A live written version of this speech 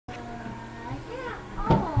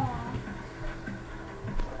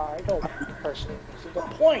I don't personally see the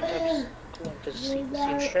point of going to see the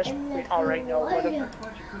seamstress. We already know what a...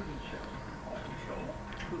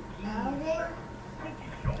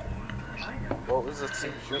 What was the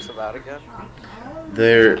seamstress about again?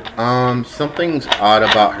 Something's odd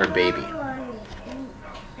about her baby.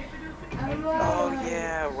 Oh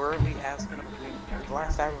yeah, were we asking them?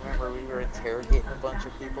 Last I remember, we were interrogating a bunch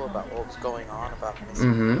of people about what was going on about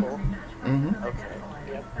missing people. Okay.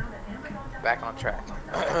 Yep. Back on track.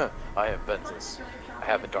 I am Ventus. I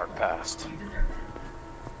have a dark past.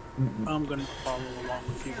 I'm gonna follow along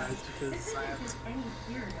with you guys because I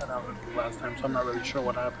had cut out the last time, so I'm not really sure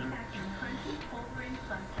what happened.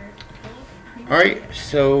 Alright,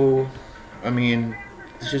 so, I mean,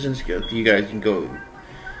 decisions go. You guys can go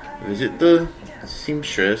visit the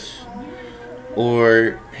seamstress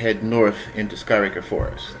or head north into Skyraker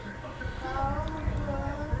Forest.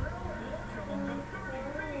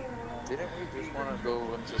 Didn't we just want to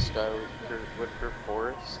go into Skywicker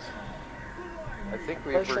Forest? I think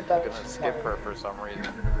we were gonna skip her for some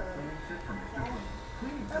reason.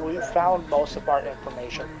 We found most of our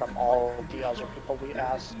information from all the other people we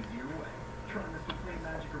asked.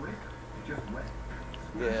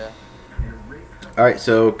 Yeah. Alright,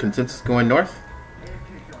 so consensus going north?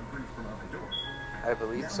 I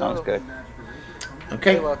believe so. Sounds good.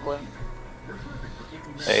 Okay. Hey, Lachlan.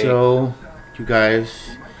 So, you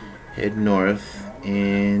guys head north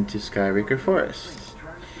into Skyraker Forest.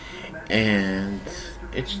 And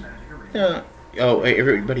it's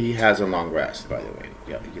everybody has a long rest, by the way.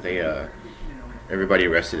 Yeah, everybody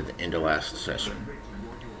rested at the end of last session.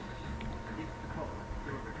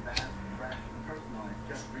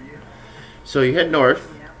 So you head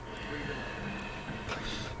north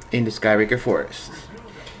into Skyraker Forest.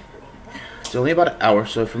 It's only about an hour or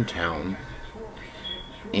so from town,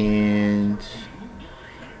 and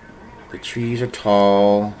the trees are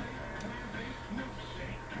tall.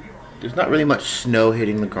 There's not really much snow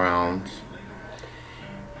hitting the ground.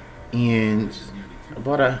 And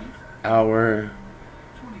about an hour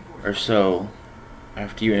or so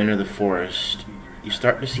after you enter the forest, you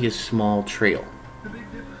start to see a small trail.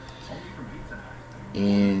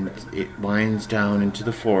 And it winds down into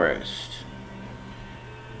the forest.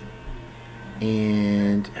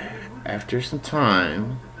 And after some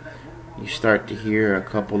time, you start to hear a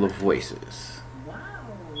couple of voices.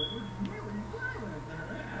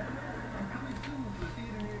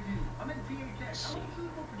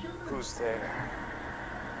 Who's there?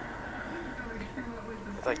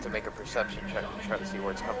 I'd like to make a perception check to try to see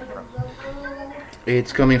where it's coming from.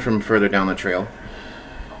 It's coming from further down the trail.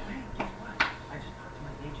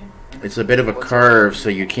 It's a bit of a curve, so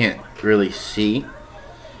you can't really see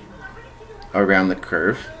around the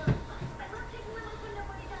curve.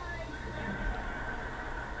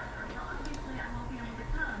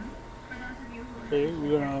 Okay,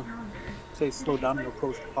 we're gonna say slow down and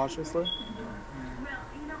approach cautiously.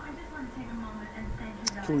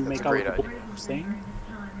 Can we make out what we're saying?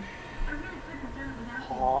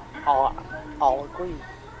 I'll agree.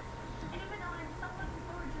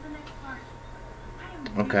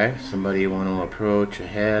 Okay, somebody want to approach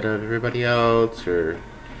ahead of everybody else, or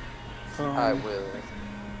I will.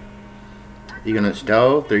 you gonna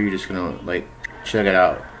stealth, or you just gonna like check it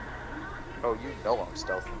out? Oh, you know I'm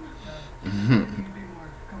stealthy.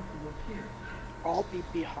 I'll be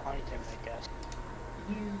behind him, I guess.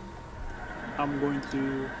 I'm going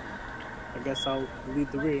to. I guess I'll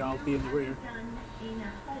lead the rear. I'll be in the rear.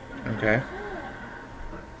 Okay.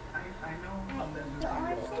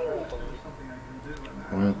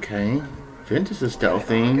 Okay. Ventus is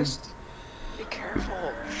stealthing. Be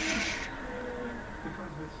careful.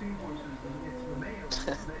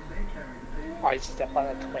 I step on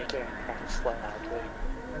a twig and kind of slow loudly.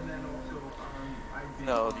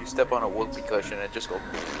 No, you step on a whoopee cushion and just go.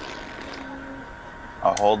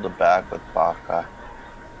 I'll hold the back with Baka.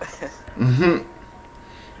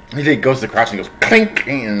 He goes to crouch and goes clink,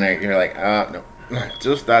 and you're like, no, that's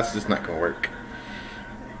just not gonna work.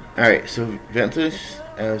 All right, so Ventus,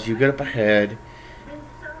 as you get up ahead,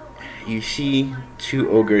 you see two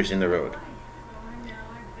ogres in the road.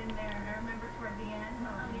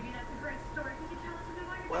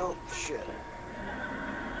 Well, shit.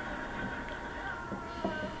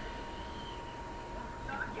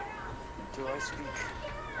 Do I speak?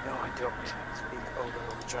 No, I don't speak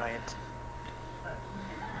ogre giant.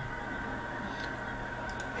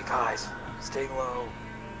 Hey guys, stay low.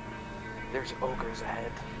 There's ogres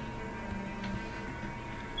ahead.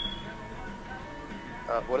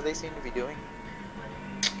 What do they seem to be doing?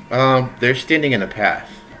 They're standing in a path.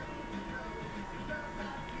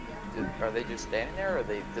 Are they just standing there, or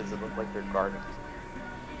does it look like they're guarding?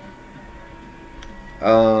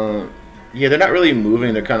 Yeah, they're not really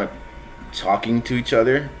moving. They're kind of talking to each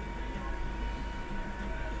other.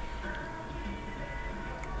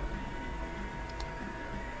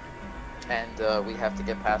 And we have to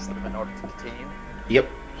get past them in order to continue? Yep.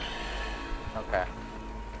 Okay.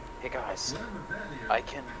 Hey guys, I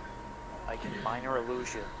can minor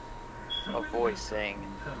illusion a voice saying,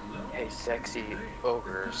 "Hey sexy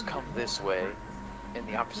ogres, come this way," in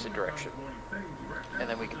the opposite direction. And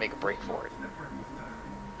then we can make a break for it.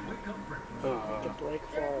 The break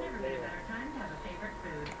for where?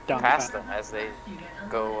 Down Past them as they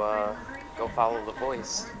go follow the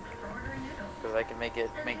voice. Because I can make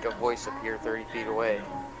a voice appear 30 feet away.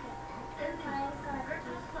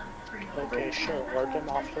 Okay, sure. Ward them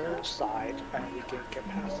off to the side, and we can get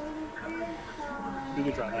past them. You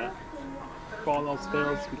can try that. If all else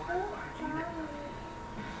fails,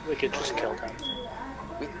 We could just kill them.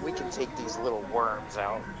 We can take these little worms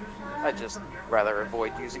out. I'd just rather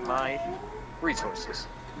avoid using my resources.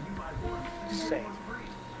 Same.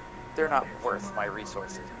 They're not worth my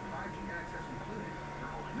resources.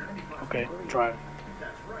 okay, try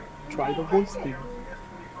the voice thing.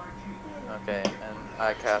 Okay, and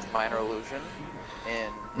I cast minor illusion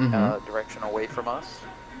in direction away from us,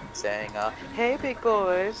 saying, "Hey, big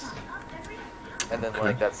boys," and then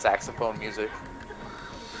like that saxophone music.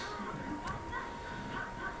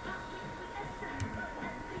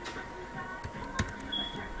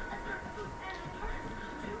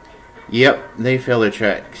 Yep, they fail their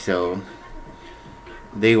check, so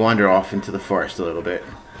they wander off into the forest a little bit.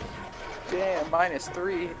 Damn,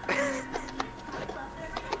 -3.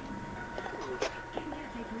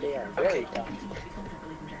 They are very dumb.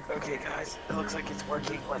 Okay, guys, it looks like it's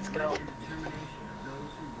working. Let's go.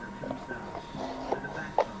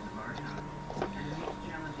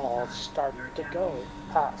 All start to go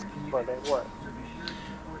past where they were.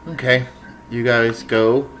 Okay, you guys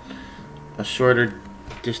go a shorter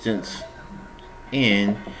distance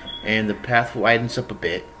in, and the path widens up a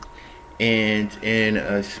bit, and in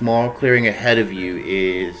a small clearing ahead of you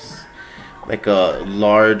is like a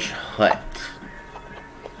large hut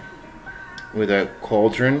with a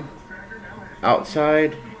cauldron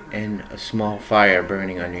outside and a small fire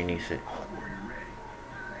burning underneath it.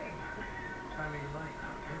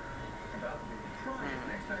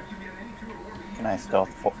 Can I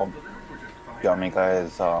stealth forward? You want me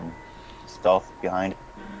guys stealth behind?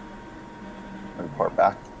 Report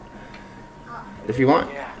back. If you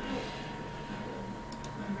want. Yeah.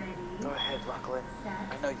 Go ahead, Lachlan.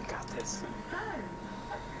 I know you got this.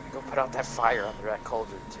 Go put out that fire under that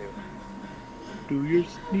cauldron, too. Do your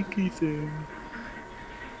sneaky thing.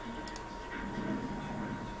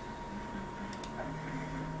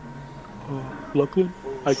 Oh, Lachlan,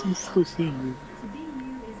 I can still see you.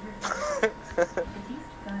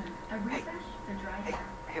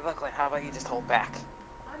 Hey, Lachlan, how about you just hold back?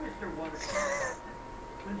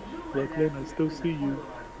 Lachlan, I still see you.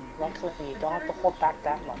 Luckily, you don't have to hold back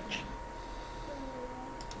that much.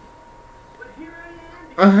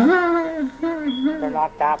 They're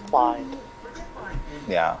not that blind.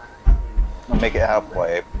 Yeah. I'll make it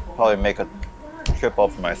halfway. Probably make a trip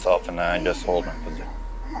up for myself and then I just hold my position.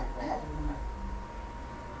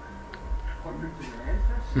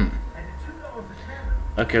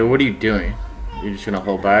 Okay, what are you doing? You're just gonna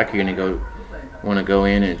hold back? You're gonna want to go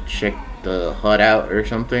in and check the hut out or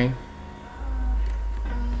something?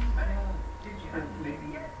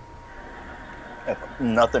 If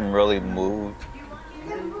nothing really moved,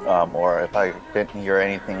 or if I didn't hear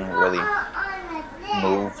anything really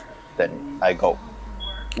move, then I go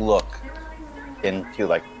look into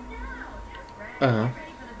like.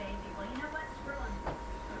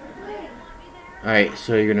 Alright,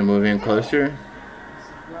 so you're gonna move in closer?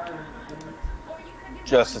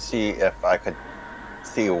 Just to see if I could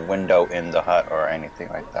see a window in the hut or anything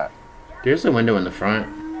like that. There's a window in the front.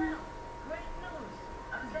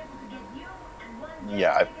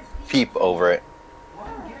 Yeah, I peep over it.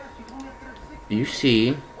 You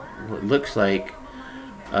see what looks like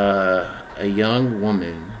a young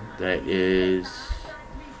woman that is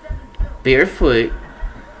barefoot,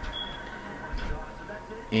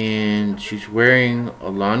 and she's wearing a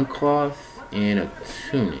loincloth and a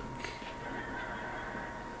tunic.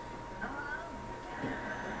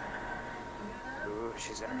 Ooh,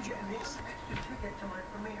 she's in her jammies.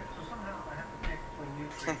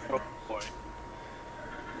 Oh boy.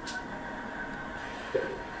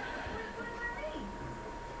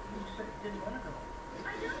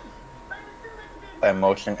 I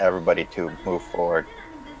motion everybody to move forward.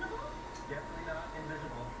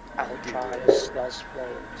 I'll try stealth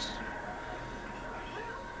roads.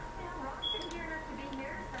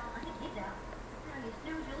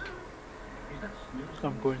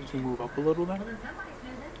 I'm going to move up a little then.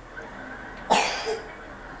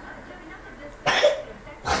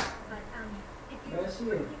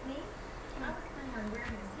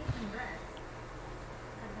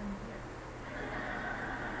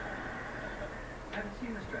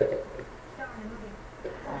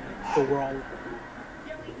 So we're all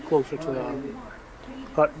closer to the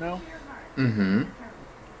hut now. Mm-hmm.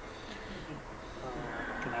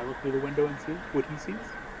 Can I look through the window and see what he sees?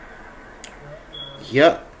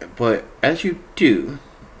 Yep, but as you do,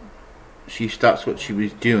 she stops what she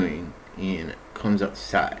was doing and comes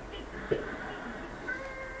outside.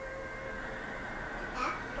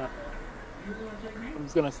 I'm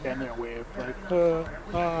just gonna stand there and wave, like,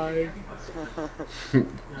 hi. Can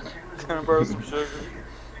I borrow some sugar?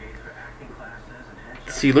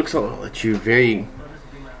 She looks at you very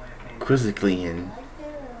quizzically and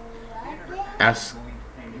asks,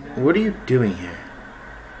 "What are you doing here?"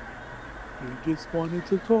 We just wanted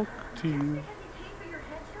to talk to you.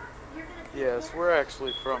 Yes, we're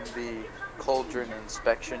actually from the Cauldron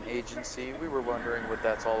Inspection Agency. We were wondering what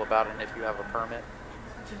that's all about and if you have a permit.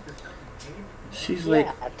 She's like,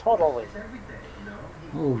 Yeah, totally.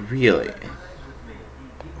 "Oh, really?"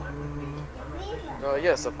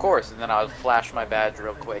 Yes, of course. And then I'll flash my badge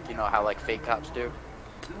real quick. You know how like fake cops do.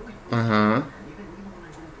 Uh-huh.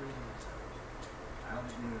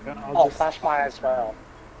 Oh, flash mine as well.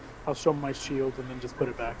 I'll show my shield and then just put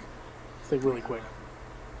it back. It's like really quick.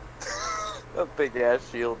 A big ass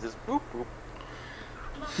shield just boop boop.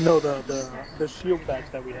 No, the shield badge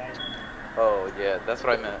that we have. Oh yeah, that's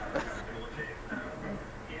what I meant.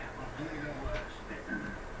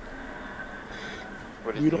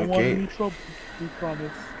 What is We don't want Okay. any trouble. We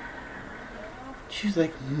promise. She's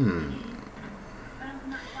like,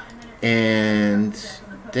 And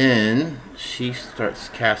then she starts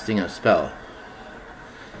casting a spell.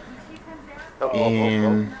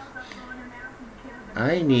 And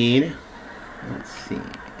I need, let's see.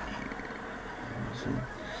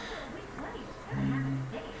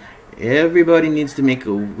 Everybody needs to make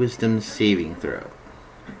a wisdom saving throw.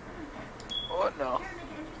 Oh no.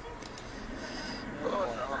 Oh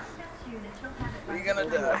no. We're gonna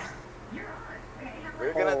die.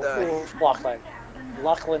 We're gonna die. Lachlan.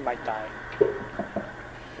 Lachlan might die.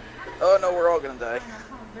 Oh no, we're all gonna die.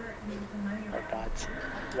 Oh god.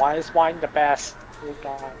 Why is wine the best? Oh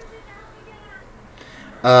god.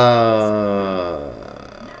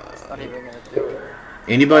 It's not even gonna do it.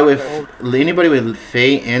 Anybody with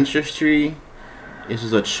Fey ancestry, this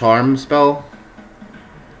is a charm spell.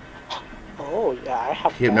 Oh yeah, I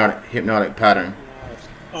have Hypnotic pattern. Yes.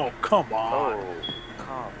 Oh, come on. Oh,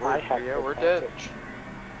 come. I have Yeah, we're dead. advantage.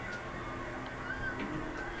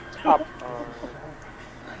 Up.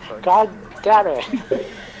 God damn it.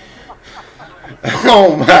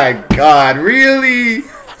 Oh my god, really?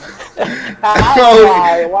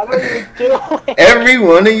 Why? What are you doing? Every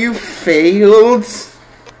one of you failed?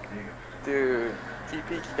 Dude,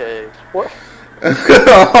 TPK. What?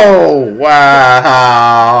 Oh,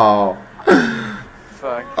 wow.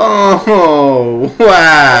 Fuck. Oh,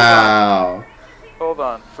 wow. Hold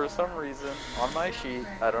on. For some reason, on my sheet,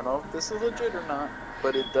 I don't know if this is legit or not,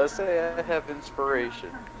 but it does say I have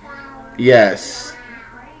inspiration. Yes.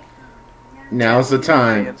 Now's the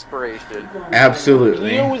time. Inspiration.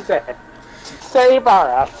 Absolutely. Use it. Save our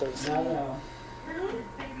asses.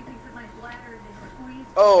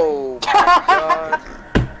 Oh my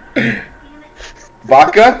god.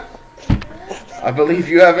 Baka? I believe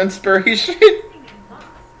you have inspiration. Dude,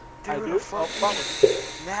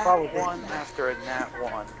 nat Probably. 1 after a nat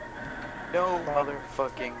 1. No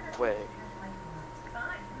motherfucking way.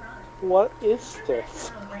 What is this?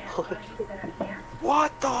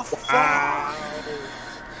 What the fuck?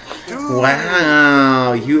 Dude.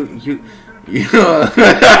 Wow. You you What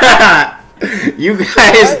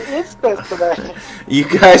guys is this today? you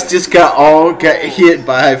guys just got hit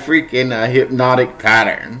by a freaking hypnotic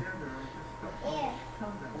pattern.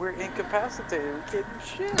 We're incapacitated. We can't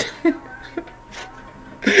do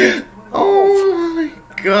shit. Oh my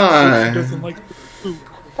He god. doesn't like poop.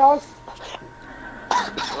 That was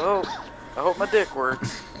Well, I hope my dick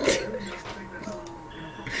works.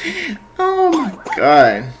 Oh my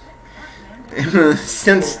god.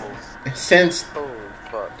 since Holy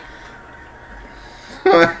fuck.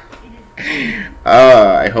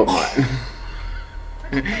 I hope not.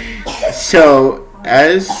 So,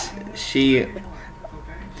 as she,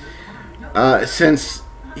 since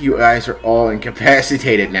you guys are all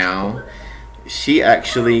incapacitated now, she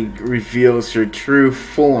actually reveals her true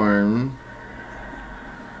form.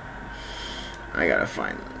 I gotta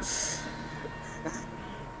find this.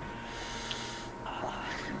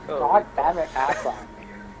 God damn it, Afron.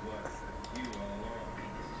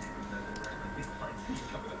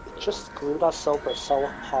 Just screwed us over so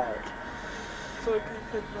hard. Fucking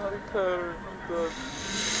hypnotic pattern.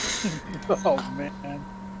 Oh man.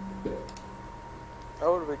 That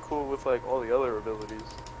would have been cool with like all the other abilities.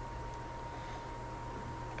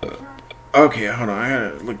 Okay, hold on. I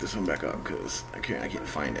gotta look this one back up because I can't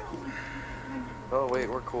find it. Oh wait,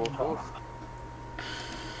 we're cool. Oof.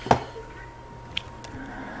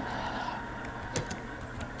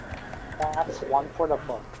 That's one for the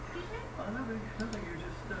book.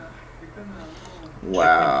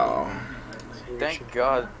 Wow. Thank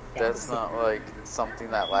God that's not like something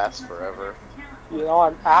that lasts forever. You know,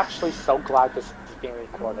 I'm actually so glad this is being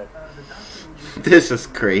recorded. This is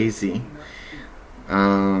crazy.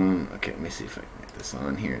 Okay, let me see if I can get this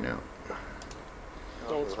on here now.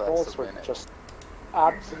 Those Relax rolls a were minute. just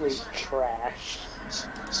absolute trash.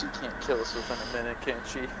 She can't kill us within a minute, can't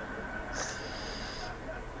she?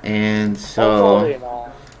 And Hopefully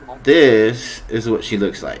so not. this is what she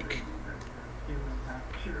looks like.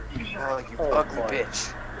 Oh, you Oh, ugly boy.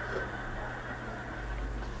 bitch.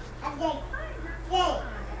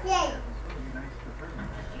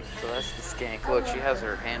 So that's the skank. Look, she has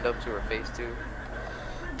her hand up to her face too.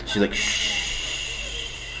 She's like,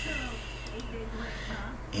 shh.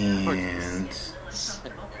 And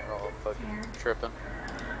You're all fucking tripping.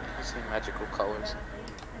 You see magical colors.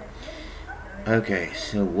 okay,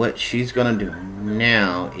 so what she's gonna do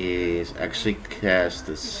now is actually cast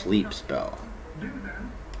the sleep spell.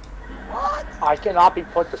 I cannot be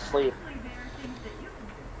put to sleep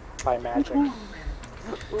by magic.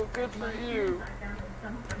 Well, good for you.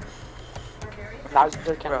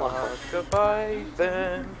 Neither can look. Goodbye,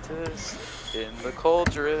 Ventus, in the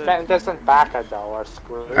cauldron. Ventus and Bacca though are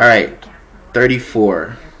screwed. Alright,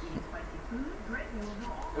 34.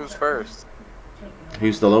 Who's first?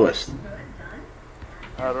 Who's the lowest?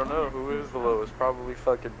 I don't know. Who is the lowest? Probably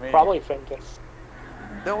fucking me. Probably Ventus.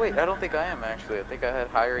 No, wait. I don't think I am actually. I think I had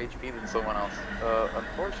higher HP than someone else.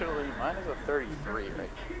 Unfortunately, mine is a 33, right?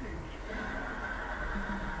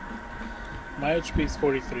 My HP is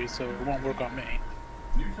 43, so it won't work on me.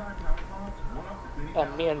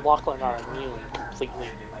 And me and Lachlan are immune completely.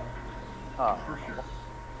 Oh.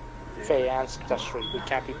 Fey ancestry. We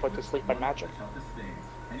can't be put to sleep by magic.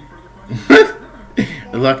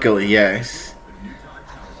 Luckily, yes.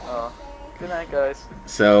 Good night, guys.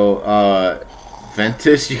 So,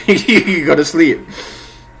 Ventus, you go to sleep.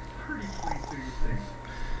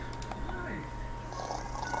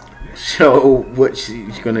 So, what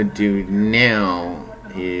she's gonna do now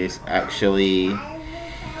is actually,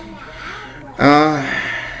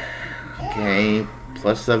 okay,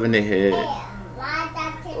 +7 to hit,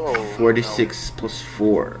 46 plus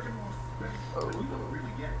 4.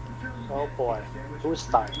 Oh boy. Who's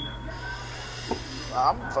dying?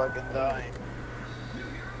 I'm fucking dying.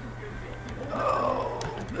 Oh,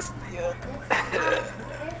 this is the end.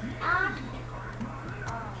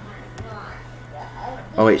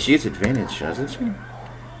 Oh wait, she has advantage, doesn't she?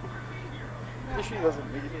 She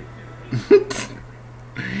doesn't need it.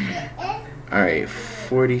 Alright,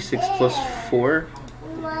 46 plus 4?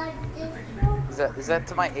 Is that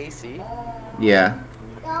to my AC? Yeah.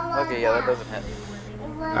 Okay, yeah, that doesn't hit.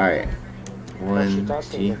 Alright. Well, she 1, does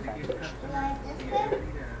 2, take advantage.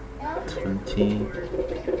 20.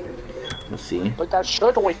 Let's see. But that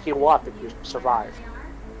should wake you up if you survive.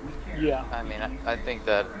 Yeah. I mean, I think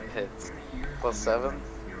that hits. +7.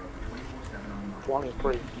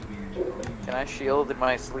 23. Can I shield in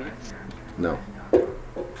my sleep? No.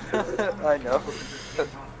 I know.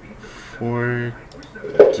 4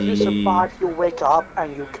 If you D. survive, you wake up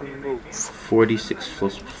and you can move. 46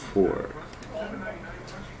 plus 4.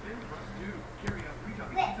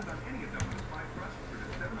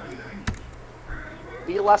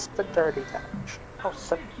 Be less than 30 damage. Oh,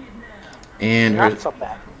 sick. And Not her, so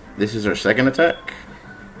bad. this is her second attack.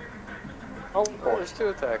 Oh Oh, boy. there's 2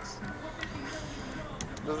 attacks.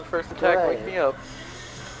 Does the first attack wake me up?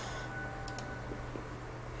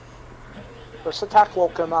 This attack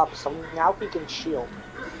woke him up, so now he can shield.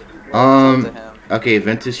 It's up to him. Okay,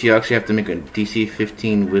 Ventus, you actually have to make a DC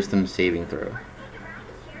 15 Wisdom saving throw.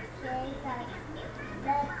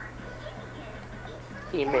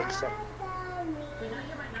 He makes it.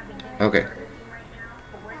 Okay.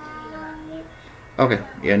 Okay,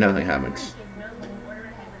 yeah, nothing happens.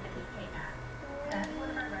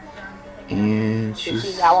 And Is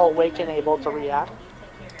she's... he now awake and able to react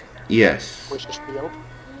Yes. with his shield?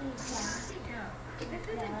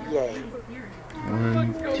 Yay.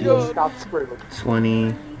 1, He's 2, not screwed.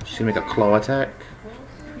 20. She's gonna make a claw attack.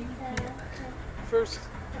 First.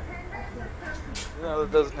 No, No,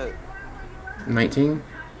 that doesn't hit. 19?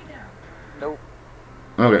 Nope.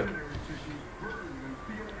 Okay.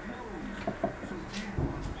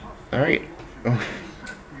 Alright.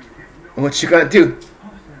 What you gotta do?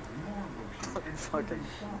 Fucking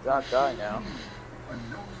not die now.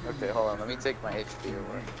 Okay, hold on. Let me take my HP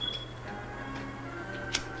away.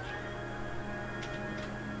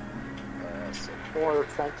 So Or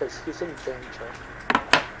Francis, he's in danger.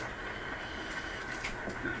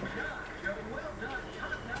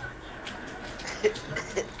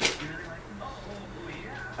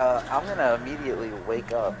 I'm gonna immediately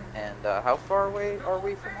wake up. And how far away are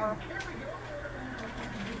we from her?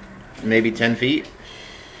 Maybe 10 feet?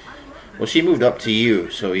 Well, she moved up to you,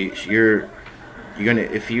 so you're gonna,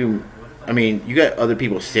 if you, I mean, you got other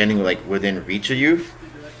people standing like within reach of you,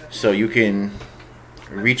 so you can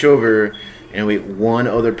reach over and wait one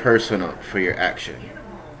other person up for your action.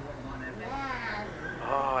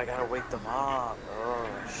 Oh, I gotta wake them up. Oh,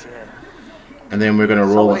 shit. And then we're gonna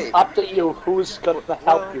So roll. it's up to you who's gonna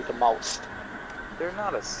help you the most. They're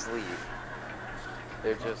not asleep.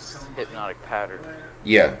 They're just hypnotic pattern.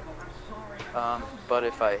 Yeah. But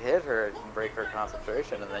if I hit her, it can break her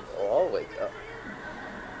concentration, and then you'll all wake up.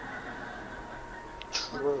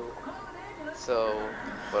 True. So,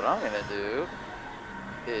 what I'm gonna do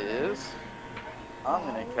is, I'm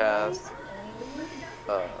gonna cast,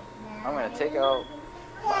 I'm gonna take out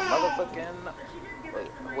my motherfucking,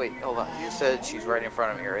 wait, hold on, you said she's right in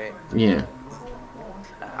front of me, right? Yeah.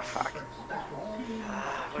 Ah, fuck.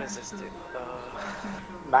 What does this do?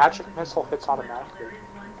 Magic missile hits automatically.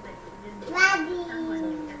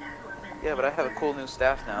 Yeah, but I have a cool new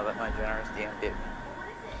staff now that my generous DM gave me.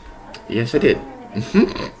 Yes, I did.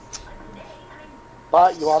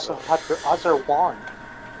 But you also have your other wand.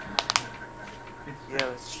 Yeah,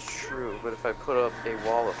 that's true, but if I put up a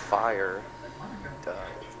wall of fire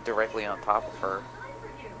directly on top of her,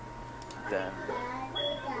 then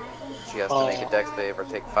she has to make a dex save or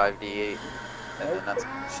take 5d8, and then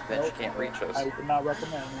she can't reach us. I would not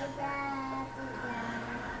recommend.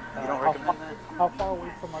 You don't recommend that? How far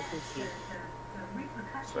away from us is she?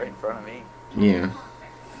 It's right in front of me. Yeah.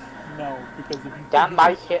 No, because if you That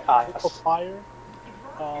might hit a us. fire,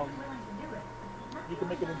 you can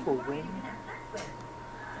make it into a ring,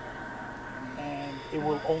 and it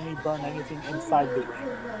will only burn anything inside the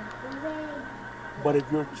ring. But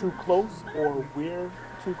if you're too close, or we're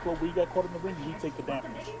too close, we get caught in the ring, we take the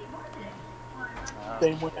damage.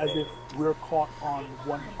 Same way as if we're caught on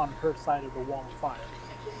her side of the wall of fire.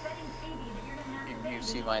 You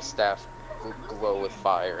see my staff glow with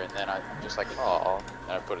fire, and then I'm just like, oh,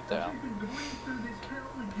 and I put it down.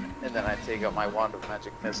 And then I take out my wand of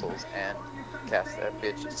magic missiles and cast that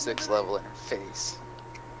bitch at 6th level in her face.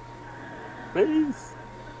 Face!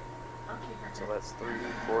 So that's 3,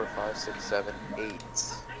 4, 5, 6, 7, 8.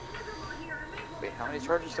 Wait, how many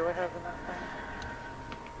charges do I have in that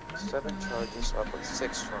thing? 7 charges up with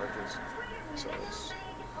 6 charges. So it's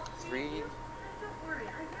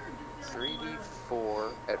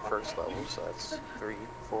 3d4 at 1st level, so that's 3,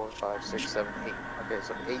 4, 5, 6, 7, 8. Okay,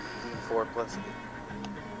 so 8d4 plus 8.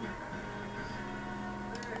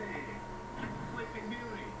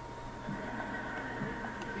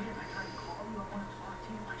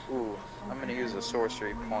 Ooh, I'm gonna use a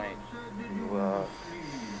sorcery point to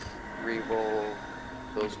re-roll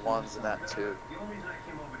those ones and that too.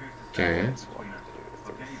 Okay. That's 1,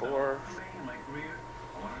 2, 3, 4.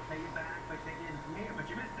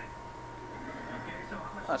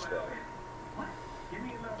 That's better.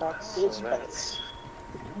 That So is that's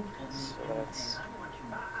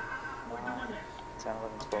 10,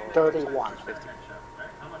 11, 12, 31. 15.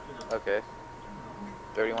 Okay.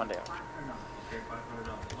 31 damage.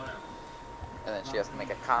 And then she has to make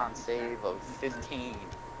a con save of 15.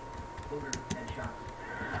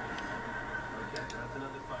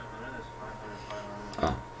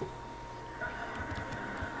 Oh.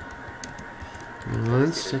 One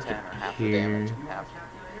It's either 10 second or half the here. damage and half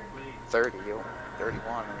 30.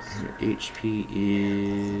 31 is... Your HP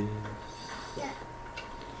is...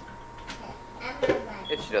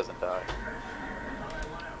 if she doesn't die.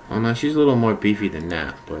 Oh no, she's a little more beefy than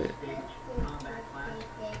that, but...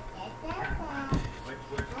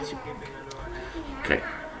 Okay.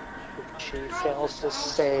 She fails to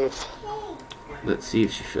save. Let's see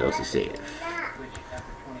if she fails to save.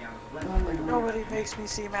 Nobody makes me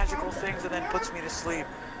see magical things and then puts me to sleep.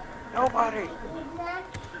 Nobody!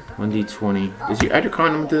 1d20. Does you add your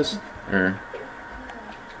con with this? Or...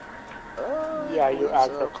 Yeah, you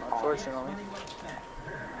add so, the con. unfortunately.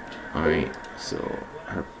 Alright, so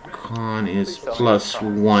her con is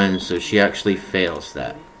 +1, so she actually fails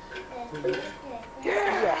that.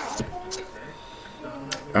 Yes.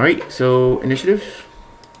 Alright, so initiative?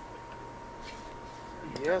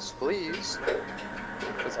 Yes, please.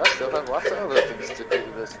 Because I still have lots of other things to do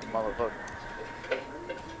to this motherfucker.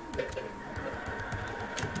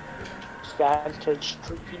 Vantage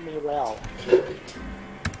treating me well.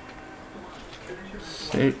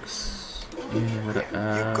 6. And what You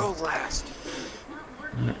go last.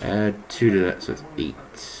 I'm gonna add 2 to that, so it's 8.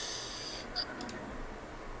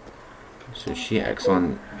 So she acts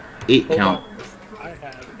on 8 Hold count. on. I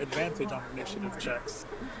have advantage on initiative checks.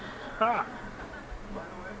 Ha!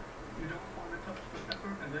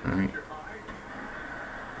 Alright.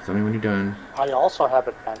 Tell me when you're done. I also have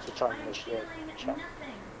advantage on initiative check.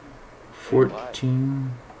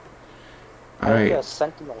 14. I have a Alright.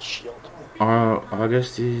 sentinel shield.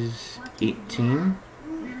 August is 18.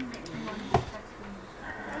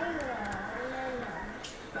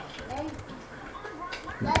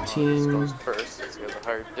 This 18. goes first, since he has a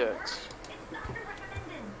higher dex.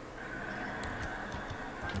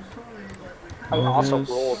 I also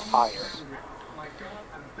August. rolled higher.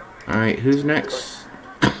 Alright, who's next?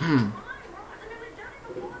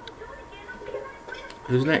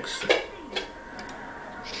 Who's next?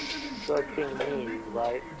 Should be me,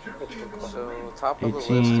 right? So, top of the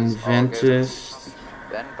list 18, is Ventus. August,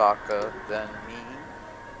 then Baka, then me,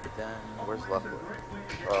 then where's Lachlan?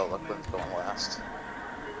 Oh, Lachlan's going last.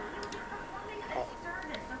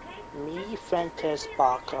 Me, Ventus,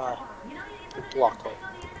 Baka, Lachlan.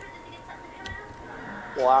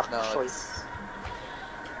 Well, No, actually, it's...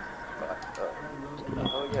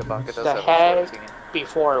 oh yeah, Baka does the have head a 14.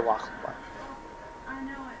 before Lachlan.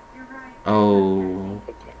 Oh.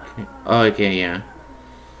 Okay. Oh, okay, yeah.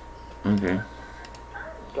 Okay.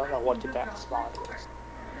 Don't know what the dex mod is.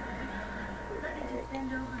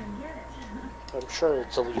 I'm sure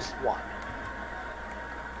it's at least 1.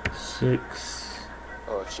 6.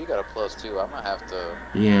 Oh, if she got a +2, I'm gonna have to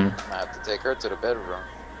Yeah. take her to the bedroom.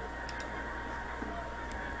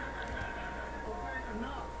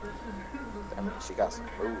 I mean, she got some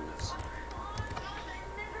moves.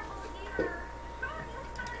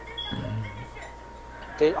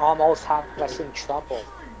 They almost had us in trouble.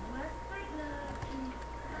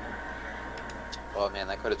 Oh man,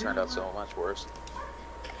 that could have turned out so much worse.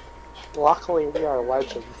 Luckily, we are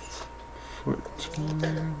legends.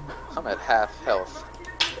 14. I'm at half health.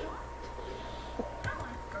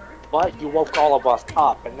 But you woke all of us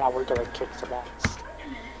up, and now we're gonna kick some ass.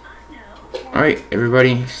 Alright,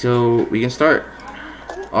 everybody, so we can start.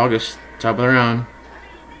 August, top of the round.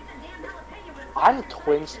 I'm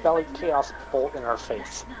twin spelling chaos bolt in her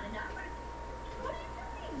face.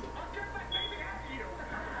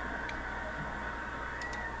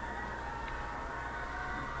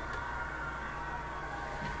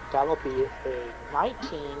 That'll be a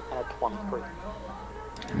 19 and a 23.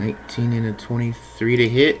 19 and a 23 to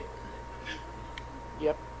hit.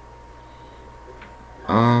 Yep,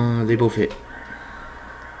 They both hit.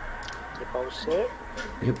 they both hit.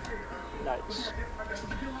 Yep. Nice.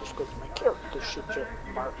 Just go to my character sheet to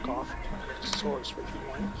mark off the source for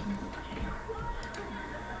one.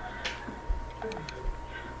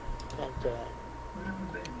 And then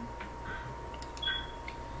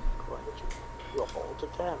going to roll to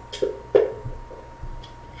 10.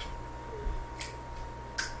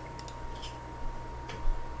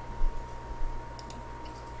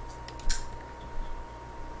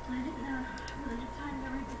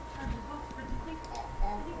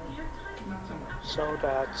 So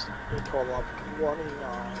that's a total of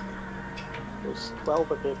 29. There's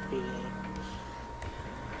 12 of it being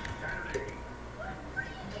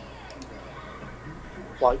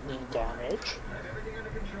lightning damage,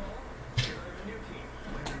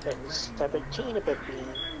 and 17 of it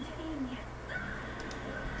being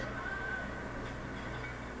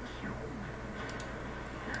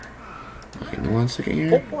Okay, 1 second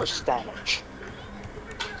here. force damage.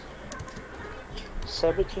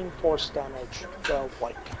 17 force damage, 12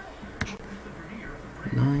 light damage.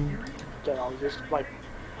 9. Then I'll use my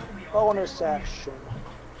bonus action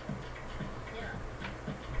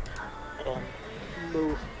and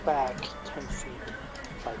move back 10 feet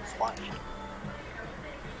by flying.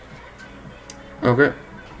 Okay.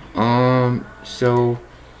 So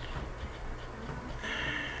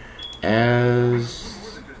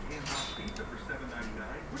as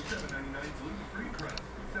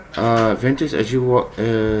Ventus, as you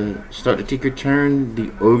start to take your turn,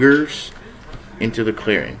 the ogres into the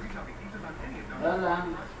clearing.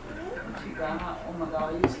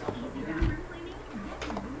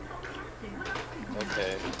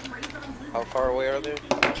 Okay. How far away are they?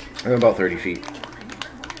 I'm about 30 feet.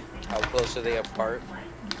 How close are they apart?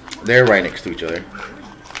 They're right next to each other.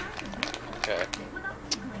 Okay.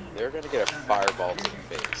 they're gonna get a fireball to the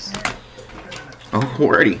face.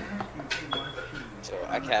 Alrighty. So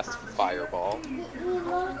I cast fireball.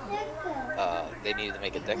 They needed to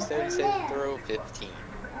make a dexterity saving throw 15.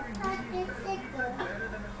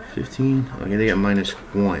 15. Okay, they got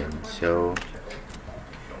 -1. So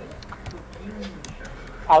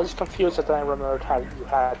I was confused and then I remembered how you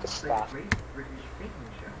had the staff.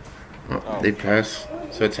 they pass.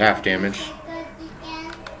 So it's half damage.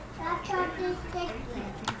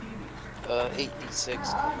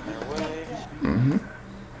 8d6 coming their way. Mm-hmm.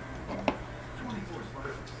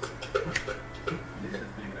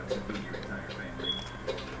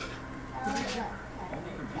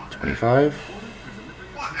 $25.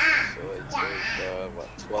 So they take, what,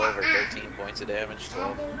 12 or 13 points of damage?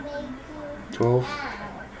 12? 12.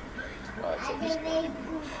 So just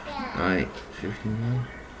Alright, 15.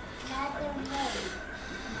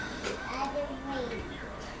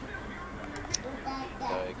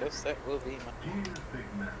 I guess that will be my...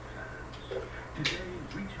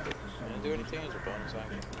 Gonna do anything as a bonus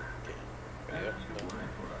action? Okay. Yep, no.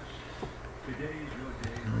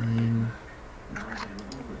 9.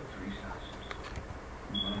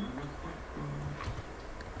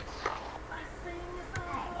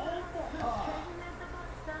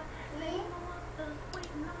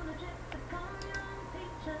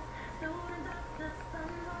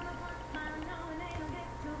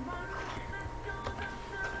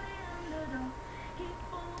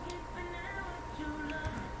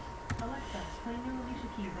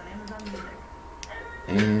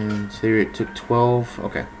 And so it took 12.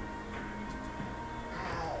 Okay.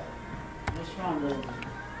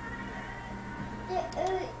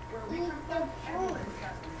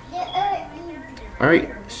 Alright,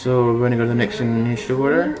 so we're going to go to the next initiative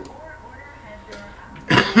order.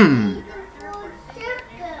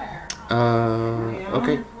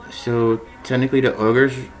 Okay, so technically the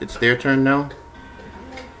ogres, it's their turn now.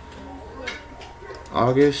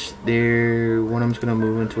 August, one of them's going to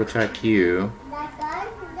move in to attack you.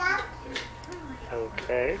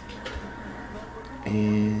 Okay.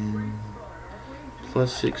 And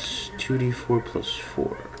 +6, 2d4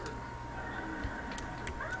 +4.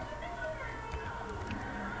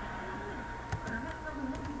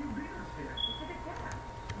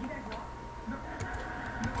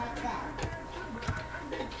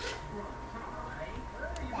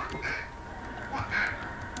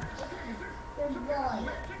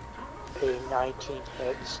 A 19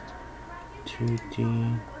 hits.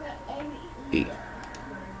 2d8.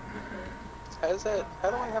 How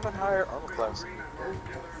do I have a higher armor class?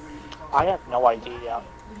 I have no idea.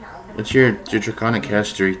 It's your draconic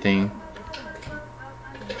castery thing.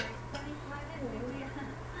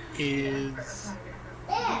 Is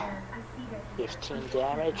 15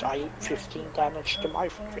 damage. I 15 damage to my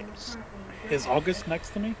face. August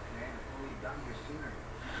next to me?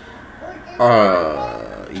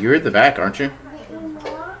 You're at the back, aren't you?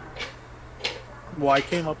 Well, I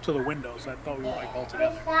came up to the window, so I thought we were like all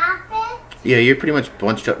together. Yeah, you're pretty much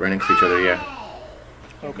bunched up right next to each other, yeah.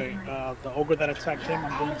 Okay, the ogre that attacked him,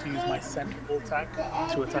 I'm going to use my second attack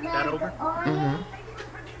to attack that ogre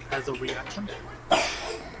as a reaction.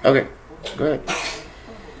 Okay, go ahead.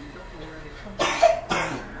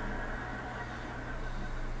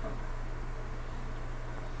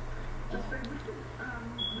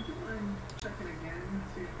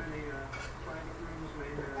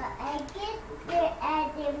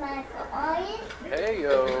 Hey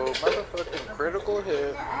yo, motherfucking critical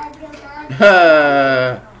hit.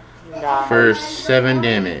 For 7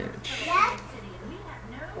 damage.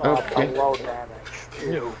 Okay. Low damage.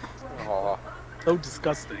 Ew. Aw, So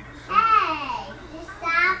disgusting.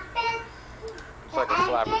 it's like a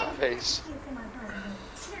slap in the face.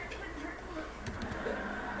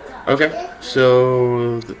 Okay,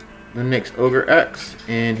 so the next ogre X,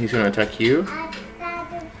 and he's gonna attack you.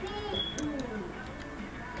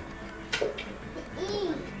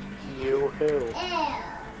 You who?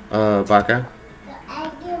 Baka.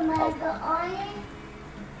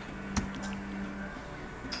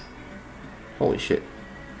 Holy shit.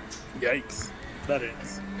 Yikes. That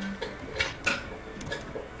is.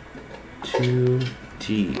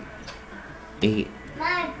 2d8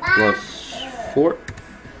 +4.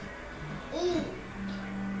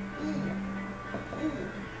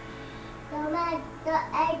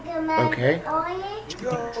 Okay.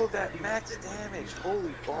 Yo, that max damage,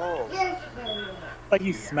 holy balls. Like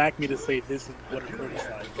you smacked me to say this is what a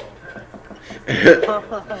criticize.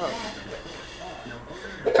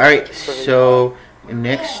 Alright, so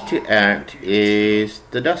next to act is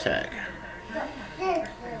the dust hag.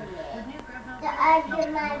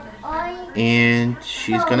 And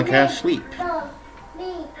she's gonna cast sleep.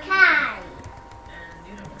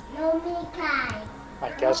 I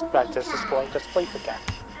guess Ventus is going to sleep again.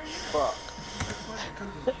 Fuck.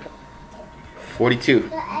 42.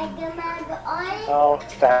 Oh,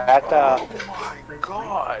 that Oh my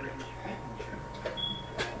god!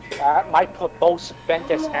 might put both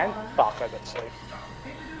Ventus and Baka to sleep.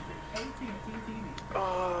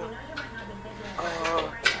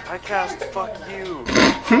 I cast fuck you.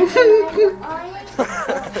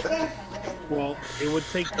 Well, it would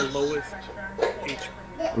take the lowest HP.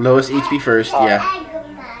 Lowest HP first, yeah.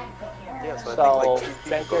 Yeah, so So I think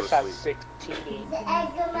like 2 people go Ventus to has sleep. 16,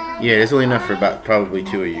 Yeah, there's only enough for about probably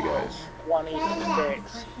 2 of you guys.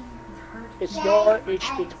 26. Is your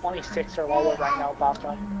HP 26 or lower right now,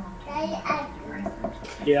 Baka?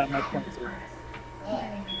 Yeah, I'm at 23.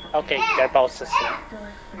 Okay, they're both asleep.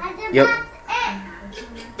 Yep.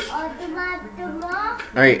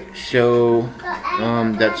 Alright, so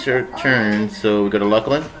that's your turn. So we go to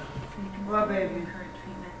Lucklin.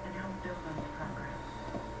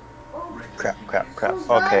 Crap.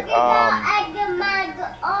 Okay,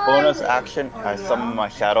 bonus action, I summon my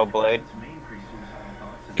Shadow Blade,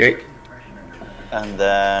 Okay. and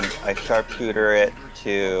then I sharpshooter it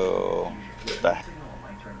to the...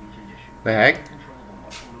 The hag.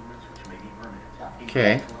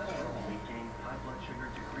 Okay.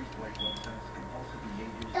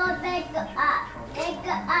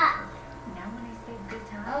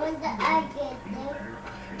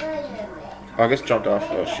 August dropped off.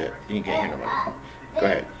 Oh shit. You can't hear nobody. Go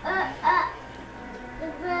ahead.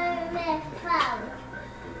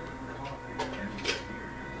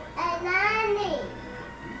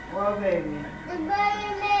 Well, baby.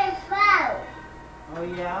 Oh,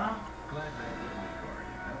 yeah?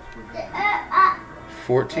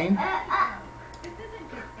 14.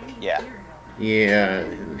 Yeah, Yeah.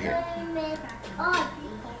 Didn't hit.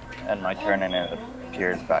 and my turn and it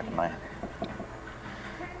appears back in my...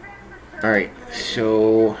 Alright,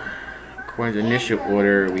 so according to initial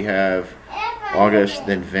order, we have August,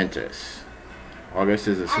 then Ventus. August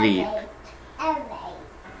is asleep.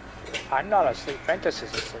 I'm not asleep. Ventus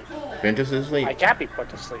is asleep. Ventus is asleep? I can't be put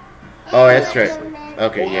to sleep. Oh, that's right.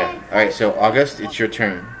 Okay, yeah. Alright, so August, it's your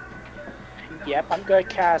turn. Yep, I'm gonna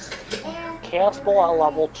cast Chaos Ball at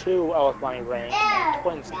level 2 out of my ring and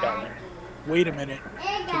Twin Spelling. Wait a minute.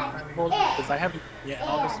 Because I haven't yet.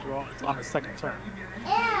 August draw. It's on the second turn.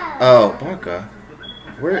 Oh, Baka.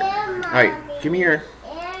 Where? Alright, give me your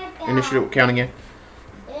initiative count again.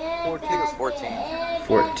 14 is 14.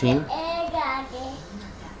 14.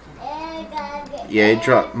 Yeah, it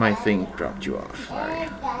dropped, my thing dropped you off. Alright.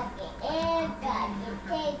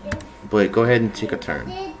 But go ahead and take a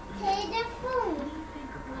turn.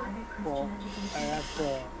 Well, I have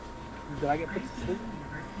to. Did I get put to sleep?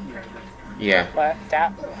 Yeah. But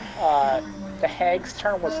that, the Hag's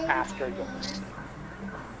turn was after yours.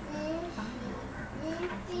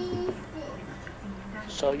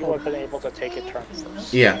 So you would have been able to take a turn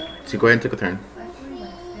first. Yeah, so go ahead and take a turn.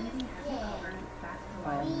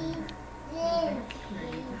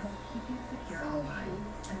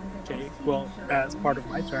 Okay, well, as part of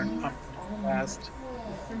my turn, I'm going to cast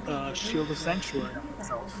Shield of Sanctuary on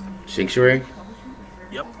myself. Sanctuary?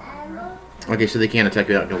 Yep. Okay, so they can't attack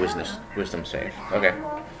without no wisdom save. Okay.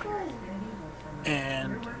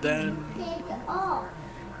 And then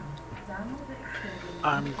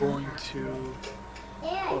I'm going to...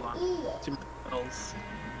 Hold on. See what else.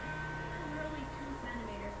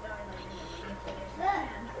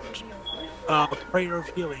 Prayer of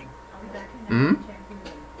Healing. Hmm?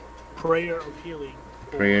 Prayer of Healing.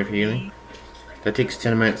 Prayer of Healing? That takes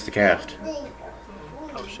 10 minutes to cast.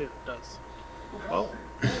 Oh shit, it does. Well.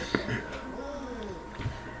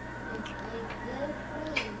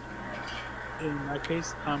 In that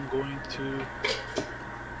case, I'm going to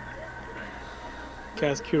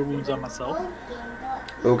cast Cure Wounds on myself.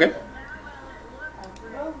 Okay.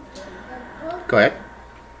 Go ahead.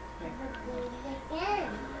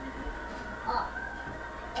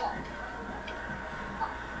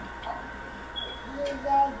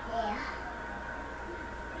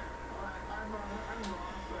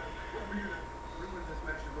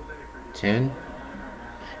 Ten.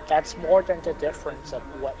 That's more than the difference of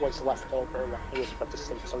what was left over when he was put to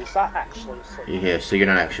sleep. So he's not actually asleep. Yeah, so you're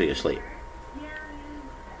not actually asleep.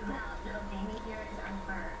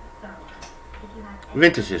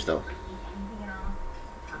 Ventus is though.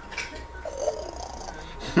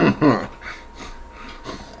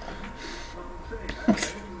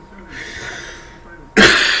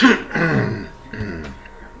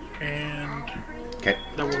 And Okay.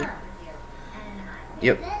 that will...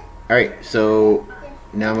 Yep. Alright, so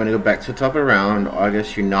now I'm gonna go back to the top of the round.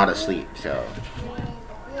 August, you're not asleep, so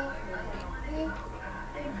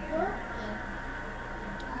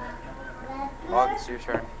It's your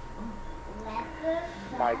turn.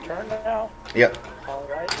 My turn now. Yep.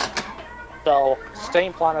 Alright. So,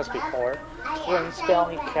 same plan as before. Twin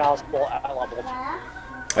spelling castable at level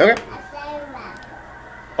 2. Okay.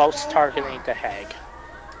 Both targeting the hag.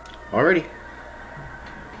 Alrighty.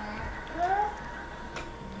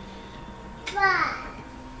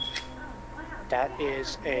 That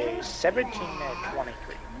is a 17 and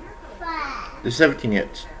 23. The 17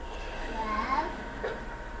 hits.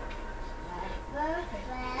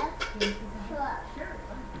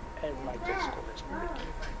 And my Discord is working.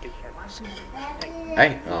 I can hear myself.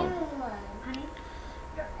 Hey. Oh.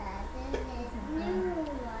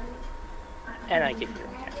 And I can hear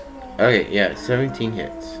him. Okay. Yeah. 17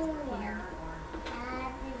 hits.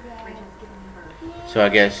 So I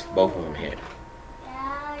guess both of them hit.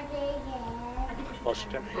 Most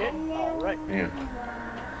of them hit. Alright. Yeah.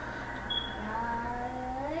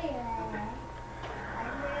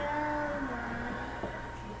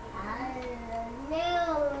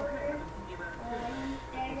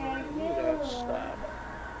 That's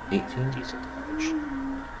 18. decent damage.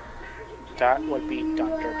 That would be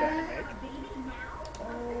thunder damage.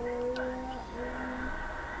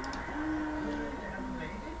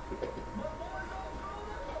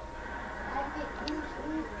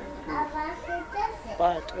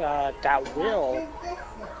 But that will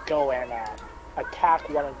go and attack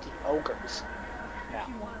one of the ogres now.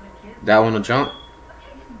 That one will jump?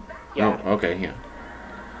 Yeah, Oh, okay, yeah.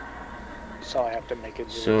 so I have to make a new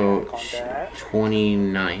So, attack on that.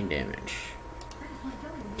 29 damage.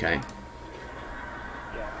 Okay.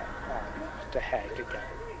 Yeah, the hag again.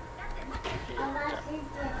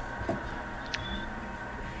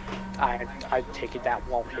 I take it that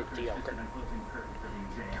won't hit the ogre.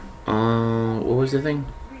 What was the thing?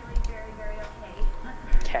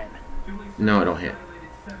 10. No, I don't hit.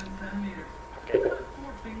 Okay.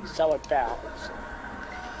 So it balanced.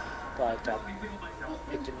 But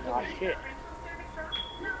it did not hit.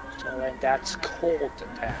 So then that's cold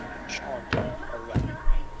damage on the 11.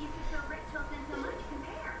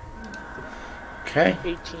 Okay.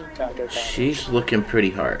 18 thunder damage. She's looking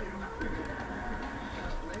pretty hard.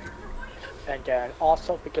 And then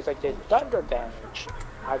also because I did thunder damage,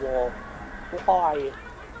 I will fly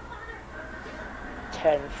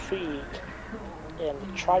 10 feet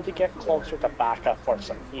and try to get closer to backup for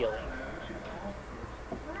some healing.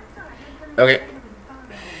 Okay.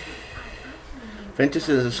 Ventus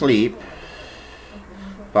is asleep.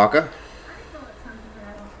 Baka?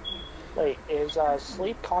 Wait, is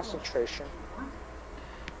sleep concentration?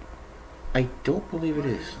 I don't believe it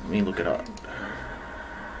is. Let me look it up.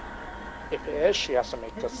 If it is, she has to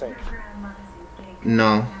make the save.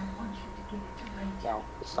 No. No,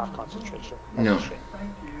 it's not concentration. No. That's a shame.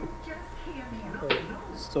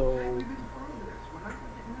 So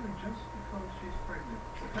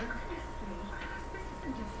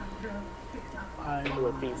It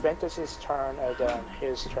would be Ventus's turn, and then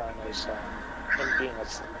his turn is him being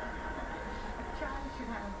asleep.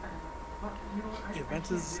 if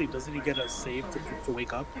Ventus is asleep, doesn't he get a save to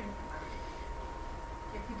wake up?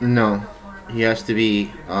 No. He has to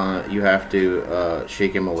be, you have to,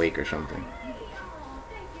 shake him awake or something.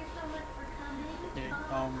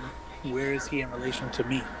 And, where is he in relation to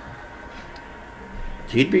me?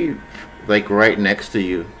 He'd be, like, right next to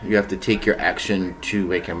you. You have to take your action to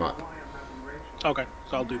wake him up. Okay,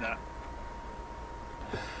 so I'll do that.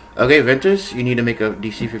 Okay, Ventus, you need to make a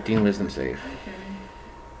DC 15 wisdom save.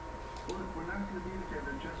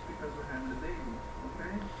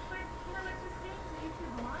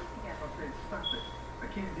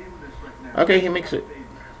 Okay, he makes it.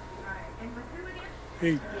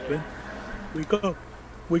 Hey, Ben, wake up.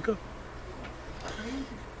 Wake up.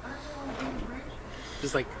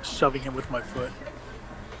 Just like shoving him with my foot.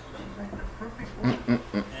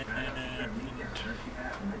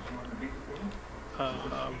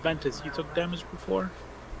 And, Ventus, you took damage before?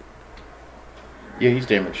 Yeah, he's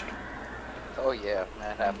damaged. Oh yeah,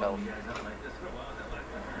 man, half health.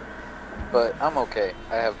 But I'm okay.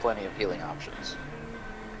 I have plenty of healing options.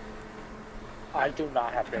 I do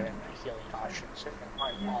not have any healing options, and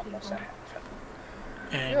I'm almost at half health.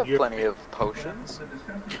 You And have you're, plenty of potions.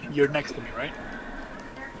 you're next to me, right?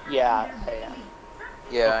 Yeah, I am.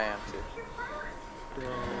 Yeah, I am too. So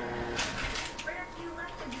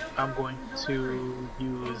I'm going to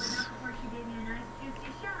use.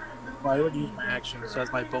 Well, I already used my action, so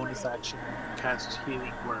as my bonus action, cast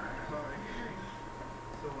Healing Word.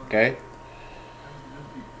 Okay.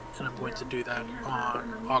 And I'm going to do that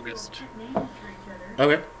on August,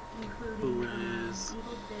 Okay. who is.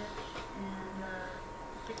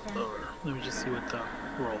 Let me just see what the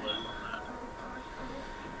roll is on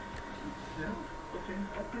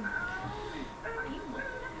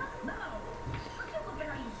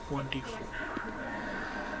 1d4.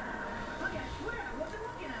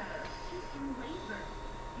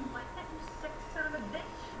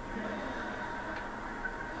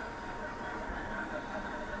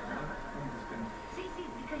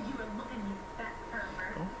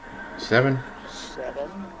 Seven. 7.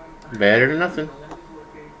 Better than nothing.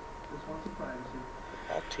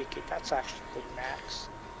 I'll take it. That's actually the max.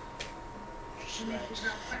 Just nice.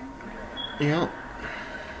 Yeah.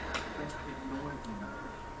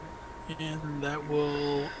 And that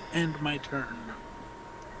will end my turn.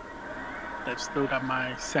 I've still got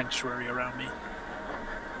my sanctuary around me.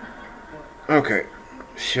 Okay.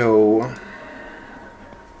 So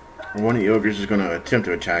one of the ogres is going to attempt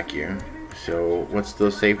to attack you. So what's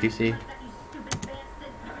the safety DC?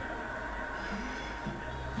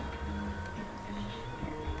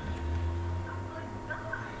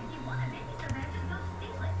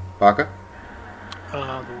 Baka?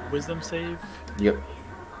 The wisdom save. Yep.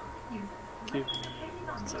 Give me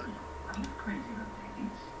 1 second.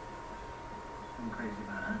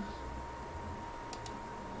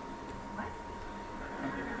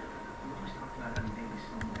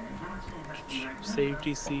 Save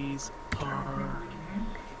DCs are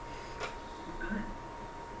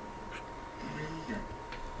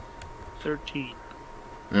 13.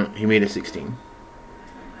 No, he made a 16.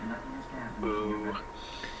 Boo.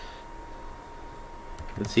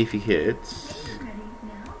 Let's see if he hits.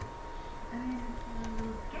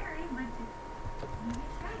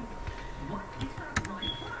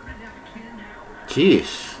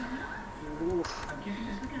 Jeez. Oof.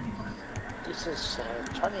 This is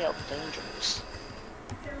turning out dangerous.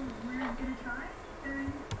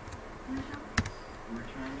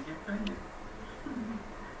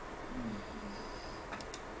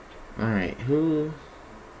 Alright, who?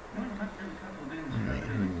 Alright,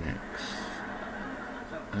 who next?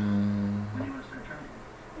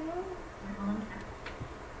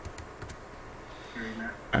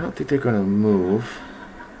 I don't think they're gonna move.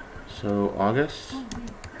 So, August?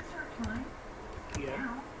 Yeah.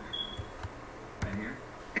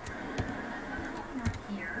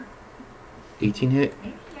 18 hit?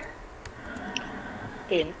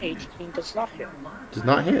 In 18 does not hit. Does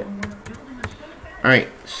not hit. Alright,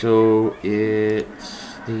 so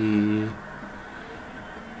it's the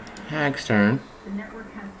hag's turn.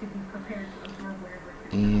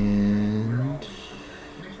 And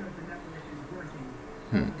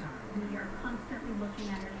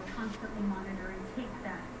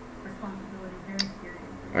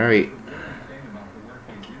alright.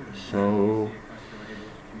 So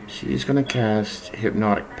she's gonna cast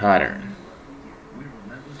Hypnotic Pattern,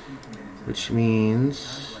 which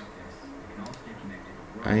means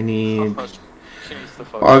I need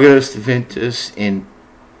August, Ventus, and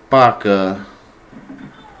Baka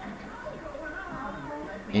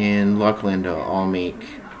and Luckland to all make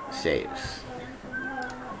saves.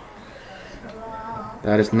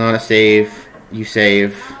 That is not a save. You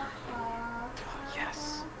save.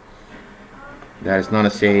 Yes. That is not a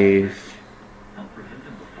save.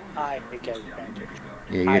 I get advantage.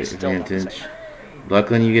 Yeah, you I get still don't advantage. save.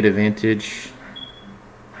 Luckland, you get advantage.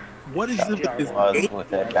 What is it with this Was game?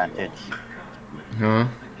 with advantage. Huh?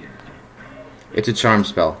 It's a charm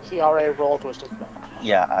spell. He already rolled with the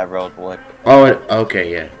Yeah, I rolled wood. Oh,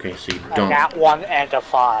 okay, yeah. Okay, so you a don't. nat 1 and a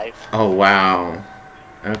 5. Oh, wow.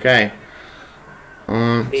 Okay.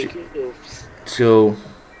 Big oops. So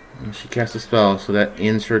she casts a spell, so that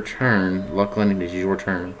ends her turn. Luckland, it is your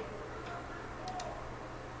turn.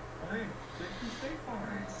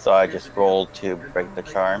 So I just rolled to break the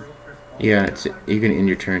charm. Yeah, it's you can end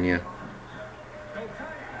your turn. Yeah.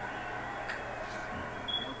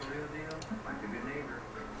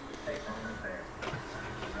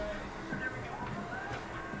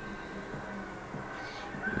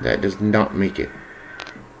 That does not make it.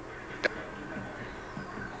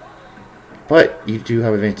 But you do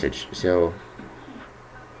have advantage, so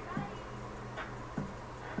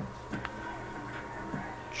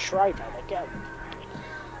Try that again.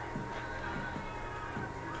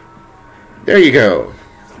 there you go.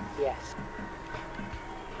 Yes.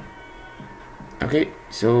 Okay,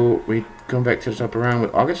 so we come back to the top around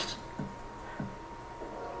with August.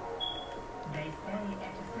 They say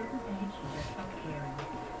at a certain age you just stop caring.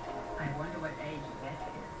 I wonder what age that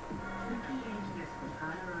is. Simply ageless with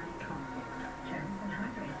hyaluronic content. Germs and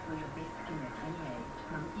hydrates for your best skin at any age.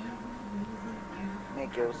 From easy,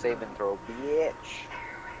 Make your save and throw, bitch.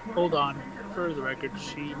 Hold on. For the record,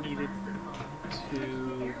 she needed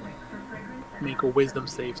to make a wisdom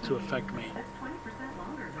save to affect me.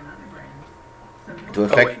 To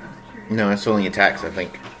affect. wait. No, it's only attacks, I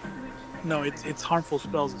think. No, it's harmful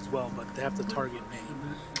spells as well, but they have to target me.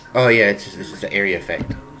 Oh yeah, it's just an area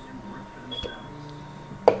effect.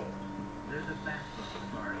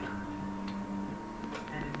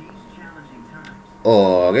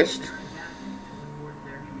 August.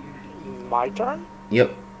 My turn?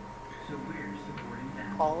 Yep.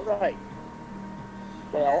 Alright.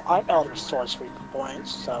 Well, I'm out of sorcery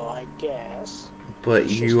points, so I guess. But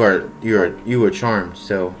you are charmed,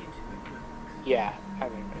 so Yeah,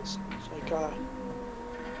 anyways. So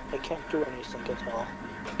I can't do anything at all.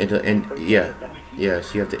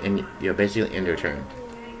 yes, you have to end. You basically end your turn.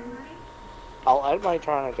 I'll end my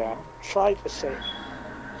turn again. Try to save.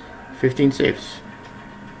 15 saves.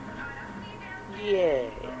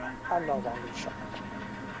 Yay! I'm no longer charmed.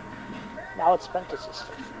 Now it's Ventus's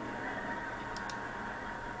turn.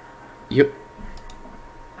 Yep.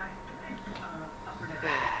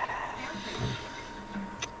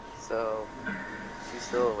 So, she's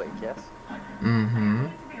still awake, yes? Mm-hmm.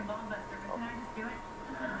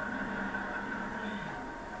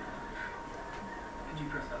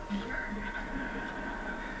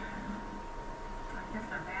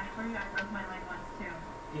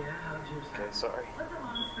 Okay, sorry.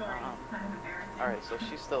 Alright, so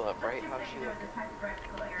she's still up, right? How's she looking?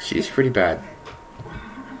 She's pretty bad.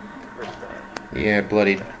 Pretty bad. Yeah,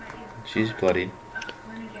 bloodied. She's bloodied.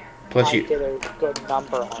 Plus I you, did a good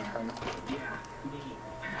number on her.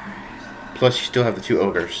 plus you still have the 2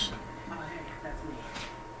 ogres.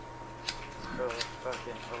 So,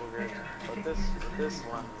 fucking ogre. But this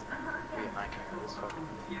one be a nightmare. This fucking.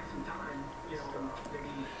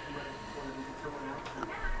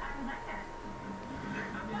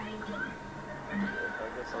 I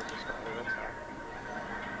guess I'll just go to attack.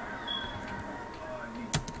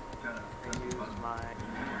 I use my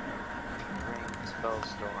ring spell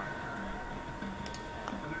storm.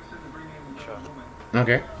 Chuck.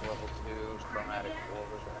 Okay. Level 2 chromatic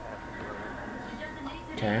forward that I have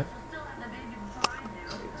to Okay.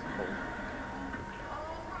 it's cold.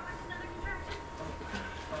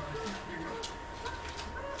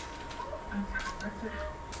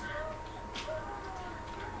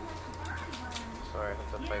 Sorry, I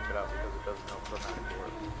have to type it out because it doesn't know chromatic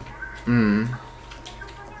word.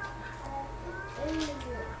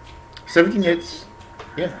 17 hits.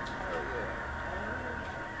 Yeah.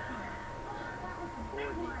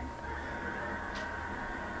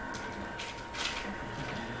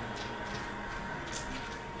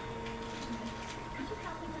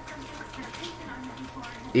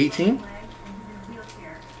 $18? Is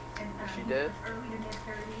she dead?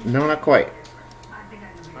 No, not quite.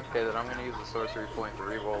 Okay, then I'm gonna use the sorcery point to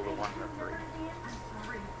re-roll the 1 and a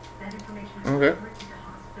 3. Okay.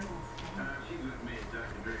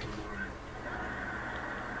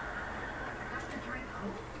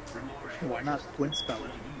 Why not twin spell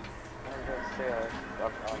it? I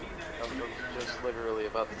was just literally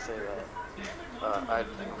about to say that. I'm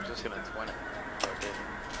just gonna twin it. Okay.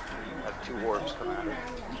 I have 2 orbs come out of it.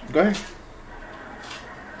 Go ahead.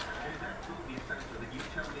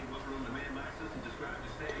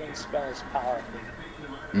 Twin spell is powerful.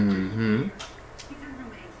 Mm-hmm.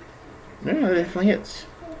 Yeah, that definitely hits.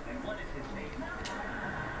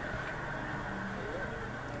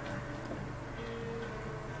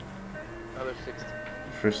 Another 16.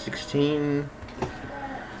 For 16.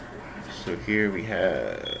 So here we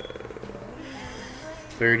have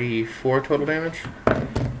 34 total damage.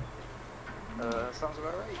 Sounds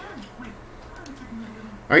about right.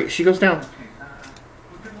 Alright, she goes down.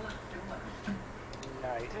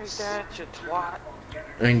 Take that, you twat.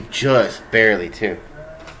 I mean, just barely, too.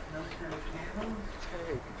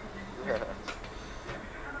 Yeah.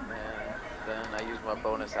 And then I use my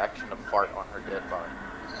bonus action to fart on her dead body.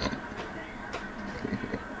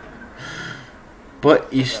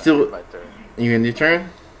 But you still... My turn. You in your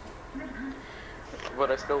turn?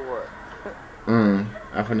 But I still what? I'm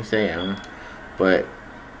gonna say, but...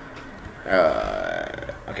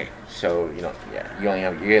 okay, so, you know, yeah, you only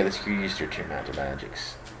have... Yeah, this you used your 2 magic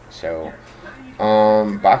magics. So,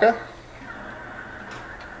 Baka?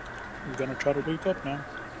 I'm gonna try to wake up now.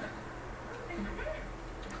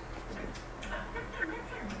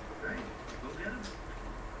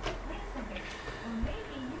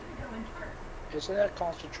 Isn't that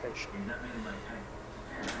concentration?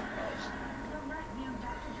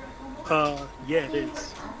 Yeah, it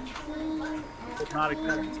is. Hypnotic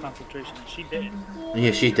Pattern's concentration. She dead.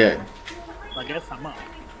 Yeah, she's dead. I guess I'm up.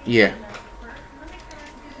 Yeah.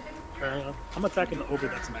 I'm attacking the ogre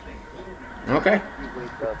that's next. Okay. You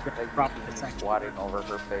wake up, like, swatting over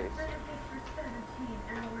her face.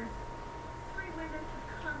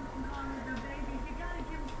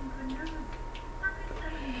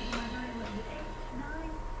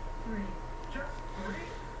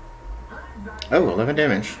 Oh, 11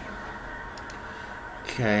 damage.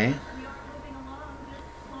 Okay.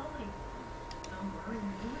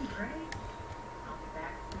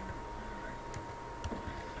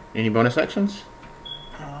 Any bonus actions?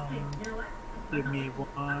 Give me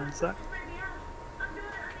 1 sec.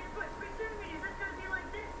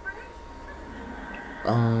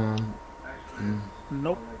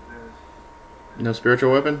 Nope. No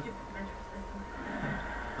spiritual weapon?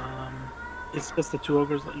 It's just the 2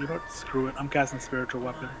 ogres. You know what? Screw it. I'm casting spiritual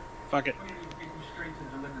weapon. Fuck it.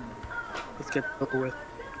 Let's get it over with.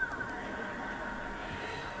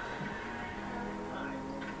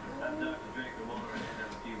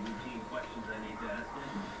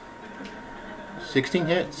 — 16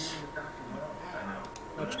 hits.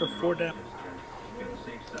 Extra 4 damage.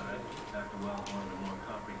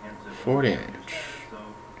 4 damage.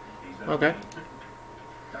 Okay.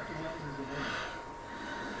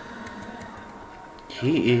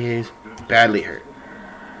 He is badly hurt.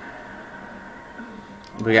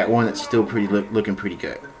 We got one that's still pretty looking pretty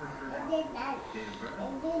good.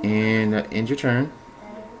 And that ends your turn.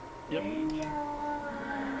 Yep.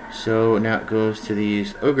 So now it goes to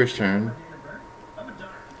these ogres' turn.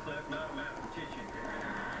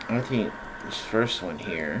 I think this first one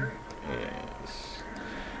here is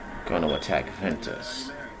going to attack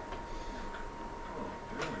Ventus.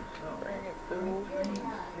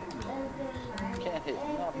 Can't hit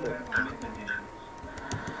nothing.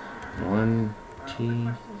 1, 2,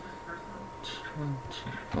 20.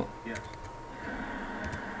 Oh.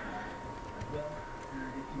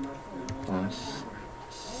 Plus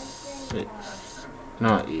 6.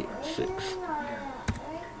 Not 8, 6.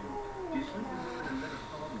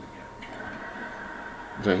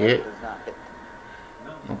 Does that hit? Does not hit.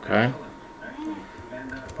 Okay.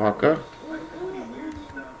 Parker.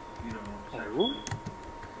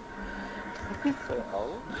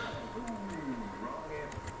 Oh.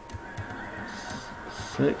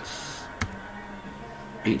 6.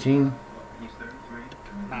 18.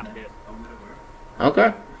 Not hit.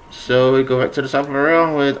 Okay. So we go back to the top of the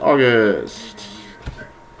round with August.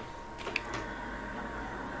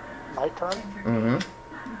 My turn? Mm-hmm.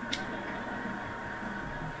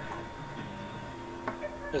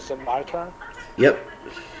 Is it my turn? Yep.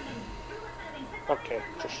 Okay,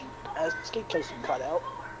 just in case you cut out.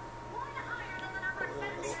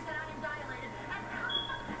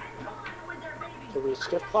 Did we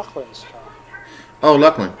skip Buckland's turn? Oh,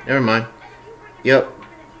 Luckman. Never mind. Yep.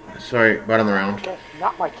 Sorry, bottom of the round. Okay,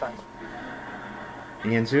 not my turn.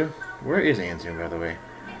 Anzu? Where is Anzu, by the way?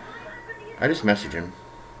 I just messaged him.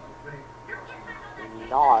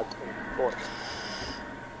 Not important.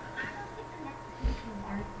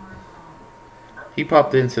 He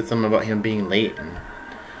popped in and said something about him being late, and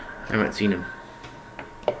I haven't seen him.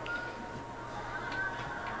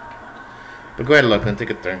 But go ahead, Luckman, take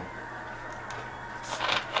a turn.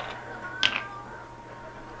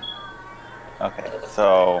 Okay,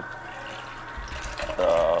 so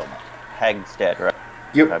the hag's dead, right?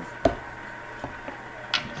 Yep.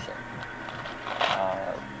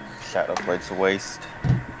 Shadow Blade's a waste.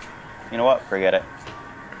 You know what? Forget it.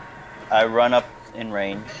 I run up in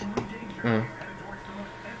range.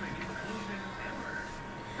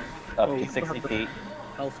 Up to 60 feet.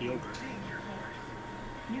 Healthy ogre.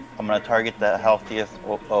 I'm gonna target the healthiest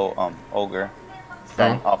ogre.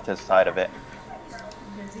 Stand off to the side of it.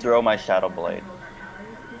 Throw my Shadow Blade.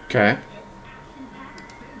 Okay.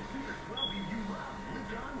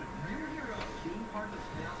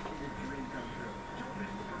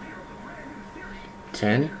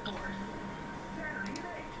 $10?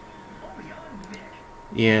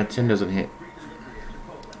 Yeah, 10 doesn't hit.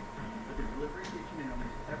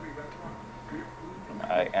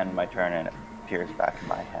 I end my turn and it appears back in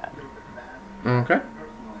my hand. Okay.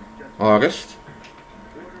 August.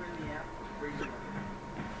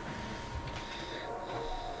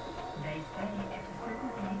 They say at a certain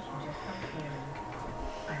age you just stop caring.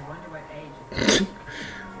 I wonder what age it is.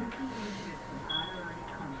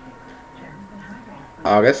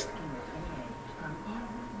 August.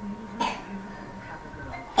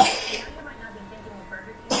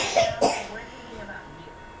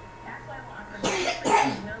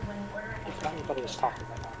 If anybody is talking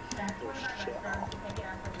about that, there's shit.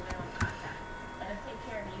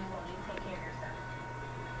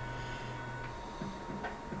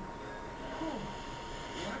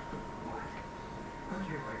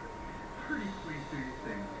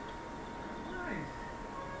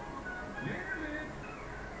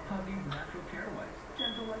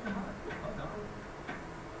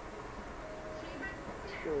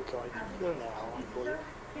 Here we go. I can hear now, I believe.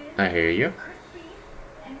 I hear you.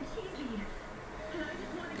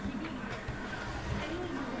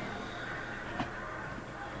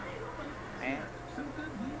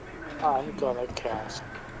 I'm gonna cast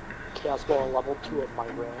Ball level 2 at my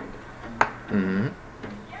ring Mm-hmm.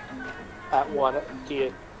 at one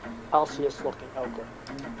the healthiest looking ogre.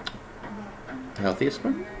 Healthiest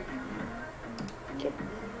one? Yep.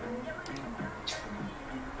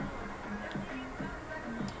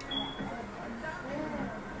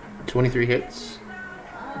 $23 hits.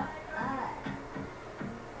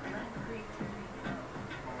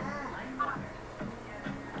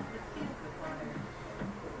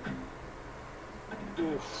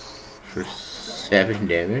 Oof. For 7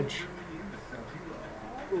 damage.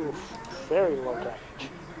 Oof. Very low damage.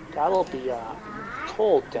 That'll be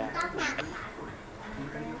cold damage.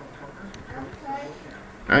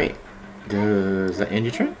 Alright. Does that end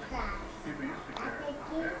your turn?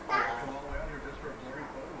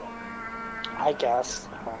 I guess.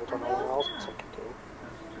 I don't know what else I can do.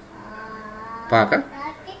 Parker?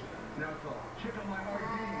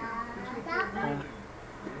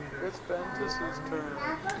 It's Ventus's turn.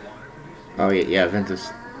 Oh, yeah,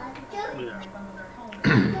 Ventus. Okay.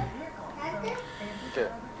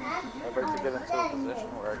 I'd like to get into a position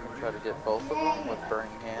where I can try to get both of them with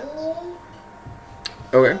burning hands.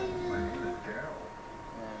 Okay. And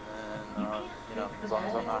then, you know, as long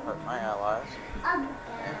as I'm not hurting my allies. And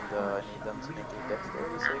I need them to make a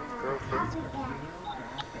dexterity saving throw for me.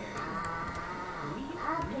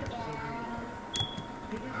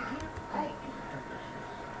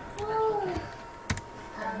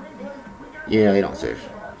 Yeah, they don't save.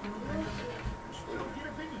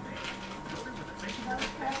 No.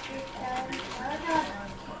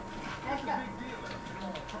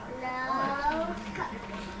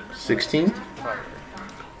 16?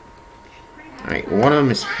 Alright, one of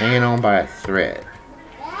them is hanging on by a thread.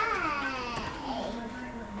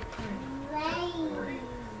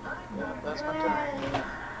 Yeah, that's my turn.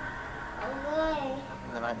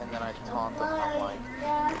 And then I taunt them. I'm like,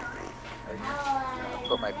 I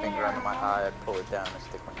put my finger under my eye, I pull it down, and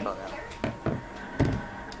stick my tongue out.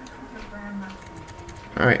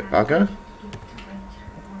 Alright, Parker.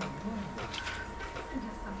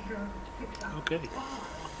 Okay.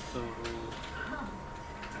 So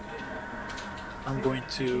I'm going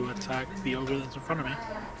to attack the ogre that's in front of me.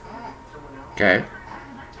 Okay.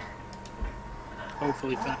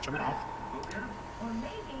 Hopefully finish him off.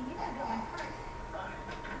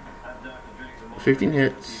 15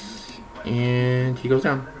 hits. And he goes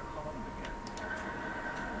down.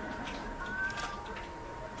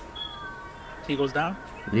 He goes down.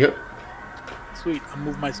 Yep. Sweet. I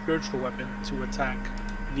move my spiritual weapon to attack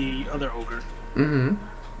the other ogre. Mm-hmm.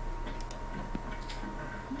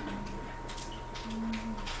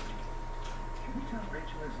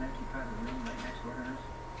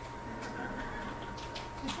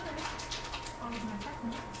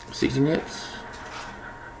 $16 hits.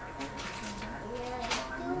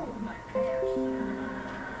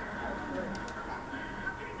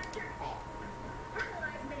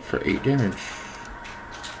 For 8 damage.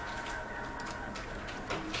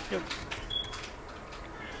 Yep.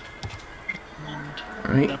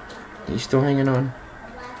 Alright. He's still hanging on.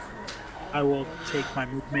 I will take my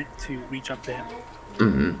movement to reach up to him.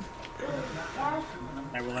 Mm-hmm.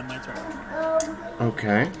 I will end my turn.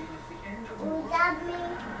 Okay.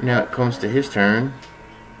 Now it comes to his turn.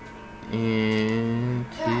 And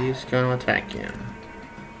he's gonna attack him.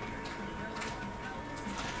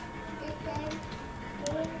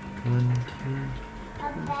 One,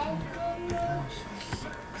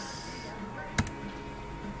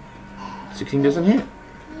 2, 16 doesn't hit.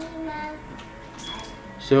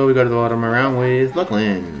 So we go to the bottom around with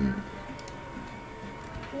Luckland.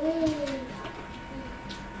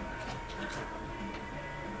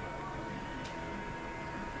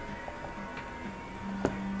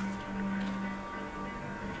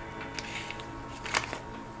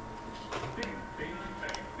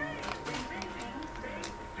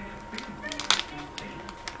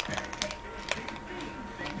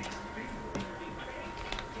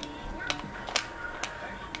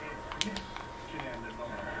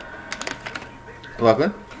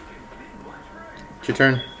 Luckland, it's your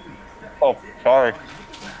turn. Oh, sorry.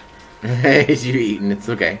 You're eating, it's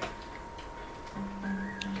okay.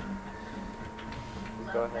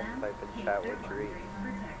 Go ahead and type in chat what you're eating.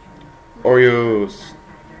 Oreos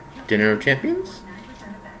Dinner of Champions?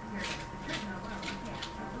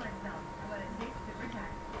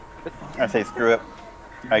 I say screw it.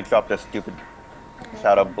 I drop this stupid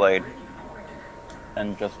Shadow Blade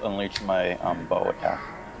and just unleash my bow attack.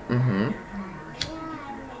 Mm-hmm.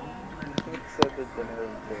 It said the dinner of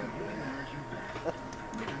champions.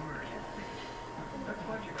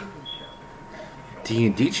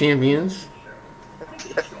 D&D Champions?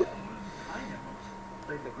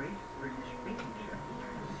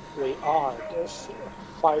 this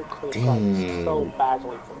fight could have gone so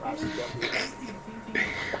badly for us.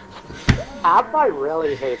 Abby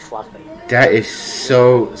really hates Fluffy. That is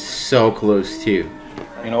so close too.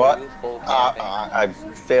 You know what? I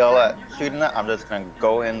fail at shooting that. I'm just gonna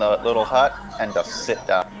go in the little hut and just sit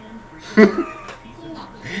down.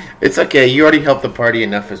 It's okay. You already helped the party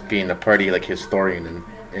enough as being a party like historian,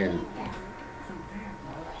 and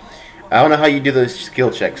I don't know how you do those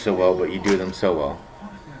skill checks so well, but you do them so well.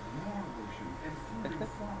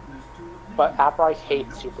 But Abby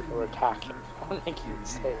hates you when you're attacking. I don't think you would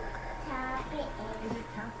say.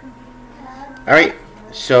 All right.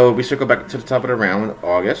 So we circle back to the top of the round with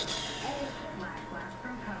August.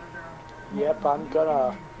 Yep, I'm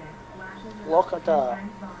gonna look at the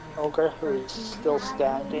ogre who is still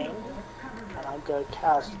standing, and I'm gonna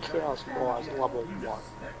cast Chaos Ball as level 1.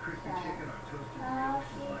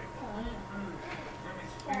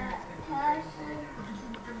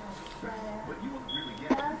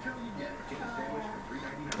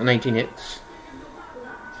 A 19 hits.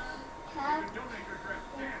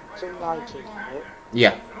 It's a 19 hit.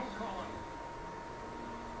 Yeah.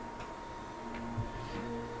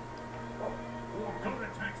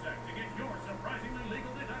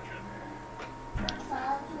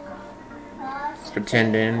 For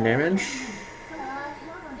 10 damage.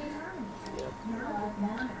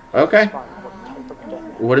 Okay.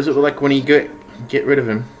 What does it look like when you get rid of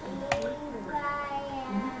him?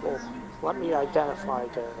 Well, let me identify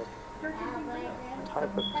the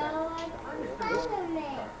type of damage.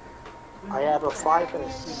 I have a 5 and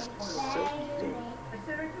a 6.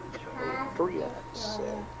 3 and a 6.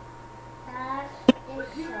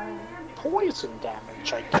 Poison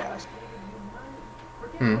damage, I guess.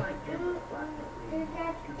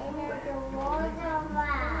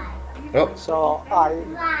 Oh. So I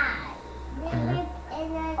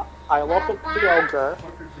look at the ogre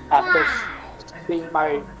after seeing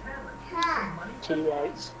my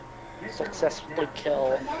teammates successfully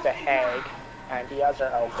kill the hag and the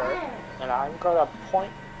other ogre, and I'm gonna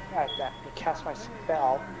point at that and cast my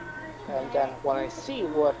spell, and then when I see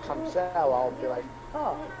what comes out, I'll be like,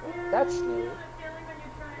 oh, that's new,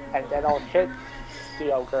 and then I'll hit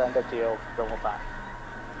the ogre and the ogre will die.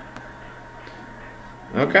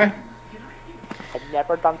 Okay. I've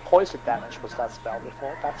never done poison damage with that spell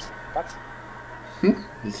before. That's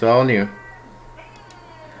It's all new.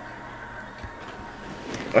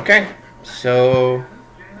 Okay, so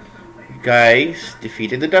you guys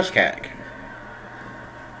defeated the Dust Hag.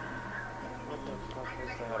 What the fuck is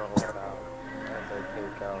that all about? As I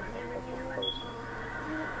take out a couple potions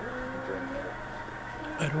and drink it.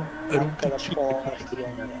 I I'm don't gonna think she. pull a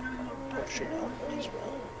healing potion out as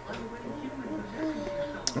well.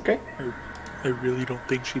 Okay. I really don't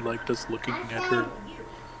think she liked us looking at her.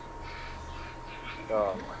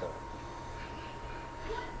 Oh,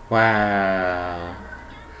 Wow.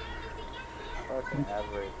 fucking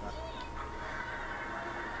average.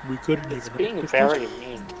 We couldn't It's even. being very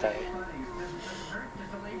mean today.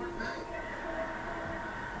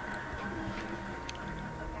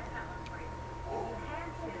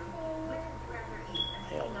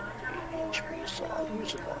 I only have 8 HP, so I'll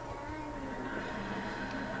use it all.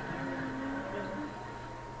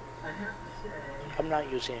 I'm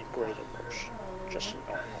not using a greater potion, just a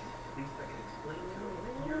normal.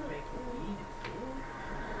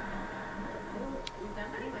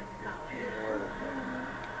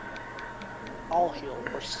 I'll heal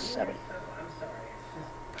for 7.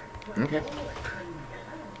 Okay.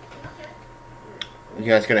 You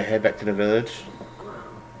guys gonna head back to the village?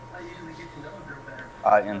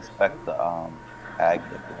 I inspect the hag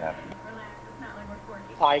if we have any.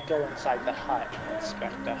 I go inside the hut and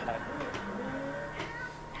inspect the hut.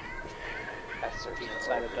 I search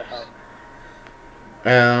inside of the hut.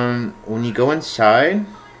 When you go inside,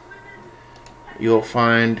 you'll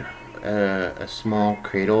find a small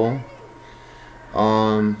cradle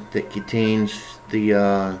that contains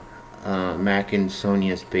the Mac and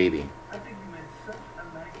Sonia's baby.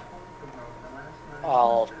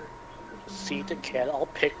 I'll see the kid, I'll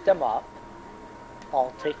pick them up.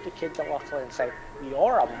 I'll take the kid to Luckily and say,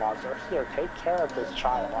 "You're a mother, here, take care of this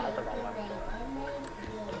child." I don't know what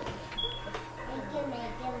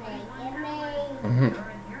I'm doing.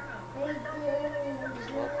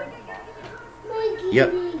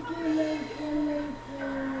 Yep.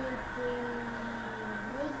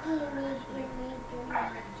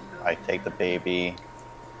 I take the baby,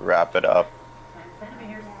 wrap it up,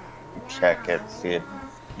 check it, see if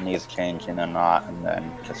it needs changing or not, and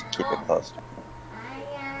then just keep it close.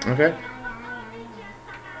 Okay.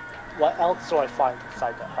 What else do I find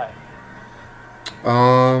inside the hut?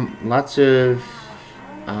 Lots of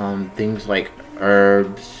things like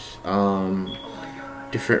herbs,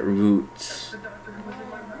 different roots.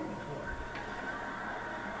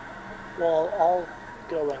 Well, I'll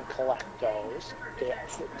go and collect those,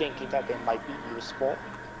 thinking that they might be useful.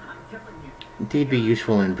 They'd be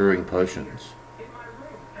useful in brewing potions.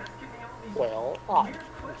 Well,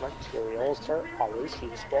 materials are always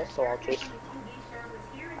useful, so I'll just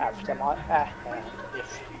have them at hand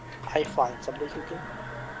if I find somebody who can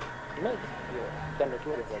make them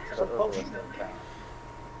into some potion.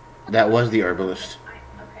 That was the herbalist.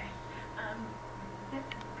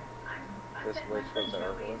 This witch was an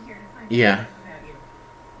herbalist? Yeah.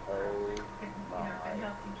 Oh my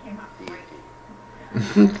deity.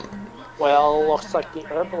 Well, looks like the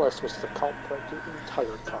herbalist was the culprit the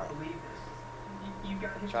entire time.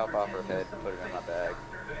 Chop off her head and put it in my bag.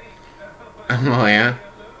 Oh yeah.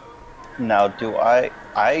 Now, do I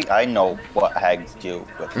know what hags do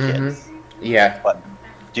with kids, Yeah. but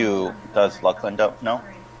does Luckland know?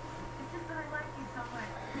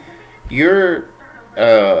 You're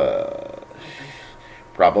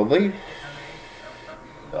probably.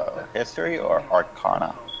 History or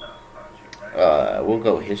Arcana? We'll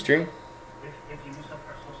go history.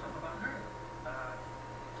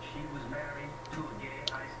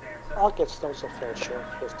 I'll get Stone's a fair share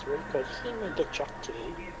of history, because he made the check too.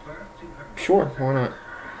 Sure, why not?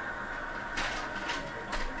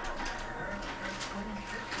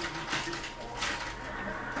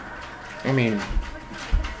 I mean,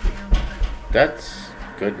 that's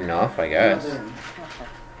good enough, I guess.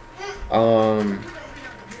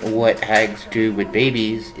 What hags do with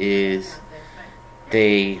babies is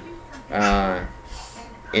they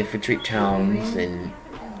infiltrate towns, and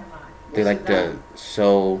they like to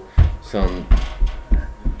sow some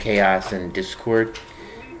chaos and discord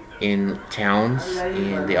in towns,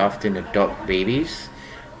 and they often adopt babies,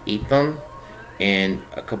 eat them, and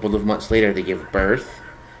a couple of months later they give birth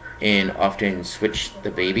and often switch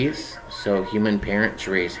the babies. So human parents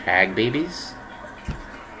raise hag babies.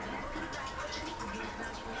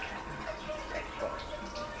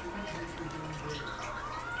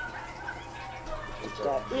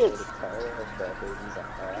 That is.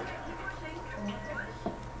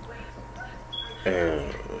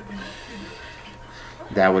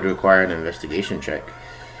 That would require an investigation check.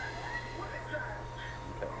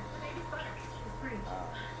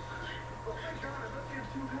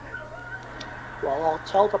 Well, I'll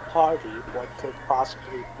tell the party what could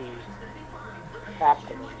possibly be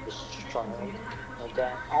happening to this child, and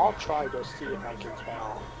then I'll try to see if I can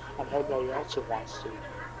tell, and everybody else who wants to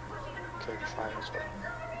can try as well.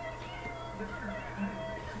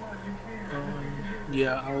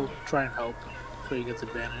 Yeah, I'll try and help so he gets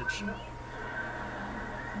advantage.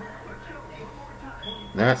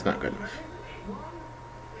 That's not good enough.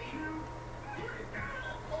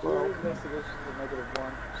 Well, investigation to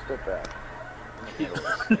 -1. Step back.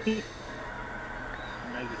 -1.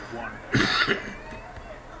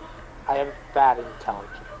 I have bad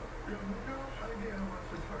intelligence.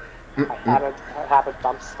 I have a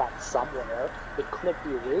dump stat somewhere. It could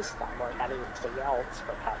be wisdom or anything else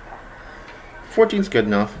for that. 14's good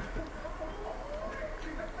enough.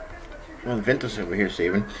 Well, Ventus over here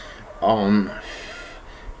saving.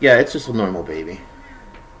 Yeah, it's just a normal baby.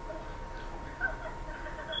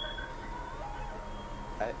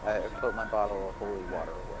 I put my bottle of holy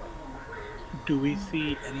water away. Do we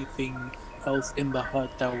see anything else in the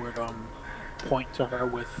hut that would point to her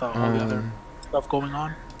with all the other stuff going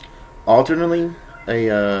on? Alternately, they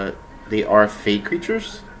are fey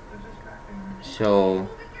creatures. So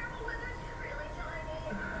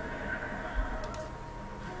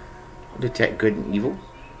detect good and evil.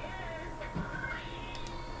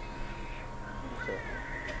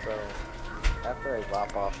 So after I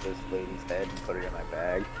lop off this lady's head and put it in my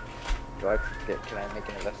bag, can I make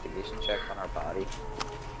an investigation check on our body?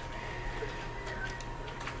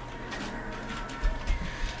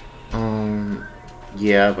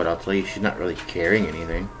 Yeah, but I'll tell you, she's not really carrying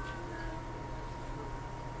anything.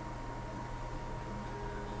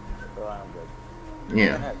 So I'm good.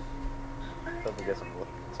 Yeah. So we get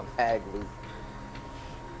some hag loot.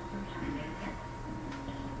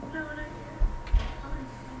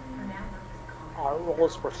 Our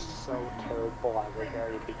rolls were so terrible at the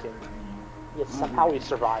very beginning. Yet somehow we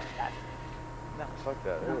survived that. No, fuck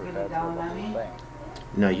that. It was bad for the whole thing.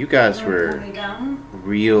 No, you guys were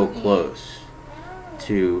real close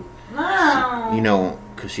to, you know,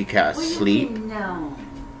 because she casts sleep,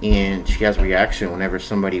 and she has reaction whenever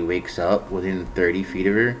somebody wakes up within 30 feet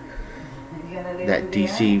of her. That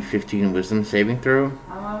DC 15 wisdom saving throw.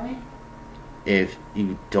 If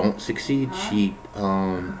you don't succeed, she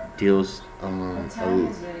deals a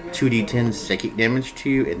 2d10 psychic damage to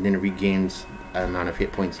you, and then regains an amount of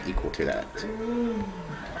hit points equal to that.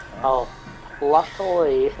 Oh,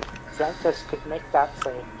 luckily, Ventus could make that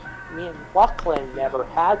save. Me and Lachlan never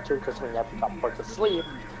had to because we never got put to sleep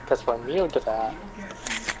because we're immune to that.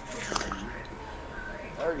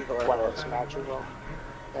 When it's magical.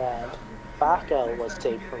 And Baka was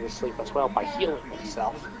saved from his sleep as well by healing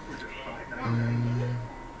himself.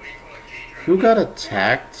 Who got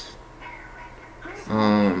attacked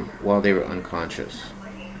while they were unconscious?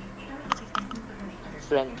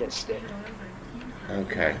 Ventus did.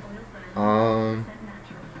 Okay. And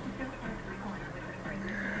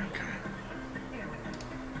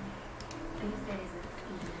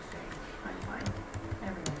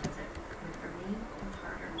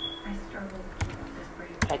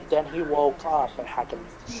then he woke up and had to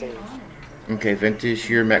make the save. Okay, Ventus,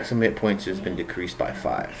 your maximum hit points has been decreased by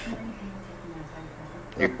 5.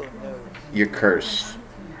 You're cursed.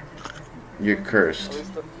 You're cursed.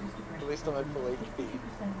 At least I'm at full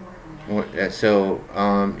HP. So,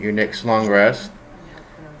 your next long rest,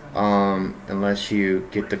 unless you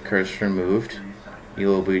get the curse removed, you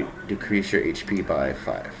will decrease your HP by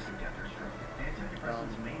 5.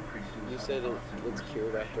 You said it's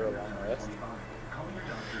cured after a long rest?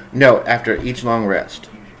 No, after each long rest.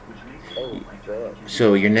 Oh, God.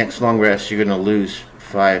 So your next long rest, you're gonna lose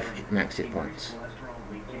 5 max hit points.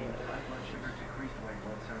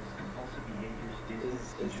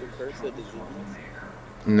 Is your curse a disease?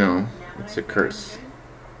 No, it's a curse.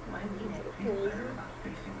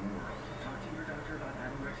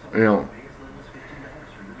 No.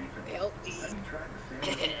 Help me.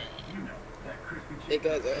 Hey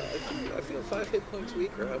guys, I feel 5 hit points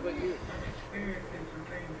weaker. How about you?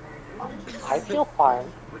 I feel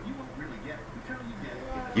fine.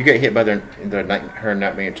 You get hit by her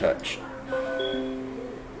not being touched.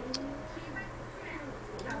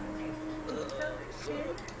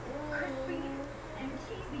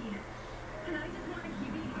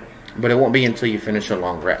 But it won't be until you finish a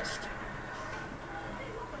long rest.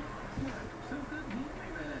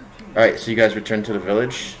 Alright, so you guys return to the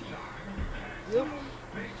village? Yep.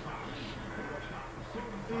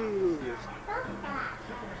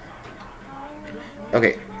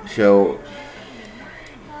 Okay, so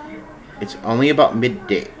it's only about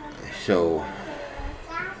midday. So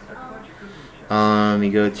you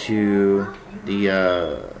go to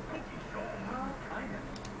the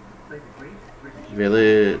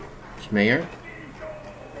village mayor.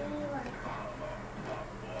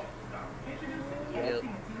 Yep.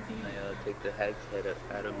 I take the hag's head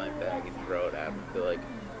out of my bag and throw it at him. Feel like,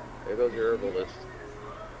 there goes your herbalist.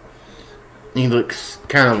 He looks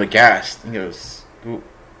kind of aghast. He goes,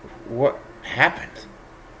 "What happened?"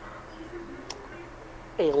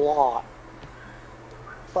 A lot.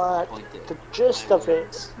 But the gist of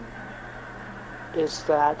it is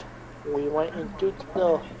that we went into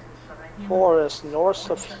the forest north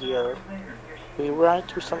of here. We ran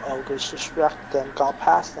into some elders, distracted them, got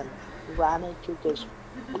past them, ran into this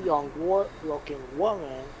young looking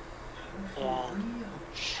woman, and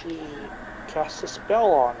she cast a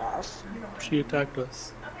spell on us. She attacked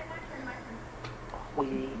us.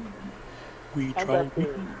 We tried.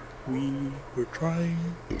 We were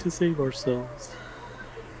trying to save ourselves,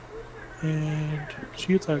 and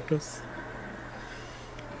she attacked us.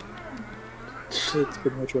 That's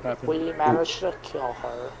pretty much what happened. we managed to kill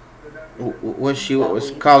her. Was she what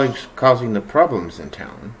was causing the problems in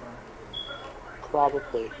town?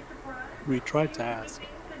 Probably. We tried to ask,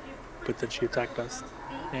 but then she attacked us,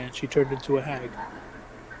 and she turned into a hag.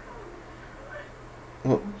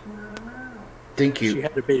 Well, thank you. She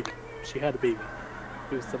had a baby. She had a baby.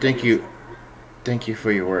 It was somebody Thank you. else's. Thank you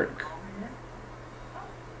for your work.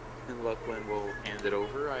 And Lucklin will hand it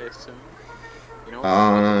over, I assume. You know,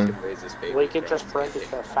 raise this baby. We could just bring it to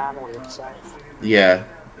the family itself. Yeah.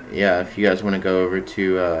 If you guys want to go over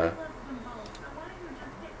to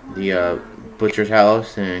the butcher's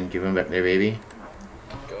house and give them back their baby.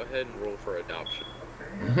 Go ahead and roll for adoption.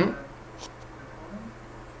 Mm-hmm.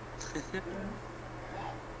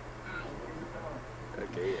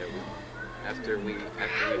 Okay, after we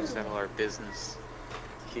settle our business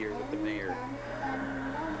here with the mayor.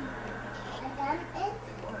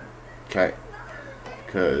 Okay.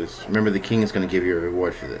 Because remember, the king is going to give you a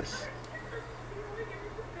reward for this.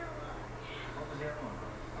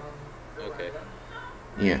 Okay.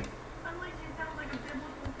 Yeah.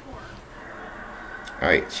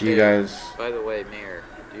 Alright, so you guys... By the way, Mayor,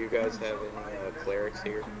 do you guys have any clerics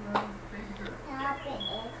here?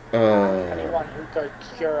 Anyone who could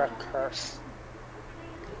cure a curse.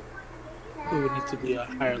 It would need to be a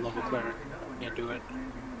higher level cleric. Can't do it.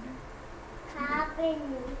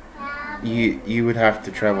 You would have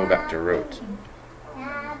to travel back to Rote.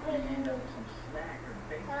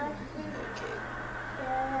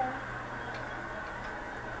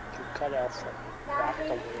 You cut off back to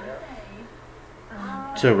where?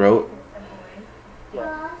 To Rote?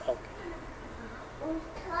 Yeah, okay.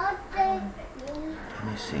 Let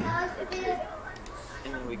me see.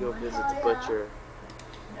 And then we go visit the butcher.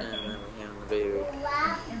 And then we hand him the baby.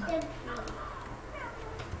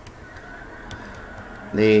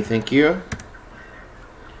 They thank you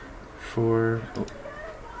for. Oh.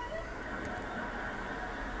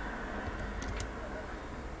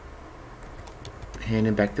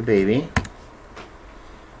 Handing back the baby.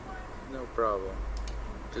 No problem.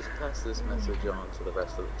 Just pass this message on to the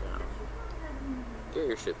rest of the town. Get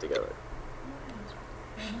your shit together.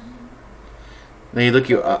 They look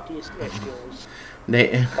you up. These issues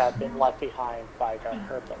They have been left behind by the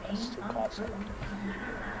herbalist who caused them.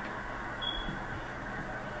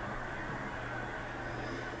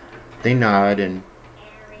 they nod and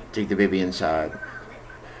take the baby inside.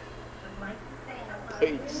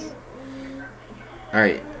 Peace. All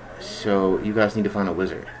right, so you guys need to find a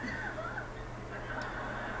wizard.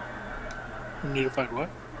 You need to find what?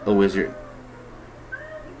 A wizard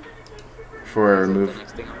for a Is that the remove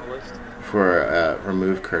next thing on the list? for a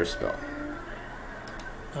remove curse spell.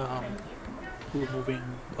 Removing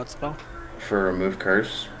what spell? For remove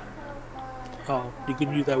curse. Oh, you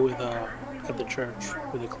can do that with at the church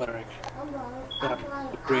with a cleric. Yeah,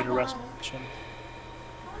 greater restoration.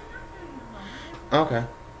 Okay.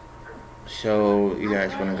 So you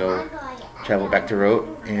guys want to go travel back to Rote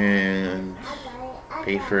and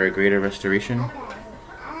pay for a greater restoration?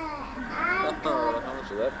 How much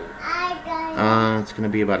would that be? It's gonna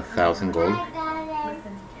be about 1,000 gold.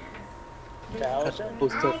 That's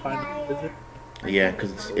supposed to find a visit. Yeah,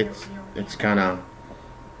 because it's kind of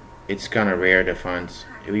rare to find.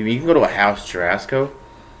 I mean, you can go to a house Jarasco,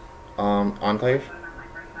 enclave,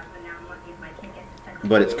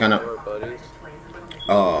 but it's kind of Our buddies.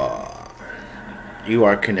 you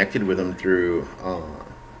are connected with them through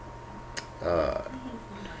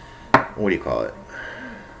what do you call it?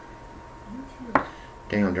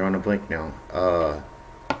 Dang, I'm drawing a blank now.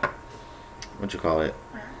 What you call it?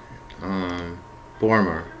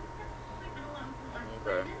 Bormer.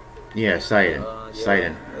 Okay. Yeah, Sidon. Yeah,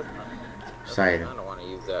 Sidon. that's Sidon. I don't want to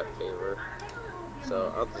use that favor.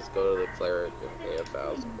 So I'll just go to the cleric and pay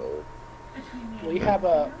 1,000 gold. We have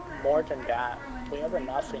more than that. We have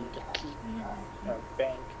enough in to keep our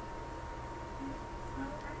bank.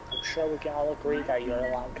 I'm sure we can all agree that you're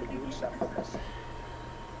allowed to use that for this.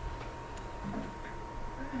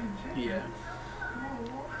 Yeah.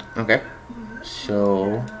 Okay.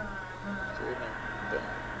 So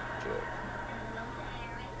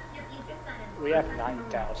We have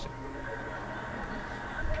 9,000.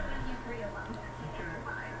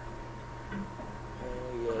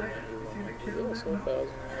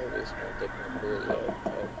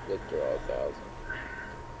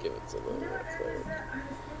 Give it to the cleric.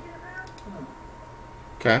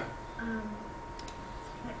 okay.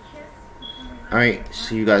 All right.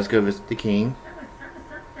 So you guys go visit the king.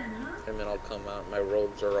 And then I'll come out. My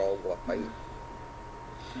robes are all white.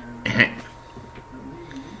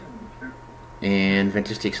 And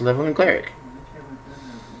Ventus takes a level in cleric.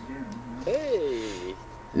 Hey.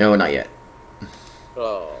 No, not yet.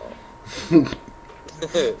 Oh. I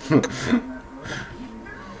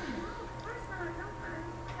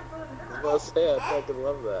was about to say, I fucking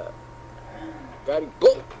love that. Got him.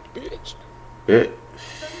 Boom, bitch.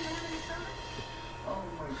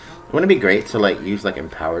 Wouldn't it be great to like use like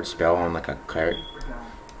empowered spell on like a cleric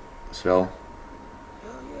spell?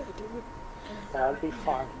 That would be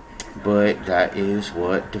fun. But that is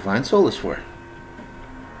what Divine Soul is for.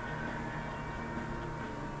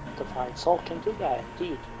 Divine Soul can do that,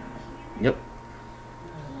 indeed. Yep.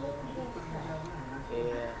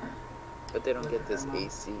 Yeah. But they don't get this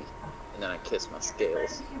AC. And then I kiss my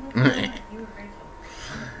scales.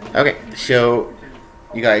 Okay, so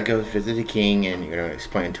you gotta go visit the king and you're gonna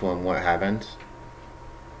explain to him what happened.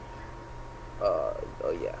 Oh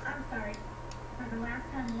yeah.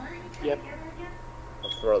 Yep. I'll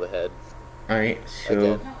throw the head. Alright,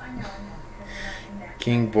 so Again.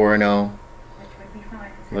 King Borno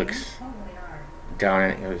looks down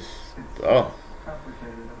and goes, oh,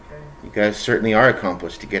 you guys certainly are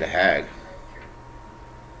accomplished to get a hag.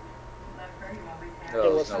 It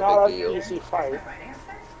Oh, was it's no not big an deal. easy fight.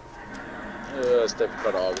 Step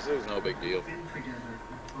cut off. It was no big deal.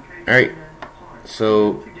 Alright,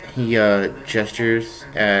 so he gestures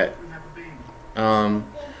at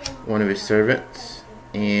one of his servants,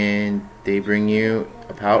 and they bring you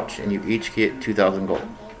a pouch, and you each get 2,000 gold.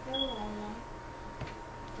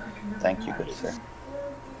 Thank you, good sir.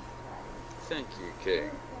 Thank you, King.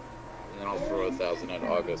 And then I'll throw 1,000 at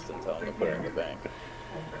August and tell him to put it in the bank.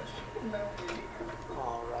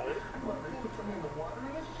 Alright.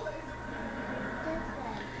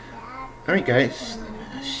 Alright, guys.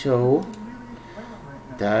 So,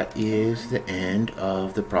 that is the end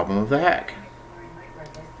of the problem of the hack.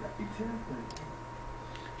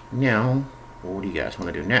 Now, what do you guys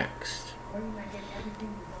want to do next?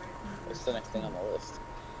 What's the next thing on the list?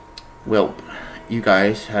 Well, you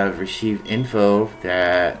guys have received info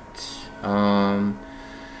that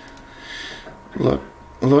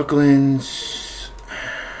Lachlan's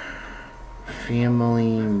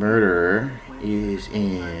family murderer is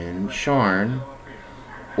in Sharn,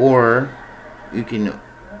 or you can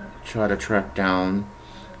try to track down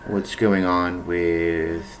what's going on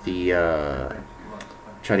with the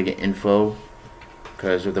try to get info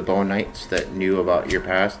because of the Bone Knights that knew about your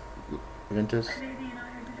past, Ventus.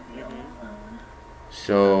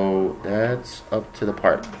 So that's up to the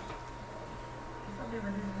party.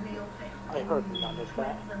 I heard none of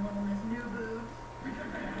that.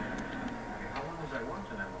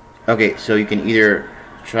 Okay, so you can either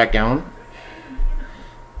track down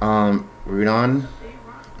Rudon,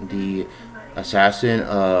 the assassin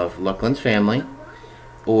of Lachlan's family,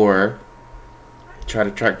 or try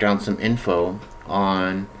to track down some info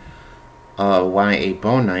on why a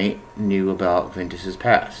Bone Knight knew about Ventus's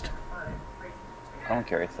past. I'm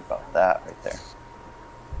curious about that right there.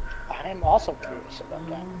 I am also curious about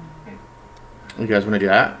that. You guys want to do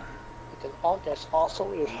that? Because August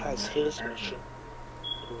also has his mission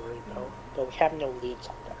to rebuild, but we have no leads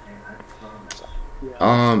on that. So,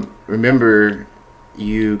 Remember,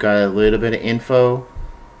 you got a little bit of info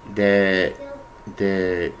that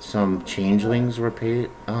some changelings were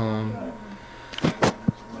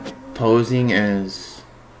posing as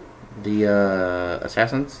the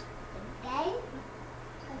assassins.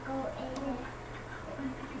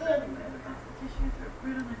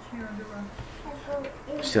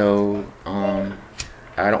 So,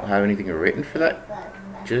 I don't have anything written for that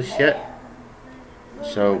just yet.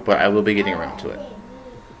 So, but I will be getting around to it.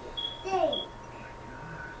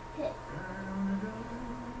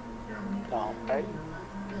 alright.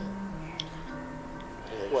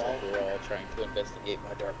 We're trying to investigate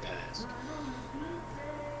my dark past.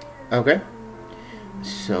 Okay.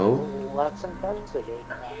 So, Let's investigate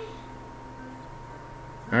that.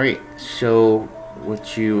 alright. So,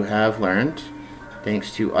 what you have learned,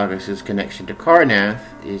 thanks to August's connection to Karnath,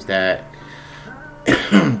 is that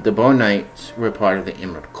the Bone Knights were part of the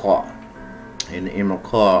Emerald Claw. And the Emerald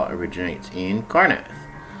Claw originates in Karnath.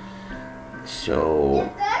 So,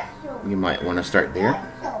 you might want to start there.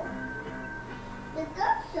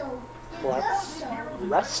 Let's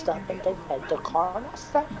rest up and then head to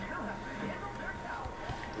Karnath then.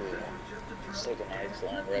 Yeah. Just take an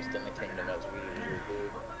excellent rest in the kingdom as we usually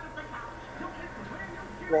do.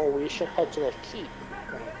 Well, we should head to the keep.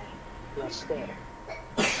 Rest there.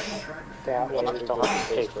 That way we don't have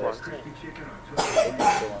to pay for it.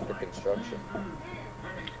 It's still under construction.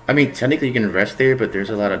 I mean, technically you can rest there, but there's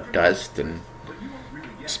a lot of dust and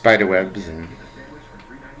spider webs and...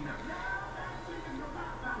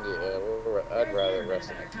 Yeah, I'd rather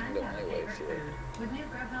rest in the kingdom anyway, sure. With new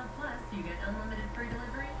Grubhub Plus, you get unlimited free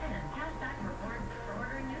delivery and cashback rewards for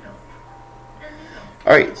ordering noodles. And noodles.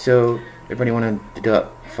 Alright, so everybody want to deduct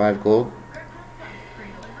 5 gold?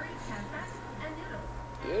 Free delivery, cashback, and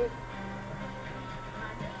noodles.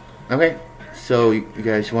 Yeah. Okay, so you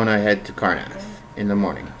guys want to head to Karnath in the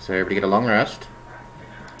morning. So everybody get a long rest.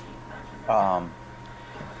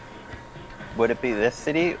 Would it be this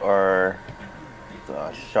city or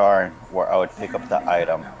the Sharn where I would pick up the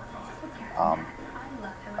item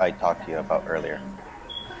I talked to you about earlier?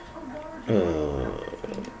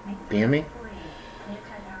 BME?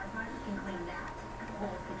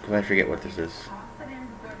 Because I forget what this is.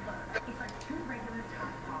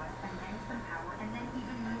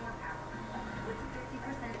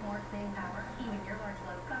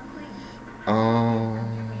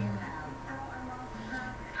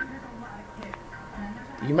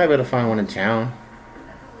 You might be able to find one in town.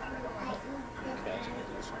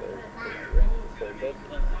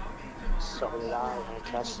 So did I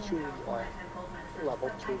cast 2 more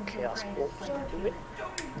level 2 chaos bolts to do it.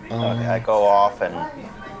 Okay, I go off and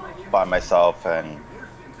by myself and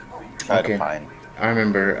try to find. I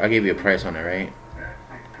remember, I gave you a price on it, right?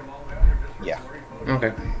 Yeah.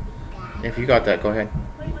 Okay. If you got that, go ahead.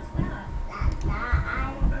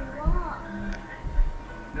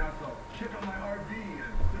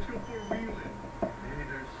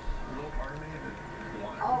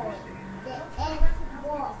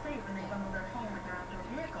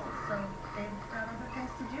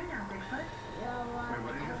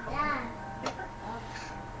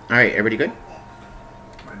 Alright, everybody good?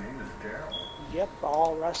 Yep,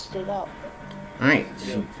 all rested up. Alright,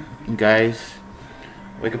 so you guys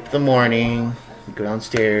wake up in the morning, you go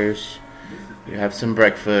downstairs, you have some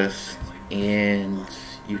breakfast, and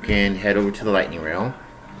you can head over to the Lightning Rail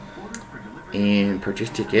and purchase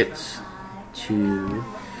tickets to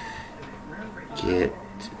get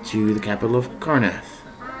to the capital of Karnath.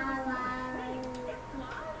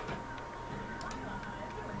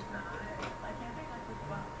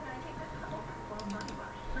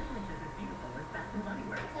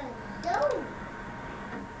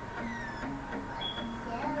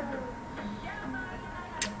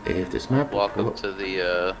 If this map Walk up to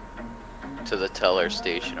the teller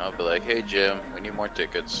station. I'll be like, "Hey Jim, we need more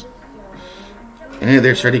tickets." and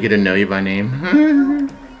they're starting to get to know you by name.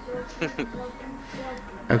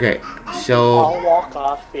 Okay, so I'll walk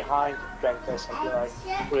off behind Ventus and be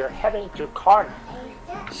like, we're heading to Karnath.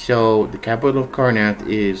 the capital of Karnath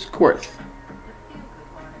is Korth.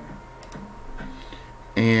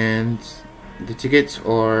 And the tickets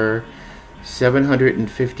are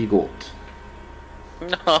 750 gold.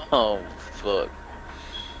 No, fuck.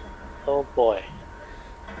 Oh boy.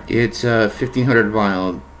 It's a 1500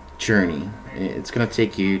 mile journey. It's gonna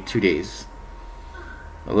take you 2 days.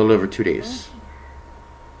 A little over 2 days.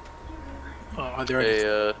 Are there Hey,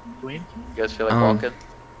 any green? you guys feel like walking?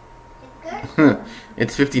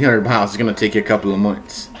 It's 1500 miles. It's gonna take you a couple of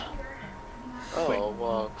months. Oh,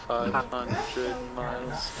 walk 500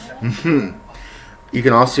 miles. You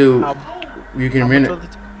can also you can How rent much are it. the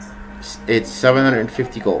tickets? It's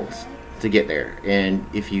 750 gold to get there, and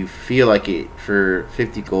if you feel like it, for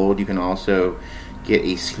 50 gold, you can also get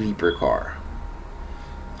a sleeper car.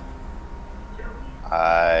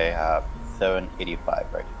 I have 785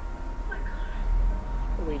 right now.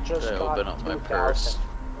 We just Should I got open up my 2,000. purse?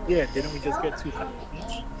 Yeah, didn't we just get 200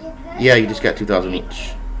 each? Yeah, you just got 2,000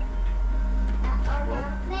 each.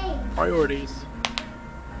 Priorities.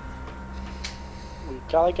 We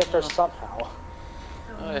gotta get there somehow.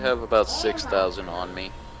 I have about 6,000 on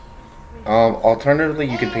me. Alternatively,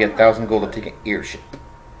 you can pay 1,000 gold to take an airship.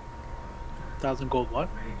 1,000 gold what?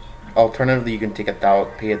 Alternatively, you can pay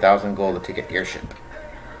 1,000 gold to take an airship.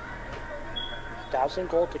 1,000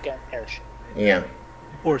 gold to get an airship. Yeah.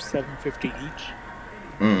 Or 750 each?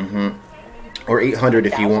 Mm-hmm. Or 800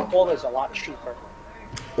 if you 1,000 want. gold is a lot cheaper.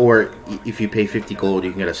 Or if you pay 50 gold,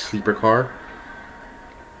 you can get a sleeper car.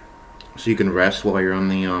 So you can rest while you're on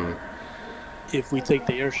the If we take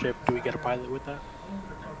the airship, do we get a pilot with that?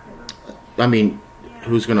 I mean,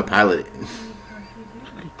 who's gonna pilot it?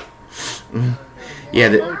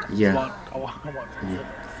 Yeah, yeah, I want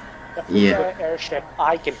If we Yeah. get an airship,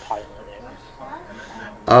 I can pilot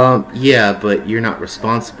it. yeah, but you're not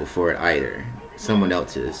responsible for it either. Someone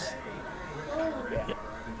else is.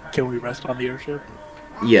 Can we rest on the airship?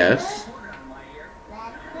 Yes,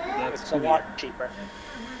 It's a lot cheaper.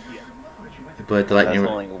 but the That's lightning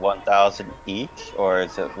only 1,000 each, or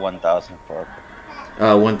is it 1,000 for?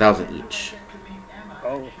 1,000 each.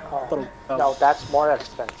 Oh, No, that's more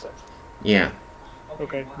expensive. Yeah.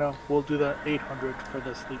 Okay, no, we'll do the 800 for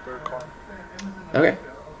the sleeper car. Okay.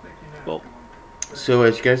 Well, So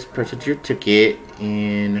as you guys purchase your ticket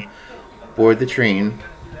and board the train,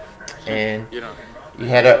 and You know, you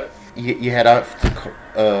head up, you head out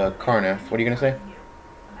to Karnath. What are you gonna say?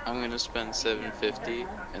 I'm gonna spend 750,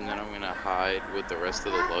 and then I'm gonna hide with the rest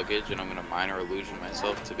of the luggage, and I'm gonna minor illusion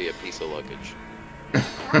myself to be a piece of luggage.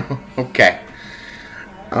 Okay.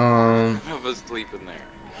 Have us sleep in there.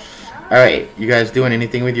 All right. You guys doing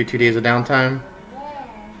anything with your 2 days of downtime?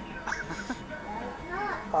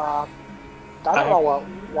 I don't know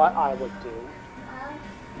what I would do.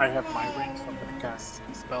 I have my ring, so I'm gonna cast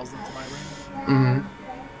spells into my ring.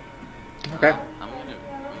 Mm-hmm. Okay. I'm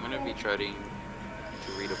gonna be trying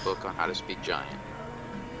to read a book on how to speak giant.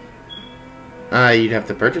 You'd have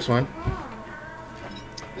to purchase one.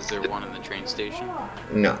 Is there one in the train station?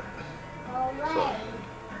 No. Fuck.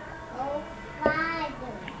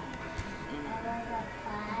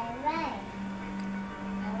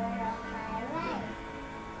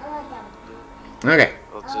 Okay.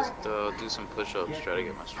 I'll just do some push-ups, try to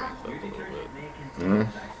get my strength up a little bit. Mm.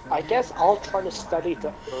 I guess I'll try to study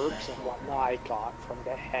the herbs and whatnot I got from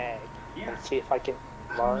the hag and see if I can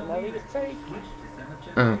learn anything.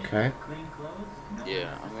 Okay.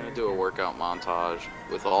 Yeah, I'm gonna do a workout montage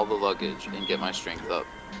with all the luggage and get my strength up.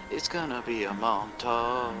 It's gonna be a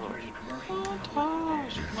montage.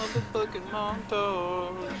 Montage. Motherfucking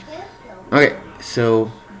montage. Okay.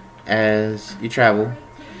 So, as you travel,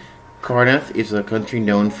 Karnath is a country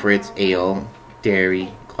known for its ale,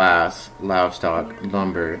 dairy, class, livestock,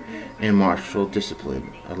 lumber, and martial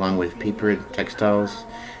discipline, along with paper and textiles,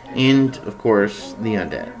 and, of course, the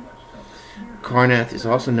undead. Karnath is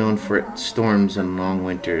also known for its storms and long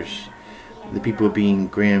winters. The people, being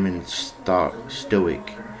grim and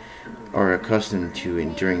stoic, are accustomed to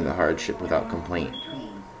enduring the hardship without complaint.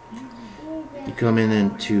 You come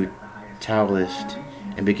into Taoist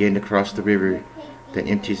and begin to cross the river that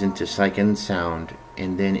empties into Sycan Sound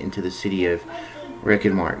and then into the city of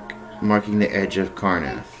Reckenmark, marking the edge of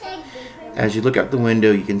Karnath. As you look out the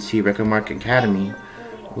window, you can see Reckenmark Academy,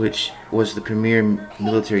 which was the premier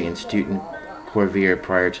military institute in Corvair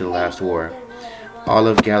prior to the last war. All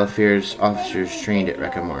of Gallifrey's officers trained at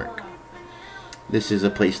Reckenmark. This is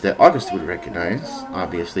a place that August would recognize,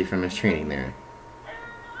 obviously, from his training there.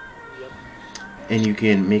 And you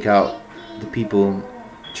can make out the people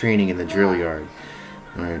training in the drill yard.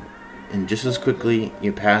 Right. And just as quickly,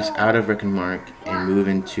 you pass out of Reckenmark and move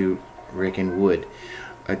into Reckenwood,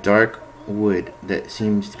 a dark wood that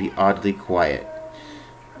seems to be oddly quiet.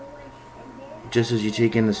 Just as you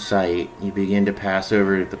take in the sight, you begin to pass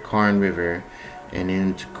over the Carn River and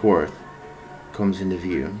into Korth comes into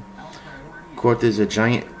view. Korth is a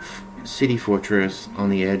giant city fortress on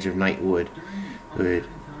the edge of Nightwood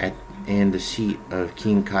and the seat of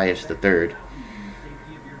King Caius III.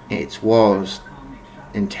 Its walls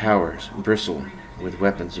and towers bristle with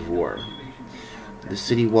weapons of war. The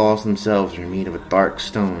city walls themselves are made of a dark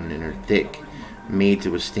stone and are thick, made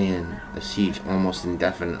to withstand a siege almost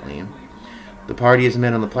indefinitely. The party is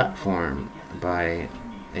met on the platform by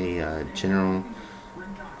a general.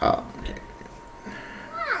 Okay.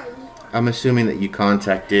 I'm assuming that you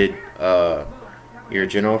contacted your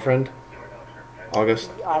general friend,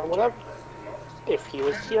 August. I would have, if he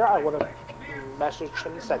was here, I would have messaged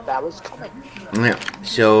him and said that was coming. Yeah.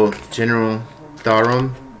 So General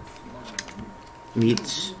Tharum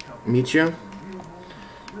meets you,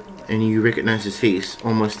 and you recognize his face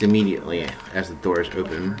almost immediately as the doors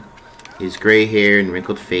open. His gray hair and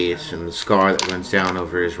wrinkled face, and the scar that runs down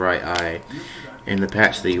over his right eye, and the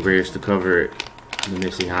patch that he wears to cover the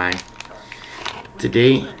missing eye.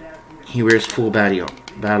 Today, he wears full battle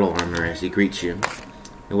armor as he greets you.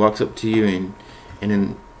 He walks up to you and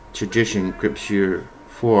in tradition, grips your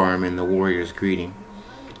forearm in the warrior's greeting.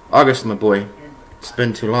 August, my boy, it's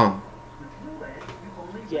been too long.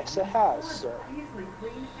 Yes, it has, sir.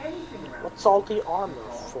 What's all the armor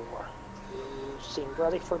for? You seem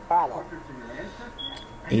ready for battle.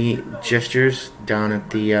 He gestures down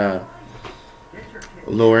at the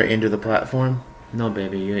lower end of the platform. No,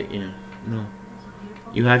 baby, you no.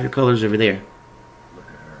 You have your colors over there.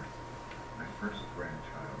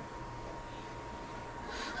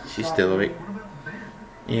 She's still awake.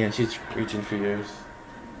 Yeah, she's reaching for yours.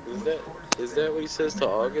 Is that what he says to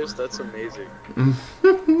August? That's amazing.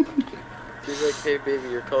 He's like, hey baby,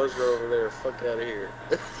 your colors are over there. Fuck out of here.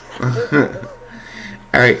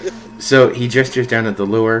 Alright, so he gestures down at the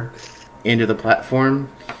lower end of the platform,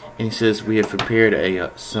 and he says, we have prepared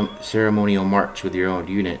a some ceremonial march with your own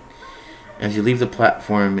unit. As you leave the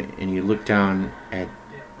platform and you look down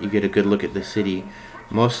you get a good look at the city.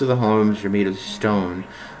 Most of the homes are made of stone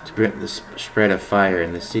to prevent the spread of fire,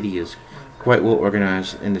 and the city is quite well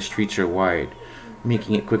organized and the streets are wide,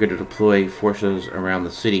 making it quicker to deploy forces around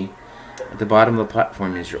the city. At the bottom of the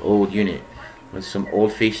platform is your old unit, with some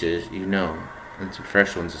old faces you know, and some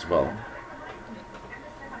fresh ones as well.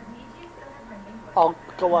 I'll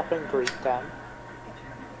go up and greet them.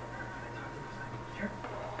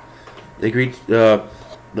 They greet the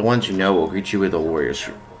ones you know will greet you with a warrior's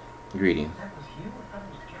greeting.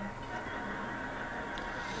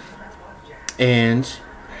 And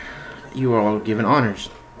you are all given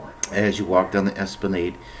honors as you walk down the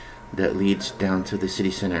esplanade that leads down to the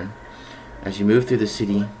city center. As you move through the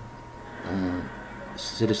city,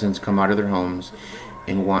 citizens come out of their homes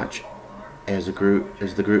and watch as the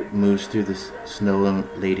group moves through the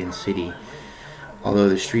snow-laden city. Although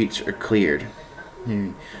the streets are cleared,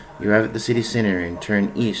 you arrive at the city center and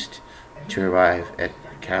turn east to arrive at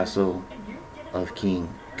the castle of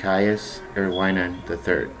King Caius Erwinan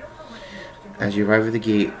III. As you arrive at the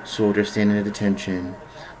gate, soldiers stand at attention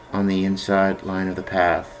on the inside line of the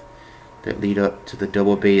path that lead up to the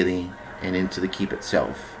double bailey and into the keep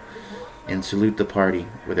itself, and salute the party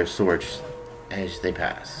with their swords as they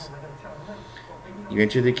pass. You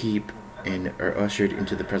enter the keep and are ushered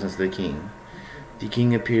into the presence of the king. The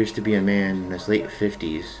king appears to be a man in his late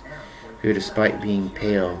 50s, who, despite being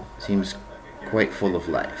pale, seems quite full of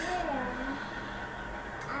life.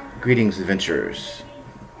 Greetings, adventurers.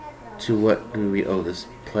 To what do we owe this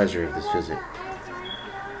pleasure of this visit?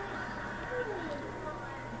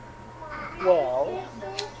 Well,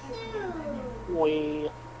 we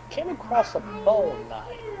came across a bone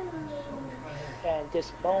knight. And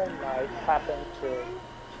this bone knight happened to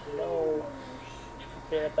know a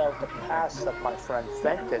bit about the past of my friend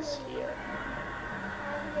Ventus here.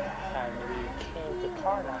 And we came to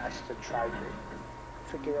Karnas to try to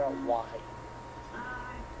figure out why.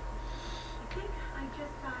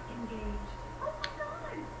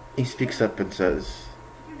 He speaks up and says,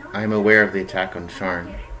 I am aware of the attack on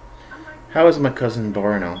Sharn. How is my cousin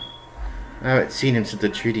Borno? I haven't seen him since the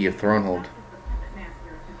Treaty of Thronehold.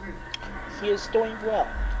 He is doing well.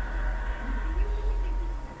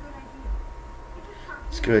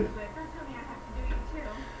 It's good.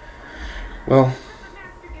 Well,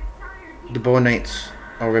 the Bone Knights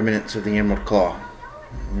are remnants of the Emerald Claw.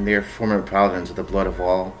 They are former paladins of the Blood of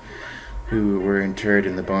all who were interred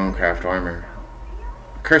in the Bonecraft armor.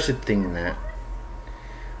 Cursed thing that.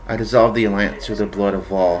 I dissolved the alliance with the Blood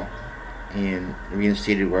of all and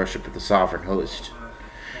reinstated worship of the sovereign host.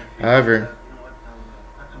 However,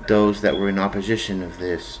 those that were in opposition of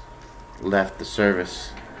this left the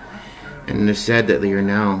service, and it is said that they are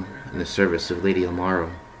now in the service of Lady Amaro.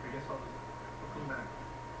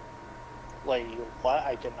 Lady, what?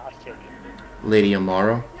 I did not hear you. Lady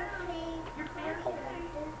Amaro?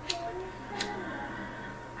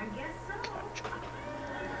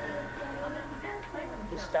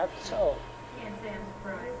 Is that so?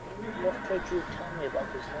 What could you tell me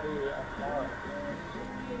about this Lady Amaro?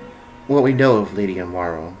 What we know of Lady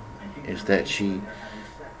Amaro is that she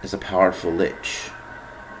is a powerful lich.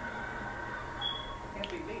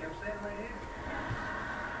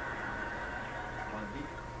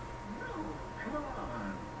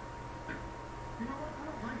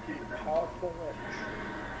 Powerful witch.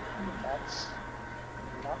 That's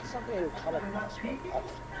not something you come across very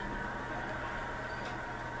often.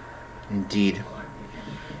 Indeed.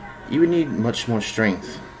 You would need much more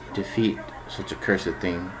strength to defeat such a cursed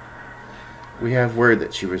thing. We have word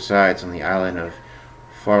that she resides on the island of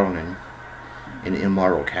Faronin in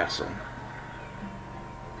Immoral Castle.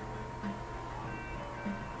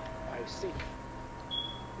 I see.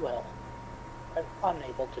 Well, I'm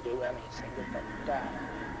unable to do anything about that.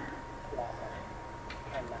 While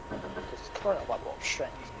I'm at this current level of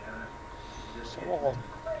strength. So we'll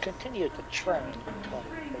continue to train until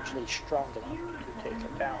I'm eventually strong enough to take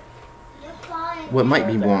her down. What might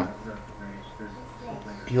be more?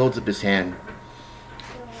 He holds up his hand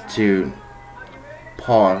to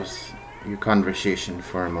pause your conversation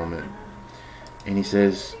for a moment. And he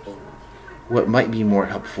says, what might be more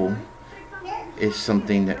helpful is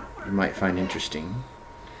something that you might find interesting,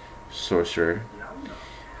 sorcerer,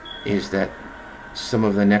 is that some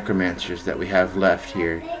of the necromancers that we have left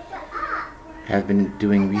here have been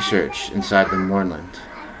doing research inside the moorland.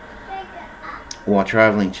 While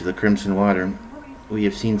traveling to the Crimson Water, we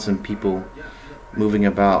have seen some people moving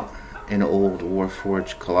about an old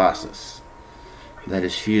Warforged Colossus that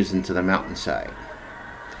is fused into the mountainside.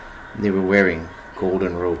 They were wearing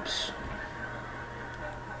golden robes.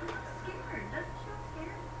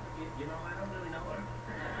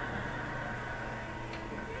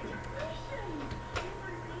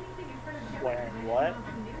 Wearing what?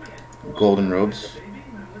 Golden robes.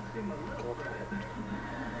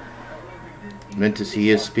 Ventus, he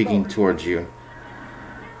is speaking towards you.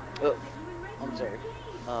 Oh, I'm sorry.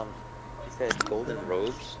 He said golden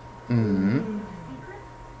robes. Mm-hmm.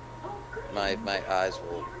 My eyes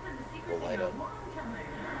will light up.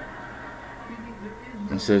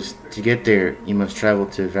 It says, to get there, you must travel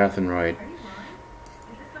to Vathenroyd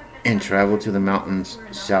and travel to the mountains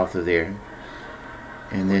south of there,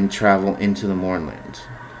 and then travel into the Mournland.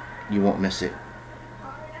 You won't miss it.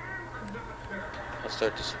 I'll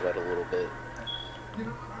start to sweat a little bit.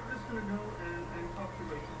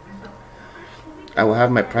 I will have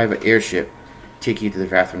my private airship take you to the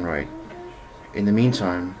Vathenroyd. In the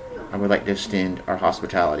meantime, I would like to extend our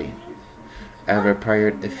hospitality. I have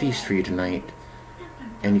prepared a feast for you tonight,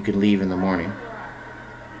 and you can leave in the morning.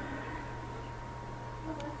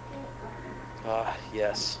 Ah,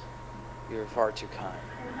 yes. You're far too kind,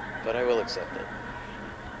 but I will accept it.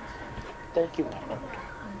 Thank you, my lord.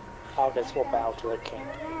 August will bow to the king.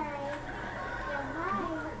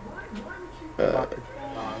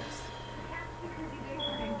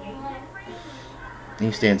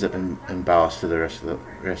 He stands up and bows to the rest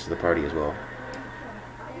of the party as well.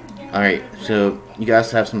 Alright, so you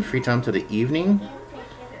guys have some free time to the evening.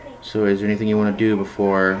 So is there anything you want to do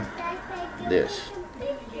before this?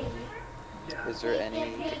 Is there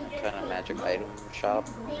any kind of magic item shop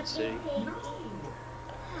in the city?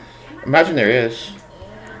 Imagine there is.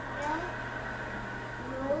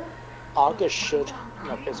 August should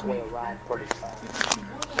know his way around pretty fast.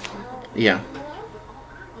 Yeah.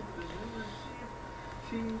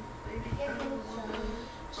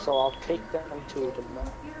 So I'll take them to the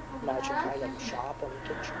magic item shop and we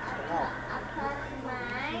can check them out.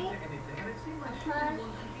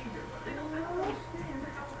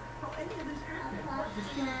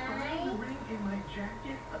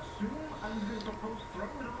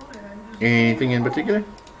 Anything in particular?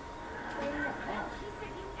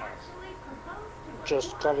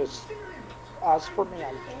 Just cause as for me,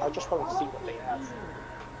 I just want to see what they have.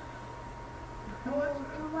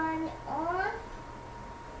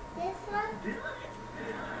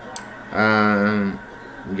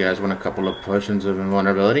 You guys want a couple of potions of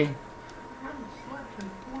invulnerability?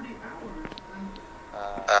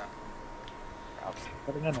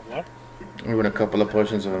 Putting in a what? You want a couple of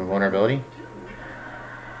potions of invulnerability?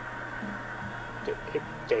 If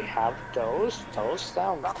they have those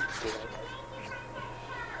sound good.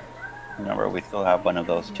 Remember, we still have one of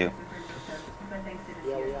those too.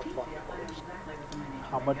 Yeah, we have one.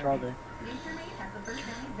 How much are they?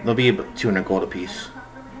 They'll be about 200 gold apiece.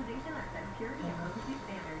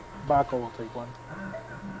 Baco will take one.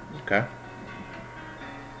 Okay.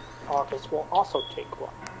 August will also take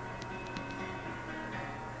one.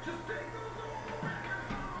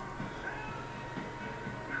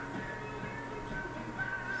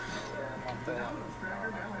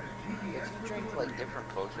 If you drink like different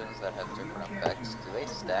potions that have different effects, do they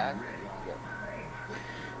stack?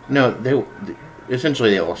 No, they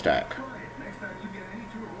essentially they all stack.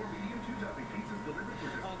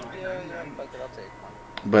 Yeah, fuck it, I'll take one.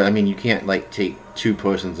 But I mean, you can't like take 2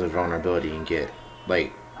 potions of vulnerability and get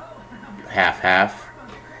like half.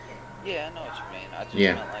 Yeah, I know what you mean. I just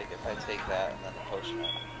Yeah. meant like if I take that and then the potion of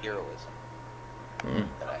heroism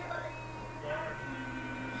that I have.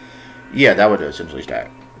 Yeah, that would essentially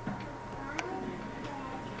stack.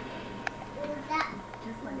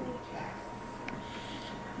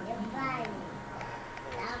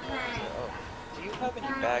 Oh, do you have any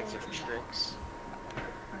bags of tricks?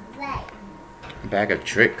 Bag of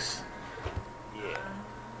tricks. Yeah.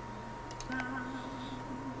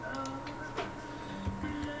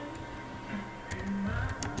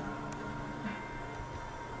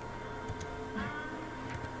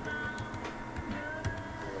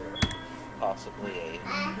 Possibly a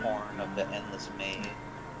horn of the endless maid.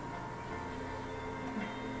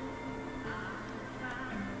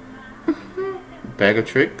 Bag of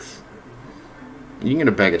tricks. You can get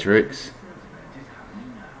a bag of tricks.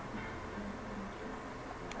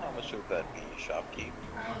 How much would that be, shopkeep?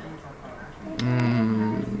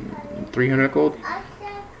 300 gold.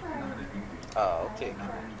 Oh, I'll take it.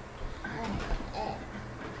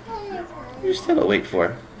 You still gotta wait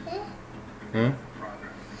for. Hmm?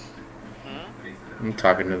 I'm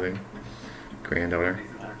talking to the granddaughter.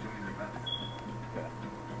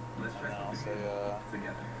 And then I'll say,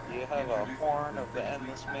 do you have a horn of the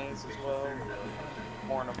endless maze as well? A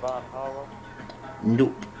horn of Valhalla?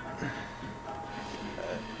 Nope.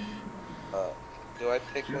 Do I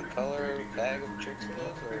pick what color bag of tricks it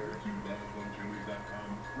is, or?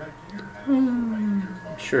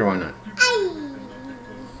 Sure, why not?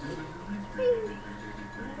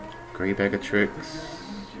 Gray bag of tricks.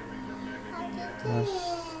 Plus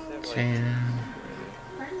 10.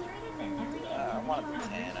 I want it to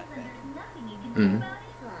 10, I think. Mm-hmm.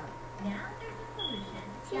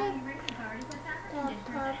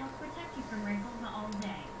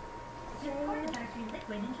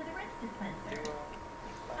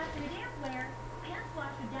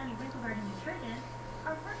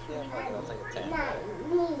 Yeah, fuck it, I'll take a 10.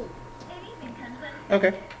 Okay.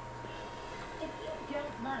 If you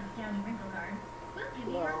don't love Downy Wrinkle Guard, we'll give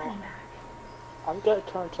you your money back. I'm gonna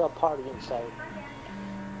turn to the party and say,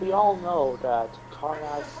 we all know that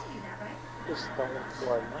Karnas is known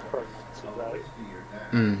for necromancy, right?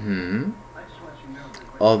 Mm-hmm.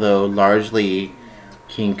 Although largely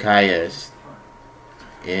King Caius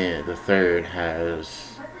in the third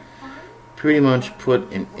has pretty much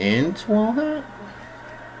put an end to all that.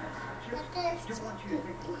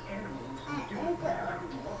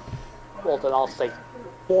 Well, then I'll say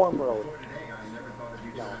formerly.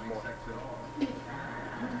 No, more.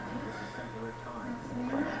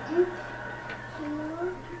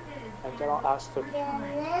 And then I'll ask the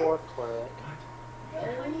poor cleric,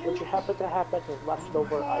 would you happen to have any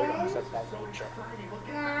leftover items of that nature?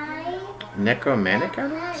 Necromantic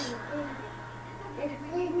items?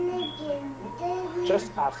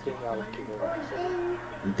 Just asking out of curiosity.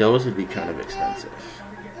 Those would be kind of expensive.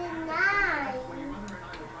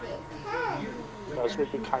 Those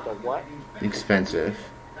would be kind of what? Expensive.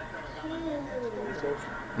 Expensive?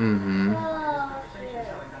 Mm-hmm.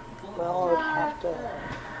 Well, I'd have to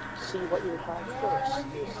see what you have first.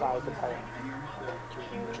 Decide if I want to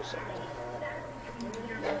So,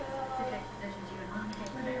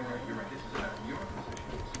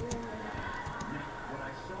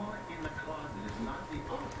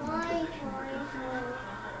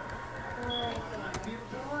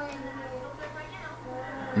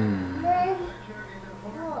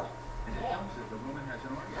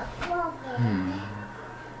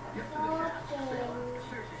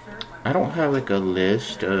 I don't have like a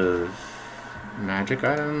list of magic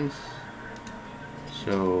items.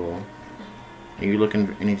 So, are you looking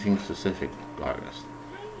for anything specific, August?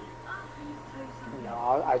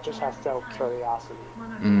 no, I just have no curiosity.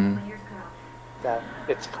 Mm. That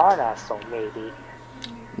it's Karna, so maybe.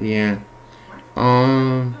 Yeah.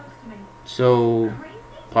 So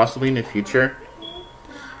possibly in the future,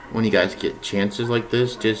 when you guys get chances like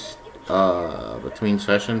this, just between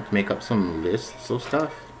sessions, make up some lists of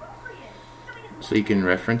stuff so you can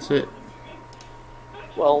reference it.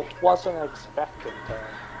 Well, wasn't expecting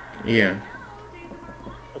Yeah.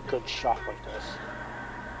 a good shot like this.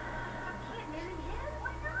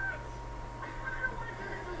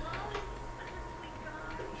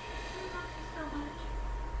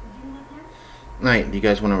 Right. Do you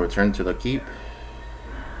guys want to return to the keep?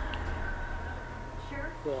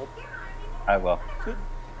 Well, I will.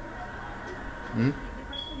 Hmm.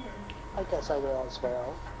 I guess I will as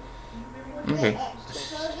well. Okay.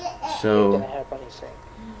 Didn't So have anything.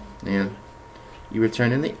 yeah, you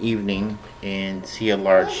return in the evening and see a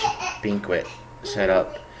large banquet set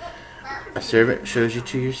up. A servant shows you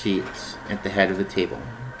to your seats at the head of the table.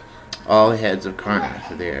 All the heads of Karnath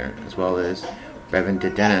are there, as well as Reverend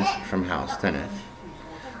Dennis from House Dennis.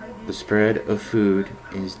 The spread of food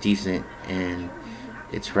is decent, and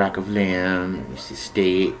it's rack of lamb, you see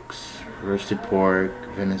steaks, roasted pork,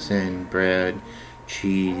 venison, bread,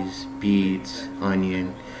 cheese, beets,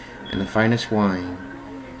 onion, and the finest wine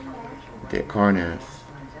that Karnath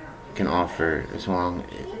can offer, as well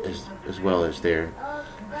as their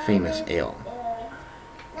famous ale.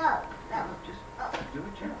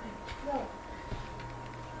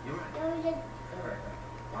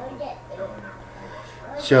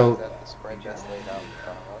 So, Is that the spread that's laid out in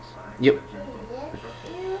front of us? yep.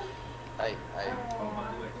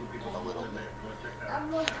 A little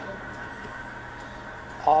bit.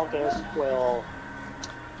 August will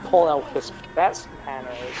pull out his best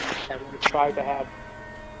manners and try to have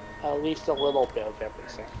at least a little bit of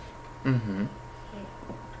everything. Mm-hmm.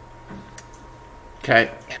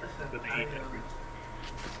 Okay.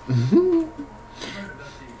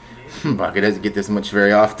 Baka doesn't get this much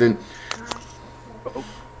very often.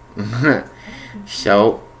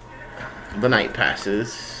 So, the night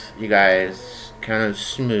passes. You guys kind of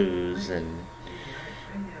smooth and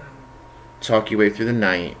talk your way through the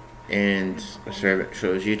night, and a servant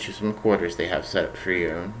shows you to some quarters they have set up for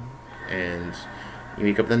you. And you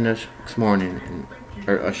wake up the next morning and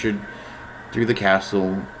are ushered through the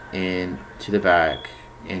castle and to the back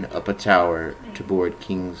and up a tower to board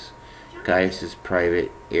King Gaius'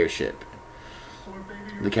 private airship.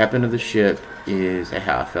 The captain of the ship is a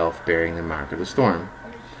half-elf bearing the mark of the storm.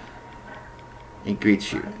 He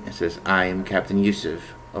greets you and says, "I am Captain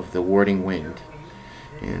Yusuf of the Warding Wind,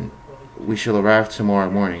 and we shall arrive tomorrow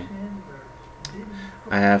morning.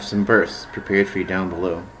 I have some berths prepared for you down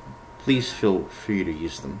below. Please feel free to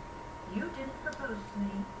use them."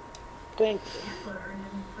 Thank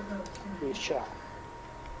you. We shall.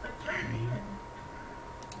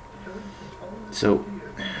 So,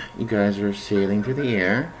 you guys are sailing through the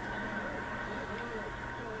air.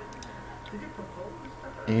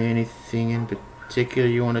 Anything in particular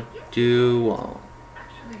you want to do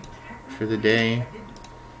for the day?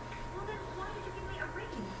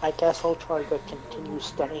 I guess I'll try to continue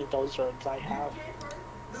studying those herbs I have.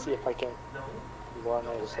 See if I can learn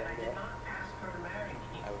anything there.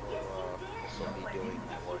 I will also be doing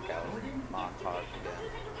that workout montage again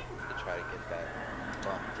to try to get that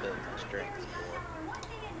bump tilt and strength score.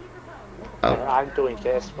 Oh. And I'm doing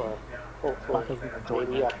this for hopefully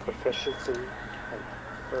maybe a proficiency in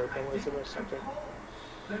herbalism or something.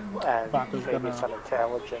 And Baka's maybe gonna- some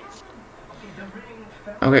intelligence.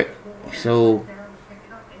 Okay, so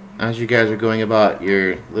as you guys are going about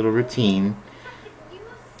your little routine,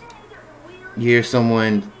 you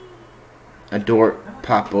hear a door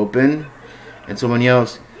pop open, and someone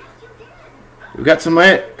yells, "We've got some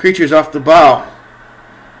creatures off the bow.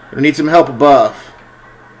 We need some help above."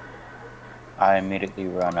 I immediately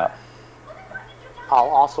run up. I'll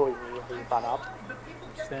also immediately run up.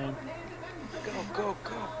 Same. Go.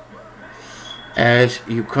 As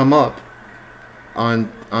you come up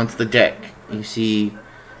onto the deck, you see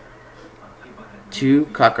two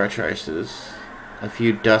cockatrices a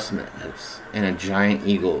few dust mites and a giant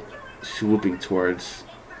eagle swooping towards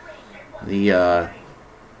the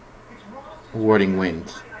warding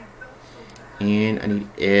wind. And I need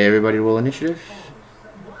everybody to roll initiative.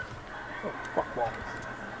 Oh, fuck balls.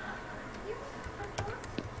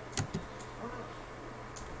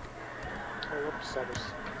 Oh, whoops,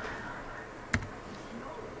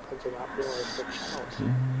 I did not realize the channels.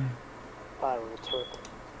 But it was terrible.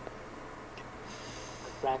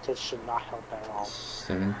 Advantage should not help at all.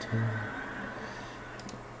 17.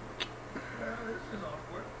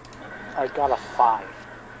 I got a 5.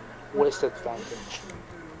 With advantage.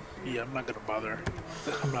 Yeah, I'm not gonna bother.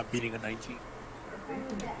 I'm not beating a 19.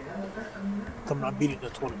 I'm not beating a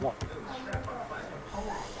 21.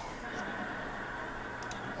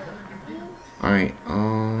 Alright,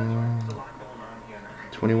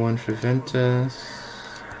 21 for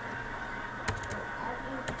Ventus.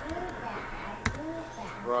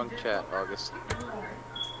 Wrong chat, August.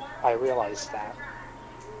 I realized that.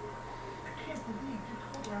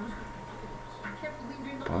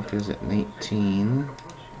 Baka's at 19.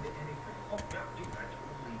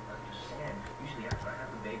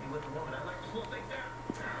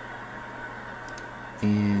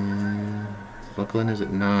 And Brooklyn is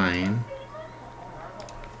at 9.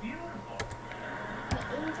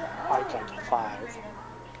 I got a 5.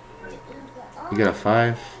 You got a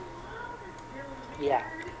 5? Yeah.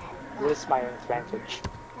 With my advantage.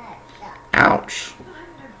 Ouch!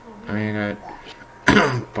 I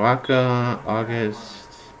got Baka, August,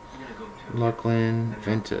 Lachlan,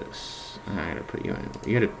 Ventus. I gotta put you in.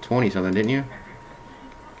 You had a 20 something, didn't you?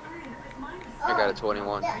 I got a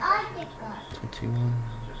 21. 21.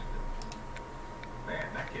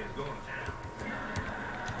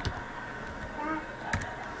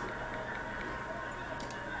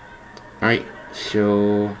 Alright,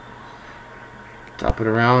 so top it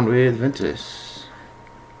around with Ventus.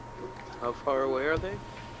 How far away are they?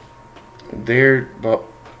 They're about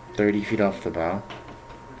 30 feet off the bow.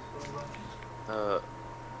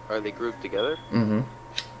 Are they grouped together? Mm-hmm.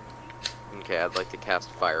 Okay, I'd like to cast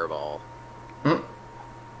Fireball. Mm.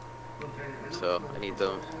 So I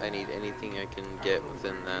need anything I can get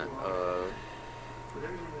within that.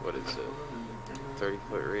 What is it?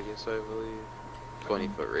 30-foot radius, I believe.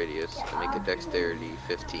 20-foot radius to make a dexterity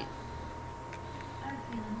 15.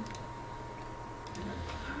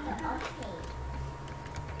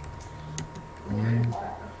 One,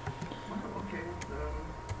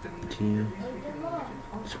 2,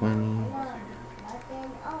 20.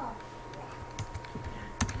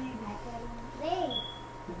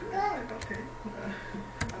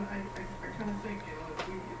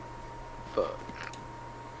 Fuck.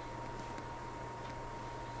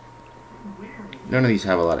 None of these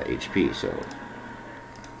have a lot of HP, so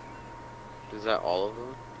Is that all of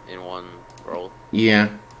them in one roll? yeah.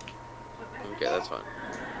 Okay, that's fine.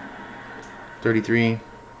 33,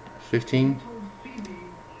 15.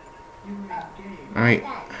 Alright,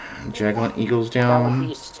 Javelin Eagles That would down.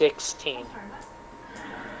 be 16.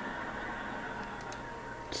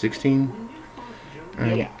 16.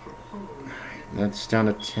 Alright, Yeah. that's down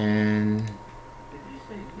to 10.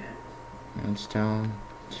 That's down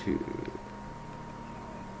to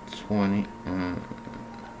 20.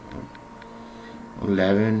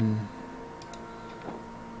 11.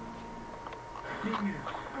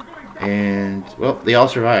 And, well, they all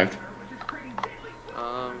survived.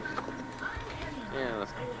 Yeah,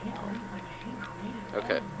 that's...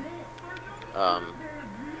 Okay.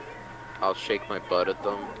 I'll shake my butt at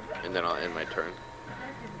them, and then I'll end my turn.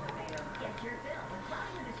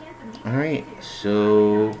 Alright,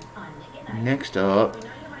 so next up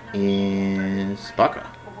is Baka.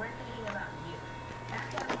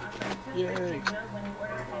 Yay.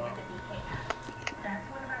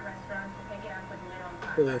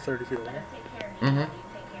 So they're 30 feet away. Mm-hmm.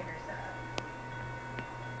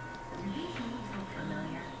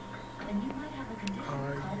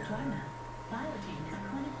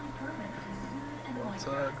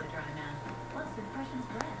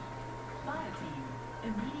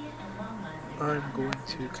 I'm going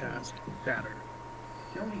to cast Shatter.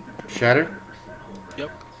 Shatter?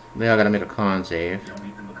 Yep. They all gotta make a con save.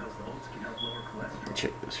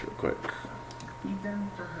 Check this real quick.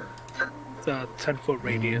 It's a 10-foot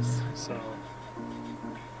radius, so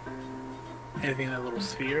anything in that little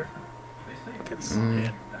sphere gets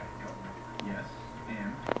in.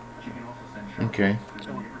 Okay.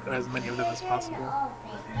 So as many of them as possible.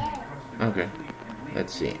 Okay.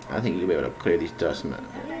 Let's see. I think you'll be able to clear these dust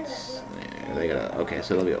mites. Yeah, they gotta. Okay,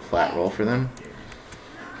 so there'll be a flat roll for them.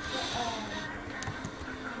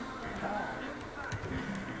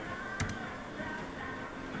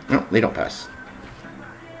 No, they don't pass.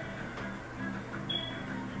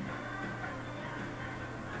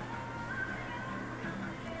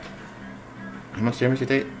 How much damage you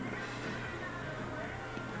take?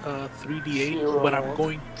 3d8, but I'm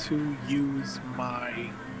going to use my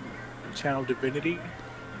Channel Divinity.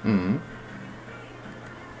 Mm-hmm.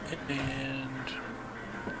 And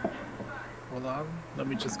hold on, let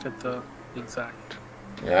me just get the exact.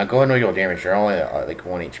 Yeah, go ahead and roll damage. You're only at like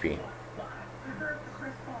 1 HP.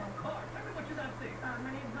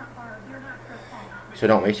 So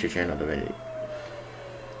don't waste your channel divinity.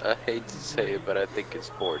 I hate to say it, but I think it's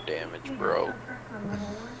 4 damage, bro.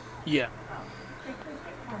 Yeah,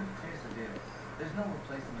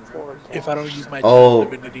 For if I don't use my Oh,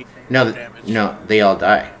 Channel Divinity, No, no damage. no, they all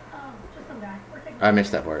die. I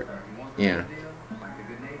missed that part. Yeah.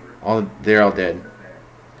 They're all dead.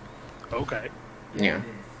 Okay. Yeah.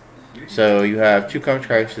 So you have 2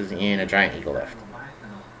 Cockatrices and a giant eagle left.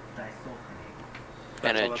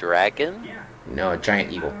 And That's a all dragon? No, a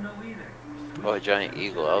giant eagle. Oh, a giant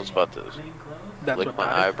eagle. I was about to That's lick what my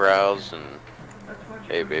matters. eyebrows and...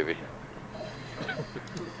 Hey, baby.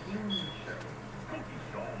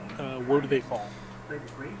 Where do they fall?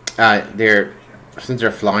 Since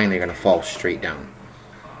they're flying, they're gonna fall straight down.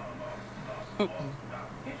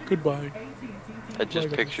 Goodbye. I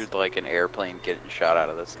just pictured like an airplane getting shot out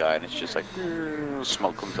of the sky, and it's just like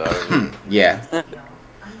smoke comes out of it. Yeah.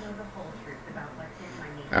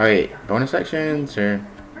 All right, bonus actions or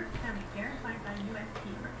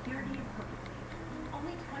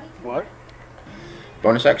what?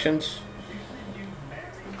 bonus actions?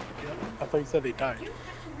 I thought you said they died.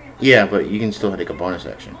 Yeah, but you can still take a bonus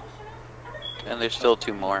action. And there's still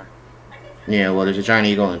 2 more. Yeah, well, there's a giant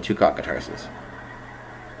eagle and 2 Cockatrices.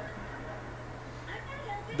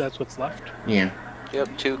 That's what's left. Yeah.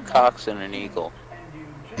 Yep, 2 cocks and an eagle.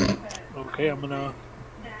 Okay, I'm gonna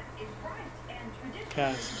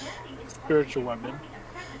cast Spiritual Weapon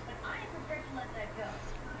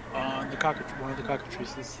on one of the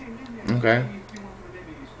cockatrices. Okay.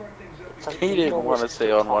 He didn't want to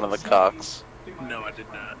say on one of the cocks. No, I did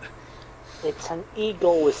not. It's an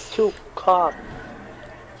eagle with 2 cocks.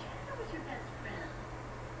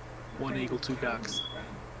 One eagle, 2 cocks.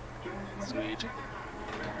 Sweet.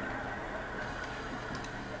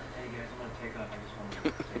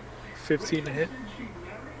 $15 to hit.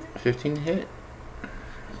 15 to hit.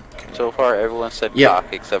 So far, everyone said Yep.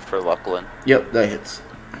 cock except for Lucklin. Yep, that hits.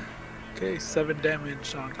 Okay, 7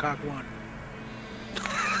 damage on cock 1.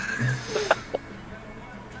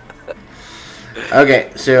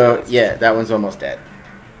 Okay, so yeah, that one's almost dead.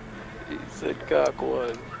 He said cock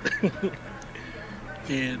 1.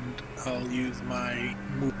 And I'll use my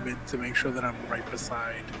movement to make sure that I'm right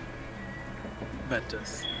beside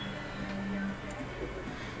Ventus.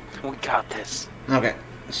 We got this. Okay,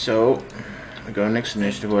 so I go next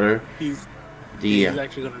initiative order. He's The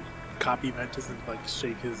actually gonna copy Ventus and like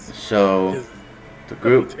shake his so the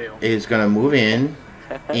group tail. is gonna move in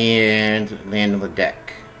and land on the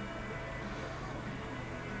deck.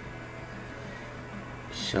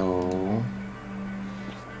 So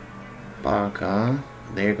Baka,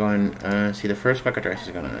 they're going. See, the first Cockatrice is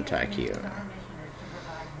gonna attack you.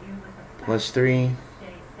 +3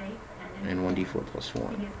 and 1d4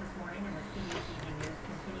 +1.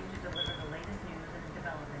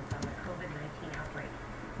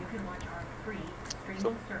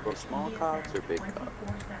 So, small cocks or big cocks?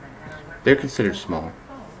 They're considered small.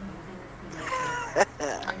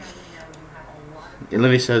 It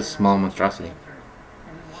literally says small monstrosity.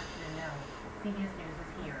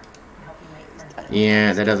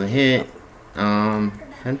 Yeah, that doesn't hit.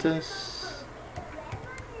 Ventus.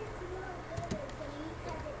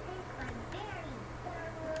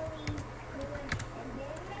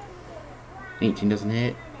 $18 doesn't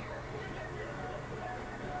hit.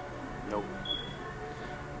 Nope.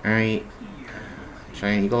 Alright.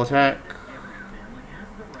 Giant eagle attack.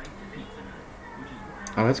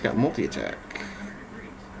 Oh, it's got multi-attack.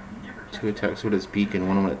 2 attacks with its beak and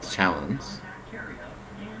 1 with its talons.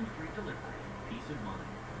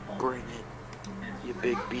 Bring it, you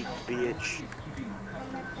big beak bitch.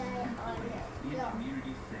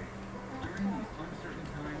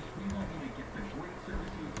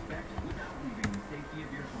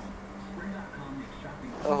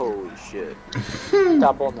 Holy shit.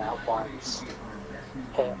 Double that once.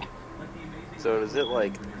 Hit. So does it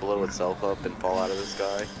like blow itself up and fall out of the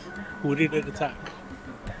sky? Who did it attack?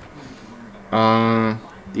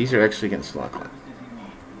 These are actually against Lachlan.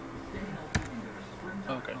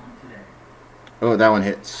 Okay. Oh, that one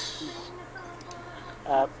hits.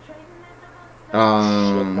 Shit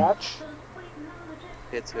Um, much?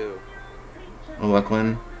 Hits who?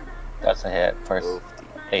 Lachlan. That's a hit. First Oof.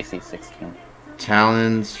 AC 16.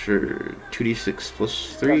 Talons for 2d6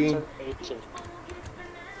 +3. That's an 18.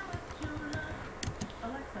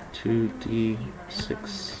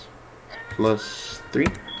 2d6 plus 3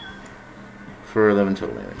 for 11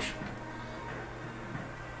 total damage.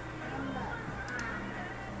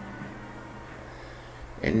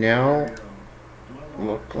 And now,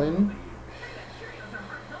 Lachlan.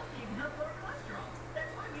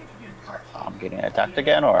 I'm getting attacked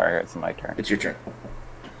again, or it's my turn? It's your turn.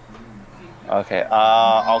 Okay,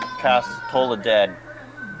 I'll cast Toll the Dead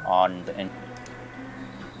on the...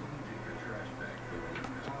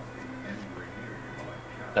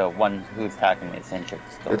 The one who's attacking me is injured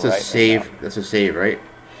still, That's a right? save. That's a save, right?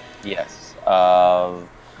 Yes.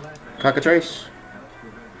 Cockatrice?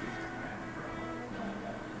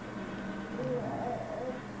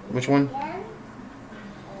 Which one?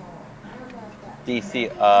 DC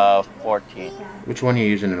 14. Which one are you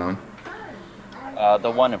using it on? The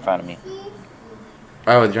one in front of me.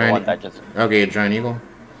 Oh, the The giant. one that just... Okay, a giant eagle.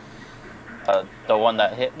 the one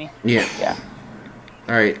that hit me? Yeah. Yeah.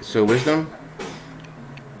 All right. So wisdom.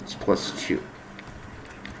 It's plus 2.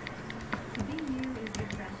 To be new is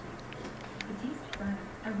refreshing. It tastes fun.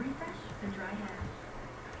 A refresh for dry hair.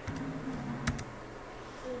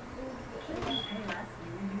 Shouldn't you pay less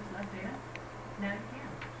when you use less data? Now you can,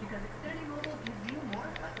 because Xfinity Mobile gives you more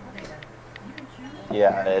flexible data. You can choose.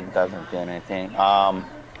 Yeah, it doesn't do anything.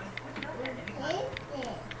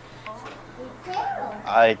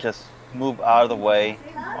 I just move out of the way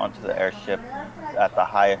onto the airship at the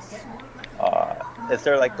highest. Is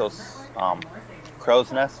there like those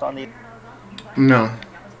crow's nests on the? No.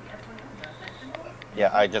 Yeah,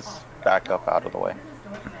 I just back up out of the way.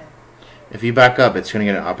 If you back up, it's gonna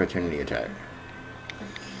get an opportunity attack.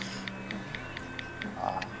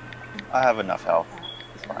 I have enough health.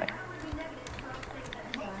 It's fine.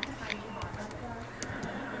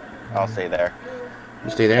 I'll stay there. You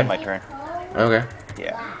stay there. End my turn. Okay.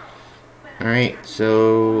 Yeah. All right.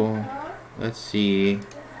 So let's see.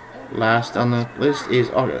 Last on the list is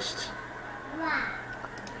August.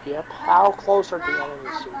 Yep. How close are the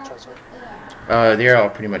enemies to each other? They're all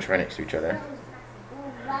pretty much right next to each other.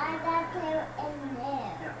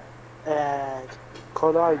 And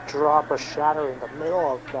could I drop a shatter in the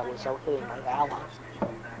middle of them without hitting my ally?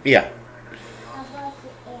 Yeah.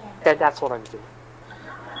 Then that's what I'm doing.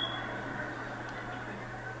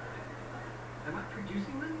 Am I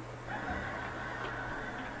producing them?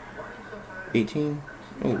 18.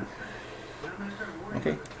 Oh.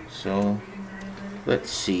 Okay. So let's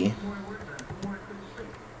see. You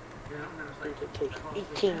could take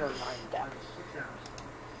 18 or 9 damage.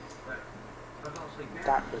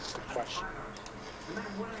 That is the question.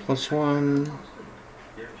 +1.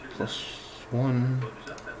 +1.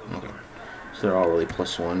 Okay. So they're all really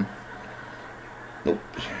 +1. Nope.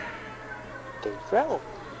 They fell.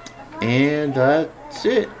 And that's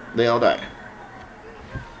it. They all die.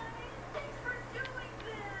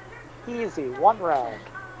 Easy, 1 round.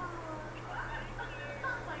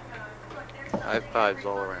 High fives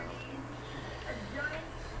all around.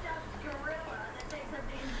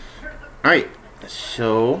 Alright,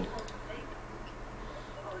 so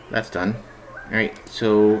that's done. Alright,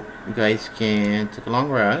 so you guys can take a long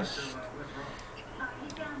rest.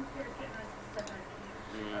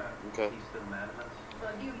 Okay.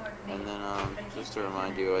 And then, just to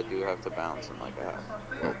remind you, I do have to bounce in like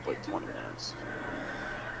 20 minutes.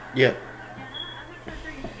 Yeah.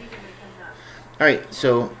 Alright,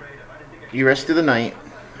 so you rest through the night,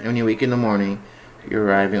 and when you wake in the morning, you're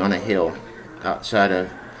arriving on a hill outside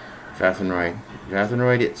of Vathenroyd.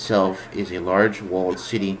 Vathenroyd itself is a large walled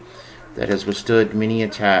city that has withstood many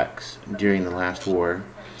attacks during the last war.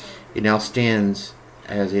 It now stands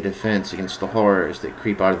as a defense against the horrors that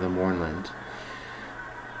creep out of the Mournland.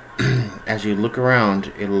 As you look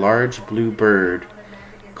around, a large blue bird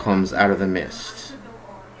comes out of the mist.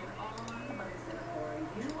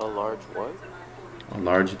 A large what? A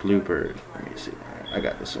large blue bird. Let me see. I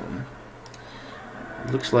got this one.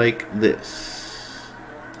 It looks like this.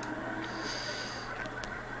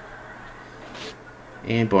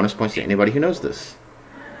 And bonus points to anybody who knows this.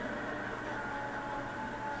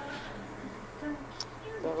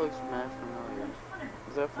 That looks mad familiar.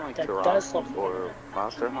 Is that from like That Toronto does look or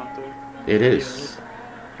Monster Hunter? It is.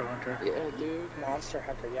 Yeah, dude. Monster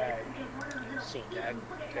Hunter, yeah, I've seen that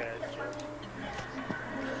character.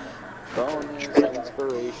 Bonus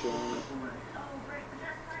inspiration.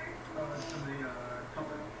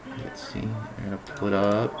 Let's see. I'm gonna pull it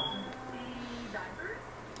up.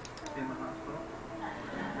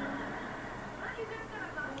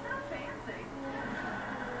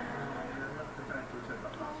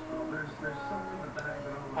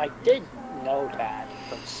 I did know that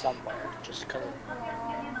from somewhere, just couldn't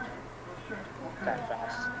that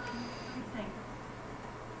fast.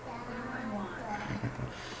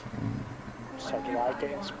 So do I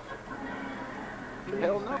get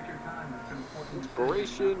Hell no.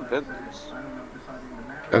 Inspiration, Ventus.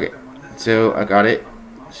 Okay, so I got it.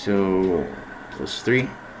 So +3.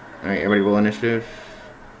 All right, everybody roll initiative.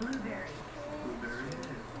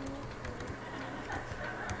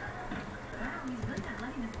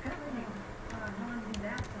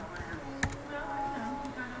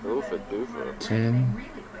 Oofa doofa. 10.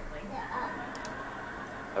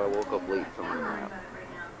 I woke up late from the nap.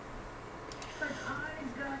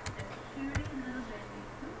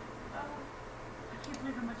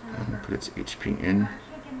 Put its HP in.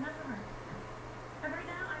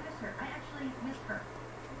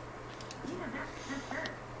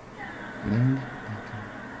 And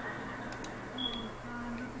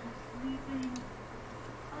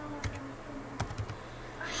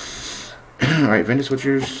all right, Ventus, what's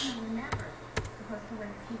yours?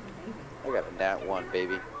 I got a nat 1,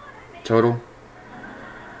 baby. Total?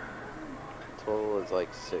 Total is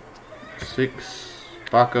like 6. 6.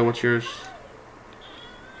 Baka, what's yours?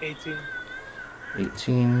 18.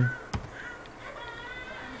 18.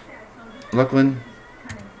 Luckland?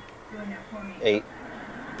 8.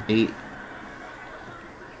 8.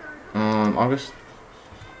 August?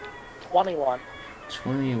 21.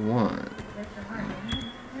 21.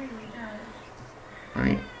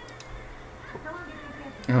 Right.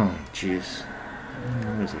 Oh, jeez.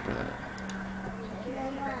 What is it for that?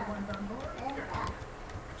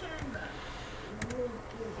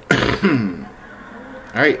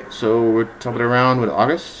 Alright, so we're topping around with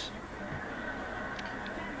August.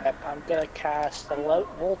 Yep, I'm gonna cast a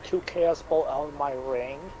level 2 Chaos Bolt out of my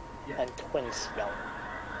ring and Twin Spell.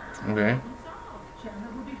 Okay.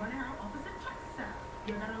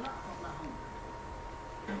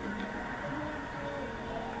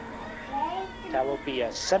 That will be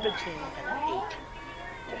a 17 and an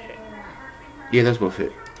 8 to hit. Yeah, those both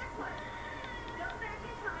hit.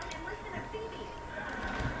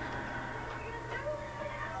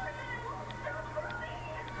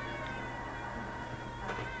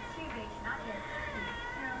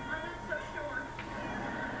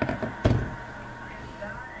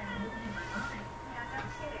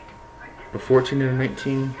 A 14 and a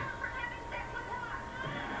 19. And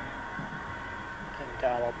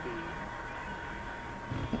that'll be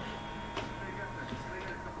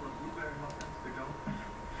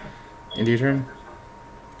End your turn.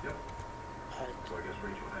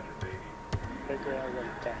 figure out what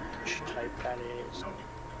damage type that is.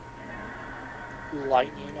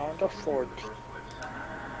 Lightning on the 14.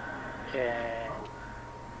 And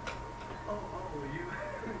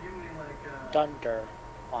thunder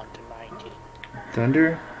on the 19.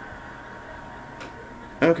 Thunder?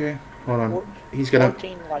 Okay, hold on. He's got a...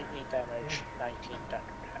 14 lightning damage, 19 thunder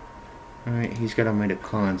damage. Alright, he's got to make a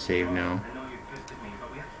con save now.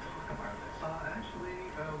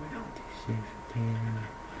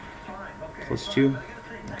 +2.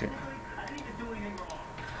 Okay.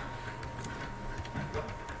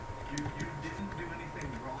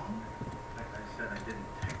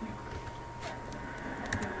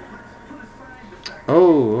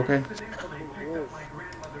 Oh, okay.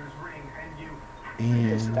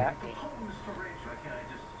 Does And that mean?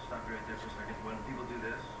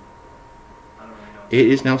 it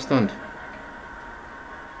is now stunned.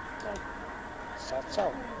 Is that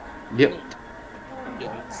so? Yep.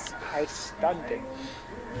 I stunned it.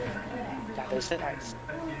 That is nice.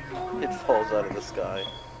 It falls out of the sky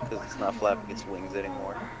because it's not flapping its wings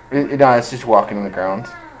anymore. No, it's just walking on the ground.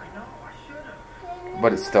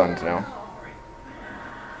 But it's stunned now.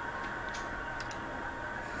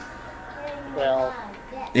 Well,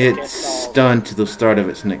 It's stunned to the start of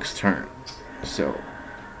its next turn. So,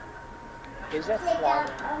 is it flying?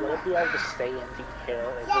 Will it be able to stay in the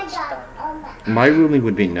air if it's stunned? my ruling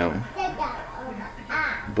would be no.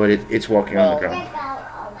 But it's walking on the ground.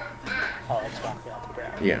 Oh, it's walking on the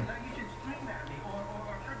ground. Yeah.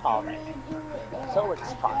 Alright. So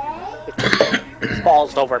it's fine. It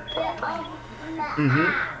falls over properly.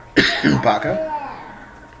 Baka?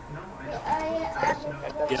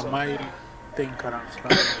 Yeah, my thing cut out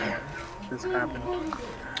stuff. This happened.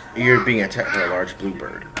 You're being attacked by a large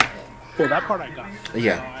bluebird. Well, that part I got.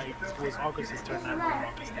 Yeah. It was August's turn. I remember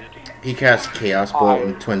August did. He cast Chaos Bolt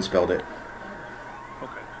and Twin Spelled it.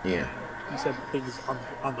 Okay. Yeah. You said the thing is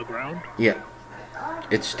on the ground? Yeah.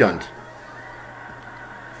 It's stunned.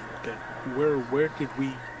 Okay. Where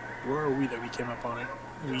are we that we came up on it?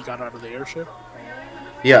 We got out of the airship?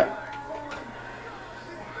 Yeah.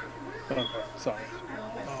 Okay, sorry.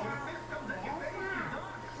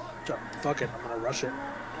 Fuck it, I'm gonna rush it.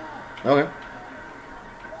 Okay.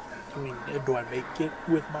 I mean, do I make it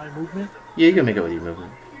with my movement? Yeah, you can make it with your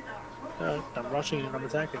movement. I'm rushing and I'm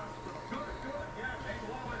attacking.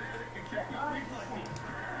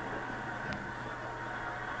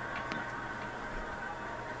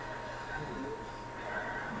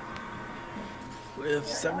 With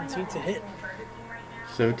 17 to hit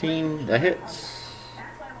 17, that hits.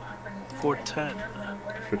 for 10.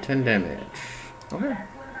 For 10 damage. Okay.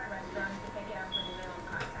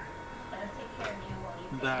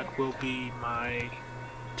 That will be my...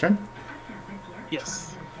 Turn.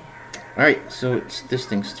 Yes. Alright, so it's this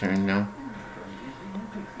thing's turn now.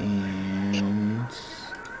 And...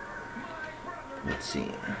 let's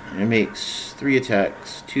see. It makes 3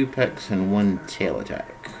 attacks, 2 pecks, and 1 tail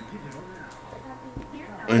attack.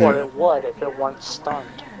 And Or it would if it weren't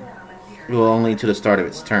stunned. well, only to the start of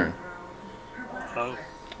its turn. Oh,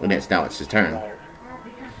 And it's now it's his turn. Right.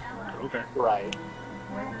 okay. Right.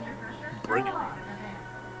 Bring it.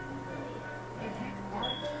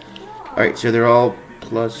 Alright, so they're all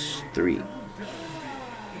plus 3.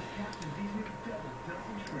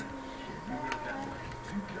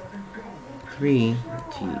 Three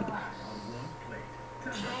T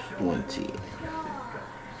 20.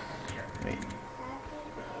 Wait.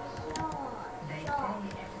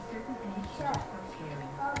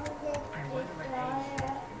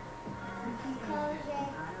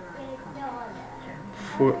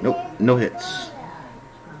 Four, nope, no hits.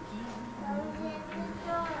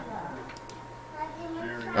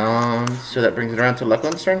 So that brings it around to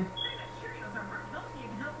Luckland's turn.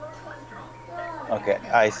 Okay,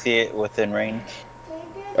 I see it within range.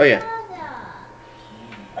 Oh yeah,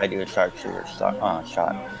 I do a sharpshooter shot.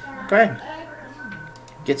 go ahead.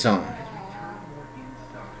 Get some.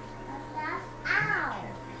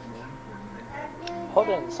 Put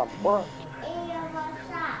in some work.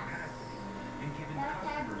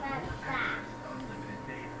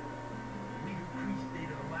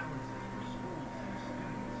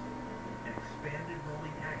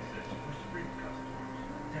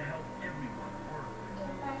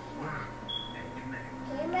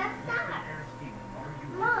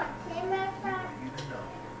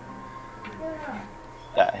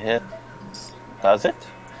 That hits. Does it?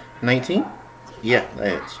 19? Yeah,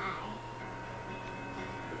 that hits.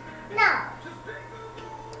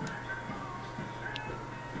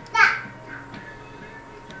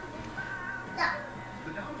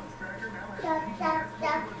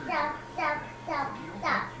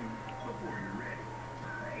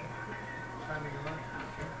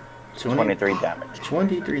 So 23 damage.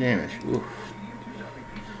 23 damage. Oof.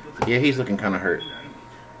 Yeah, he's looking kind of hurt.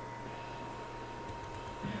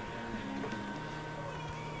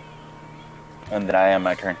 And then I am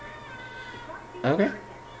my turn. Okay.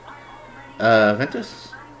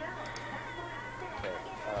 Ventus? Okay,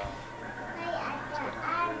 it's been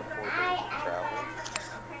 3 or 4 days of travel.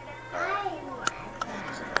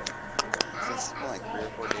 Since it's been like 3 or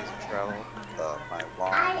 4 days of travel, my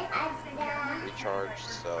wand recharged,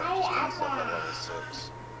 so I'm just gonna set at level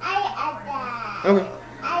 6. Okay.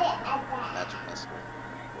 Magic missile.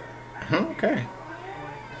 Okay.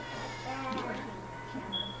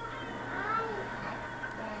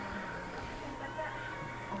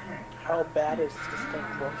 How bad is this thing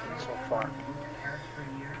working so far?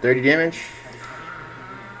 30 damage.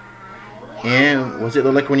 And what's it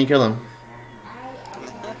look like when you kill him?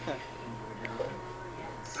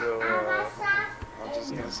 So, I'm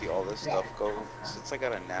just gonna see all this stuff go. Since I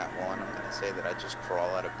got a nat 1, I'm gonna say that I just crawl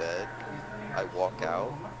out of bed. I walk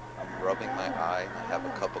out. I'm rubbing my eye. I have a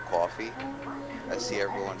cup of coffee. I see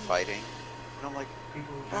everyone fighting. And I'm like,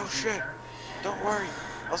 oh shit, don't worry.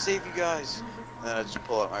 I'll save you guys. And then I just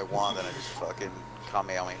pull out my wand and I just fucking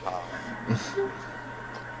Kamehameha.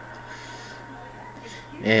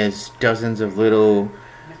 As dozens of little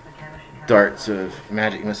darts of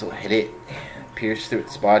magic missile hit it, pierce through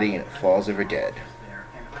its body, and it falls over dead.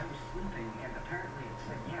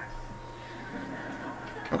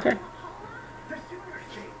 Okay.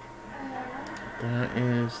 That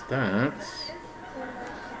is that.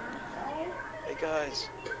 Hey guys,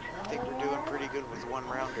 I think we're doing pretty good with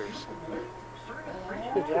 1-rounders.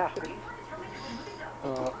 Yeah.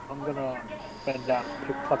 I'm gonna bend down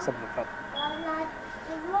and pluck some of the feathers.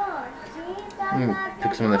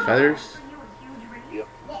 Pick some of the feathers. Yep.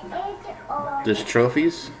 Just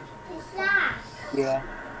trophies. Yeah.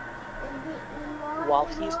 While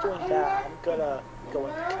he's doing that, I'm gonna go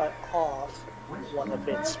and cut off one of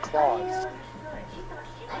its claws.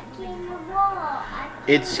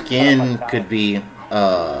 Its skin could be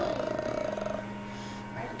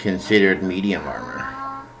considered medium armor.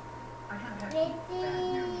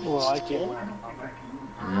 Well, I can't wear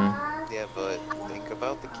Mm. Yeah, but think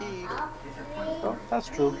about the key. Oh, that's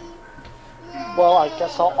true. Well, I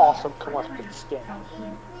guess I'll also collect its skin,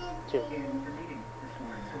 too.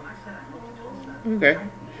 Okay.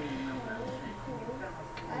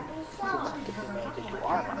 Since it can be made into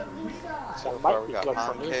armor. So it Far might we be got good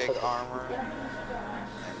for me pig for armor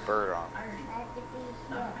and bird armor.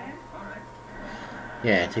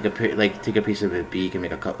 Yeah, take a piece of a beak and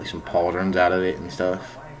make some pauldrons out of it and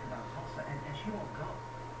stuff.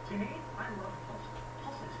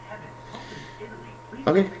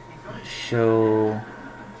 Okay, so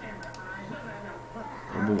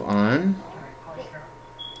we'll move on.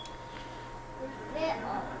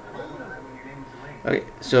 Okay,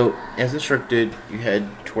 so as instructed, you head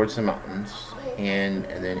towards the mountains and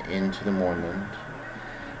then into the Mournland.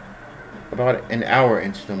 About an hour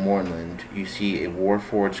into the Mournland, you see a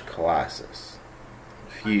Warforged Colossus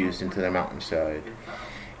fused into the mountainside.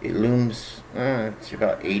 It looms, it's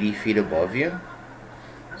about 80 feet above you.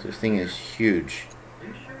 So this thing is huge.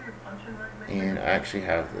 And I actually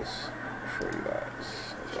have this for you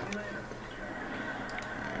guys.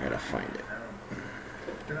 I gotta find it.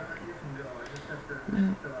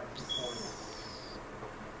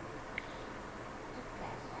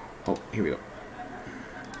 Oh, here we go.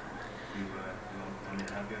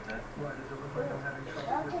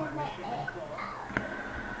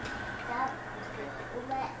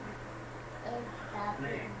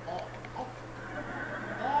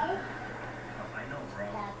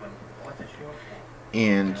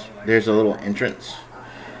 And there's a little entrance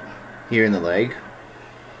here in the leg.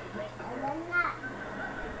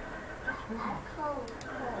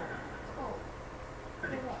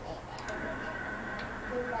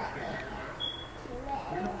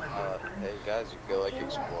 Hey guys, you feel like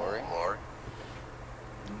exploring?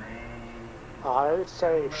 I'd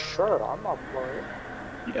say, sure, I'm up for it.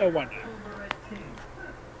 Yeah, why not?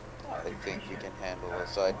 I think you can handle a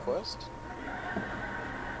side quest.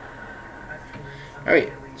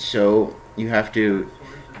 Alright, so you have to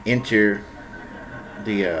enter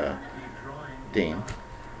the thing.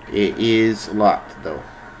 It is locked though.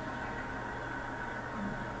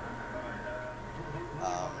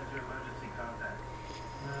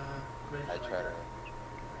 I try to...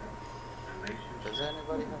 Does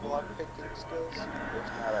anybody have lockpicking skills? If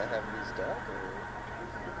not, I have these daggers.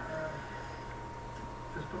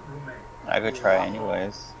 I could try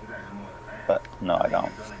anyways, but no, I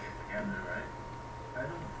don't.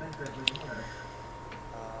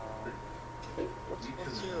 What's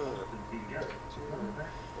your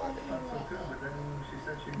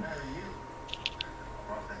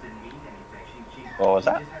What was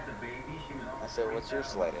that? I said, what's your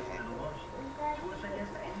sleight of hand?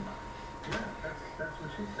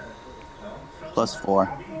 +4.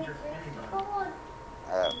 I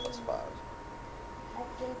have +5.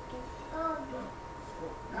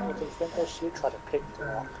 I think I should try to pick the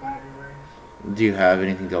lock. Do you have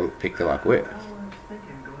anything to pick the lock with?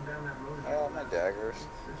 My daggers.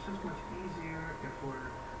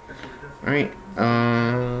 Alright,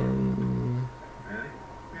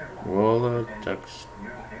 roll a dex.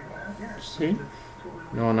 See?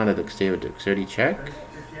 No, not a dexterity check.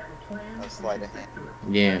 A sleight of hand.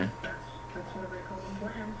 Yeah.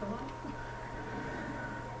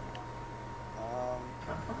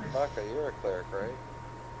 Baka, you're a cleric, right?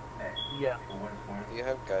 Yeah, Do you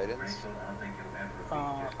have guidance?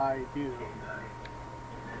 I do.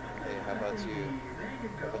 Hey, how about you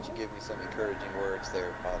give me some encouraging words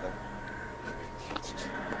there, Father?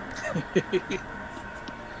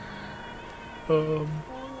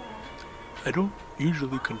 I don't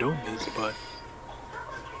usually condone this, but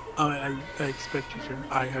I expect you to.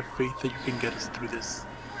 I have faith that you can get us through this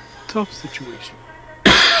tough situation.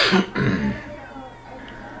 I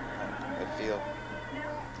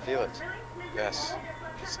feel it. Yes.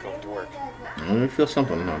 Let's go to work. You feel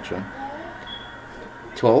something, don't you?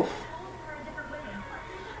 12.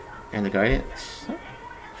 And the guidance?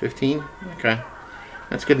 15? Okay.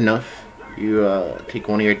 That's good enough. You take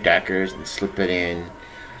one of your daggers and slip it in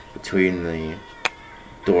between the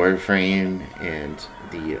door frame and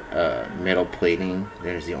the metal plating.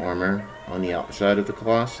 There's the armor on the outside of the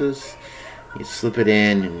Colossus. You slip it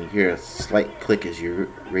in and you hear a slight click as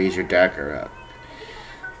you raise your dagger up.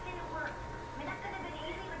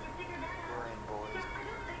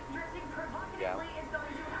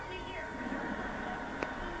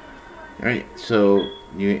 Alright, so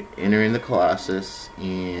you enter in the Colossus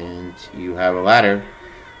and you have a ladder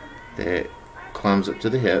that climbs up to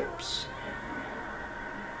the hips.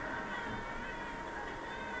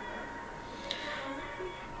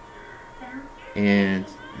 And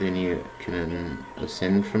then you can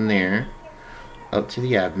ascend from there up to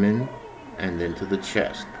the abdomen and then to the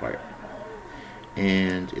chest part.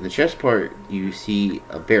 And in the chest part, you see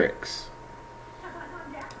a barracks.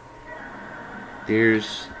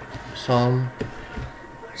 There's some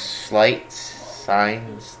slight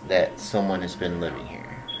signs that someone has been living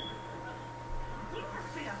here.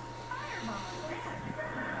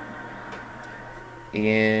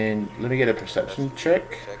 And let me get a perception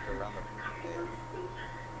check. Check around the.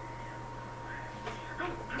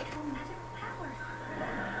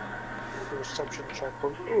 Perception check.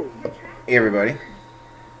 Ooh. Hey everybody.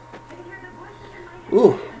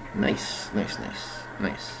 Ooh, nice.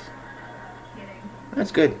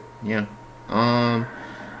 That's good. Yeah.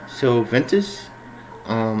 So Ventus,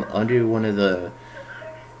 under one of the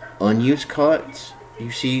unused cots,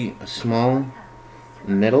 you see a small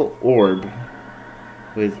metal orb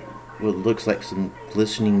with what looks like some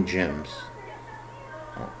glistening gems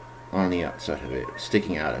on the outside of it,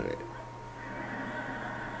 sticking out of it.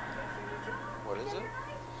 What is it?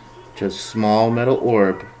 Just a small metal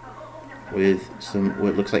orb with some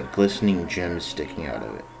what looks like glistening gems sticking out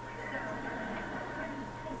of it.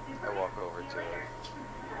 I walk over to it.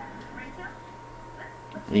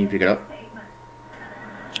 And you pick it up.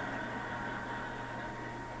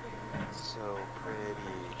 So pretty.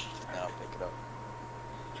 Now pick it up.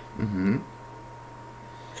 Mm-hmm.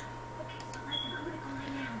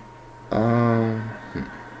 Hmm.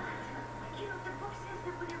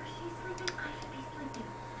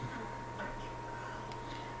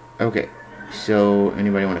 Okay, so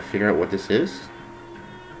anybody want to figure out what this is?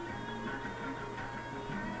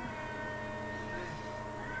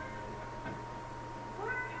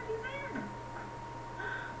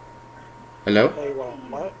 Hello? Hey, well,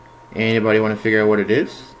 what? Anybody want to figure out what it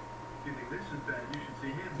is?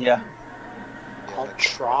 Yeah. I'll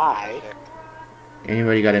try.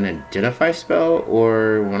 Anybody got an identify spell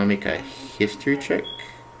or want to make a history check?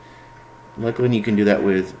 Luckily, you can do that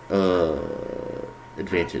with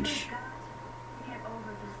advantage.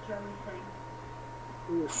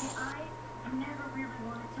 Oof.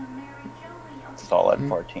 It's all at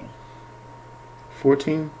 14.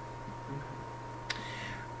 14?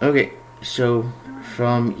 Okay, so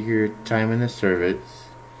from your time in the service,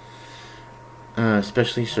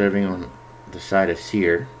 especially serving on the side of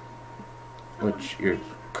Seer, which you're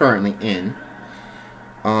currently in,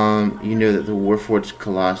 you know that the Warforged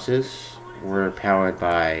Colossus were powered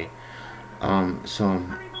by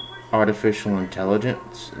some artificial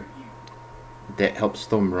intelligence that helps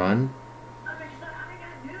them run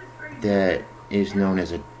that is known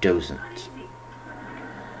as a docent.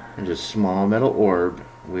 There's a small metal orb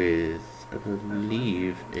with, I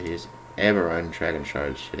believe, it is Eberron Dragon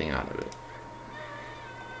Shards shooting out of it.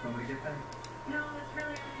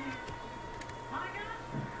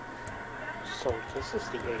 So this is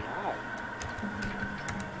the AI.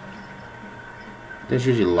 There's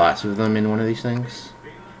usually lots of them in one of these things.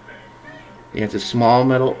 You have a small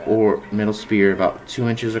metal or metal spear about 2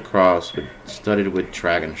 inches across, but studded with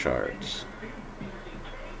dragon shards.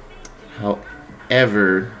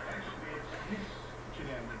 However,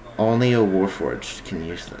 only a Warforged can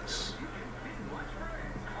use this.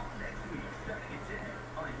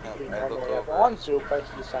 We I look normally have over. Anzu, but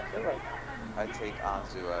he's not here right now. I take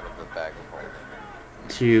Anzu out of the bag of holding.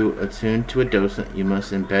 To attune to a docent, you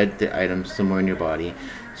must embed the items somewhere in your body,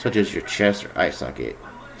 such as your chest or eye socket.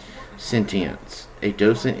 Sentience. A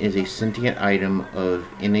docent is a sentient item of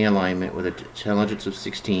any alignment with an intelligence of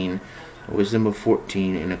 16, a wisdom of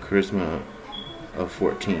 14, and a charisma of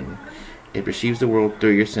 14. It perceives the world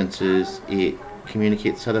through your senses. It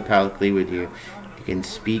communicates telepathically with you. It can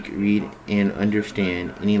speak, read, and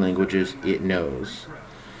understand any languages it knows.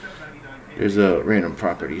 There's a random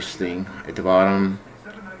properties thing at the bottom.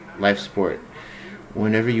 Life support.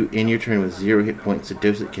 Whenever you end your turn with 0 hit points, the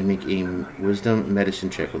docent can make a wisdom medicine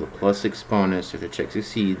check with a +6 bonus. If the check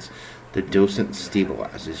succeeds, the docent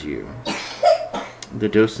stabilizes you. The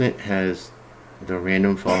docent has the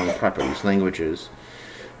random following properties. Languages.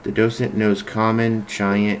 The docent knows Common,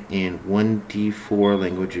 Giant, and 1d4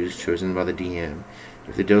 languages chosen by the DM.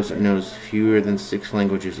 If the docent knows fewer than 6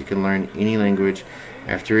 languages, it can learn any language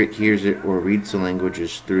after it hears it or reads the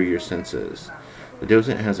languages through your senses. The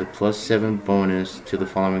docent has a +7 bonus to the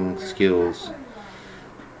following skills.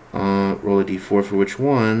 Roll a d4 for which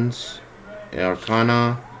ones?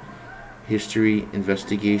 Arcana, History,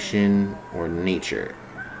 Investigation, or Nature.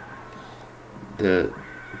 The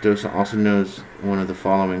docent also knows one of the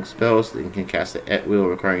following spells that can cast it at will,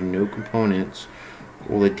 requiring no components.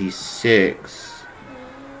 Roll a d6.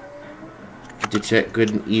 Detect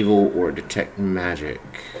good and evil, or detect magic.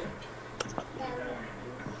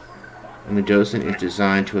 And the docent is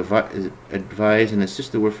designed to advise and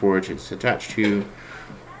assist the Warforged. It's attached to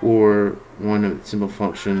or one of the simple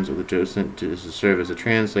functions of the docent is to serve as a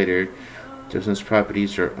translator. Docent's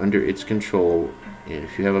properties are under its control, and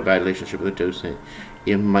if you have a bad relationship with a docent,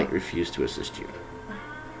 it might refuse to assist you.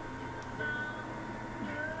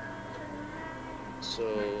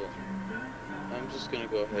 So, I'm just gonna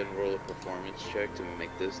go ahead and roll a performance check to make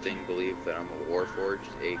this thing believe that I'm a Warforged,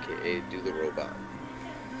 aka do the robot.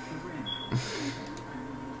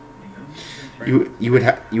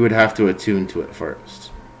 You would have to attune to it first.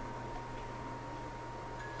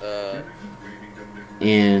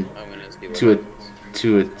 And I'm gonna see what to happens.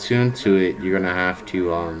 to attune to it, you're gonna have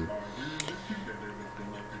to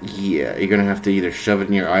yeah, you're gonna have to either shove it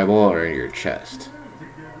in your eyeball or in your chest.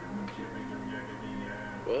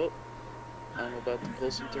 Well, I'm about to pull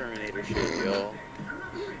some Terminator shit, y'all.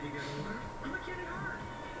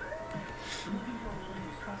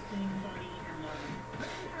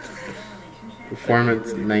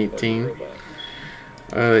 Performance 19.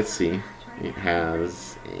 Let's see. It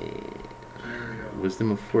has a wisdom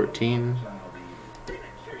of 14. You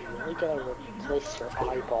really gotta replace your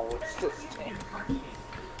eyeball with this thing.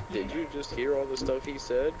 Did you just hear all the stuff he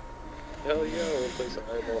said? Hell yeah, I'll replace an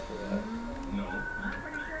eyeball for that.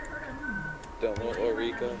 Don't know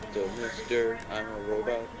Eureka, the Mister, I'm a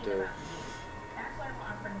robot, the...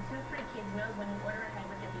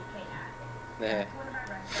 Nah.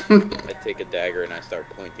 I take a dagger and I start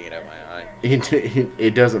pointing it at my eye.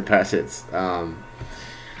 It doesn't pass its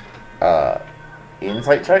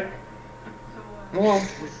insight check. Well,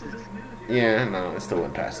 yeah, no, it still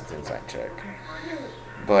wouldn't pass its insight check.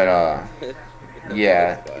 But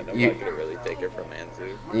yeah, That's fine. I'm not gonna really take it from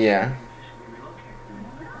Anzu. yeah.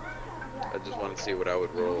 I just want to see what I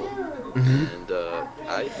would roll. And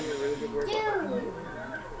I do a really good robot.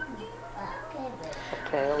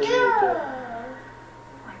 Apparently you do.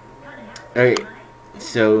 Alright,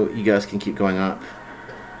 so you guys can keep going up.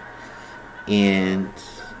 And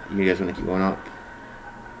you guys want to keep going up?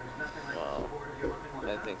 Well,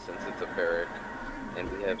 I think since it's a barrack, and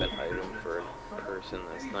we have an item for a person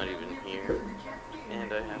that's not even here,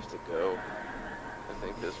 and I have to go, I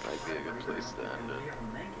think this might be a good place to end it.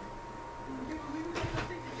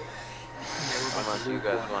 Unless you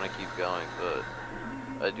guys want to keep going, but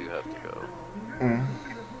I do have to go.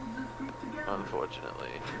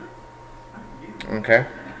 Unfortunately. Okay.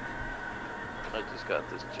 I just got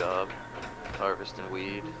this job, harvesting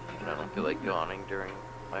weed, and I don't feel like yawning during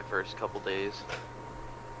my first couple days.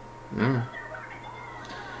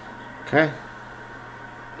 Okay.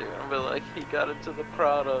 They're gonna be like, he got into the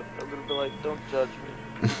product. I'm gonna be like, don't judge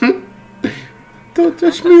me. Don't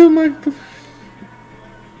touch me on my... Don't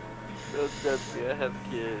judge me, I have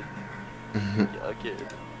kids. Yeah, a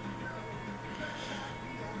kid.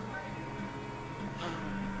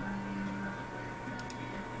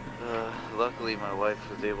 Luckily my wife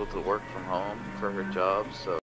was able to work from home for her job, so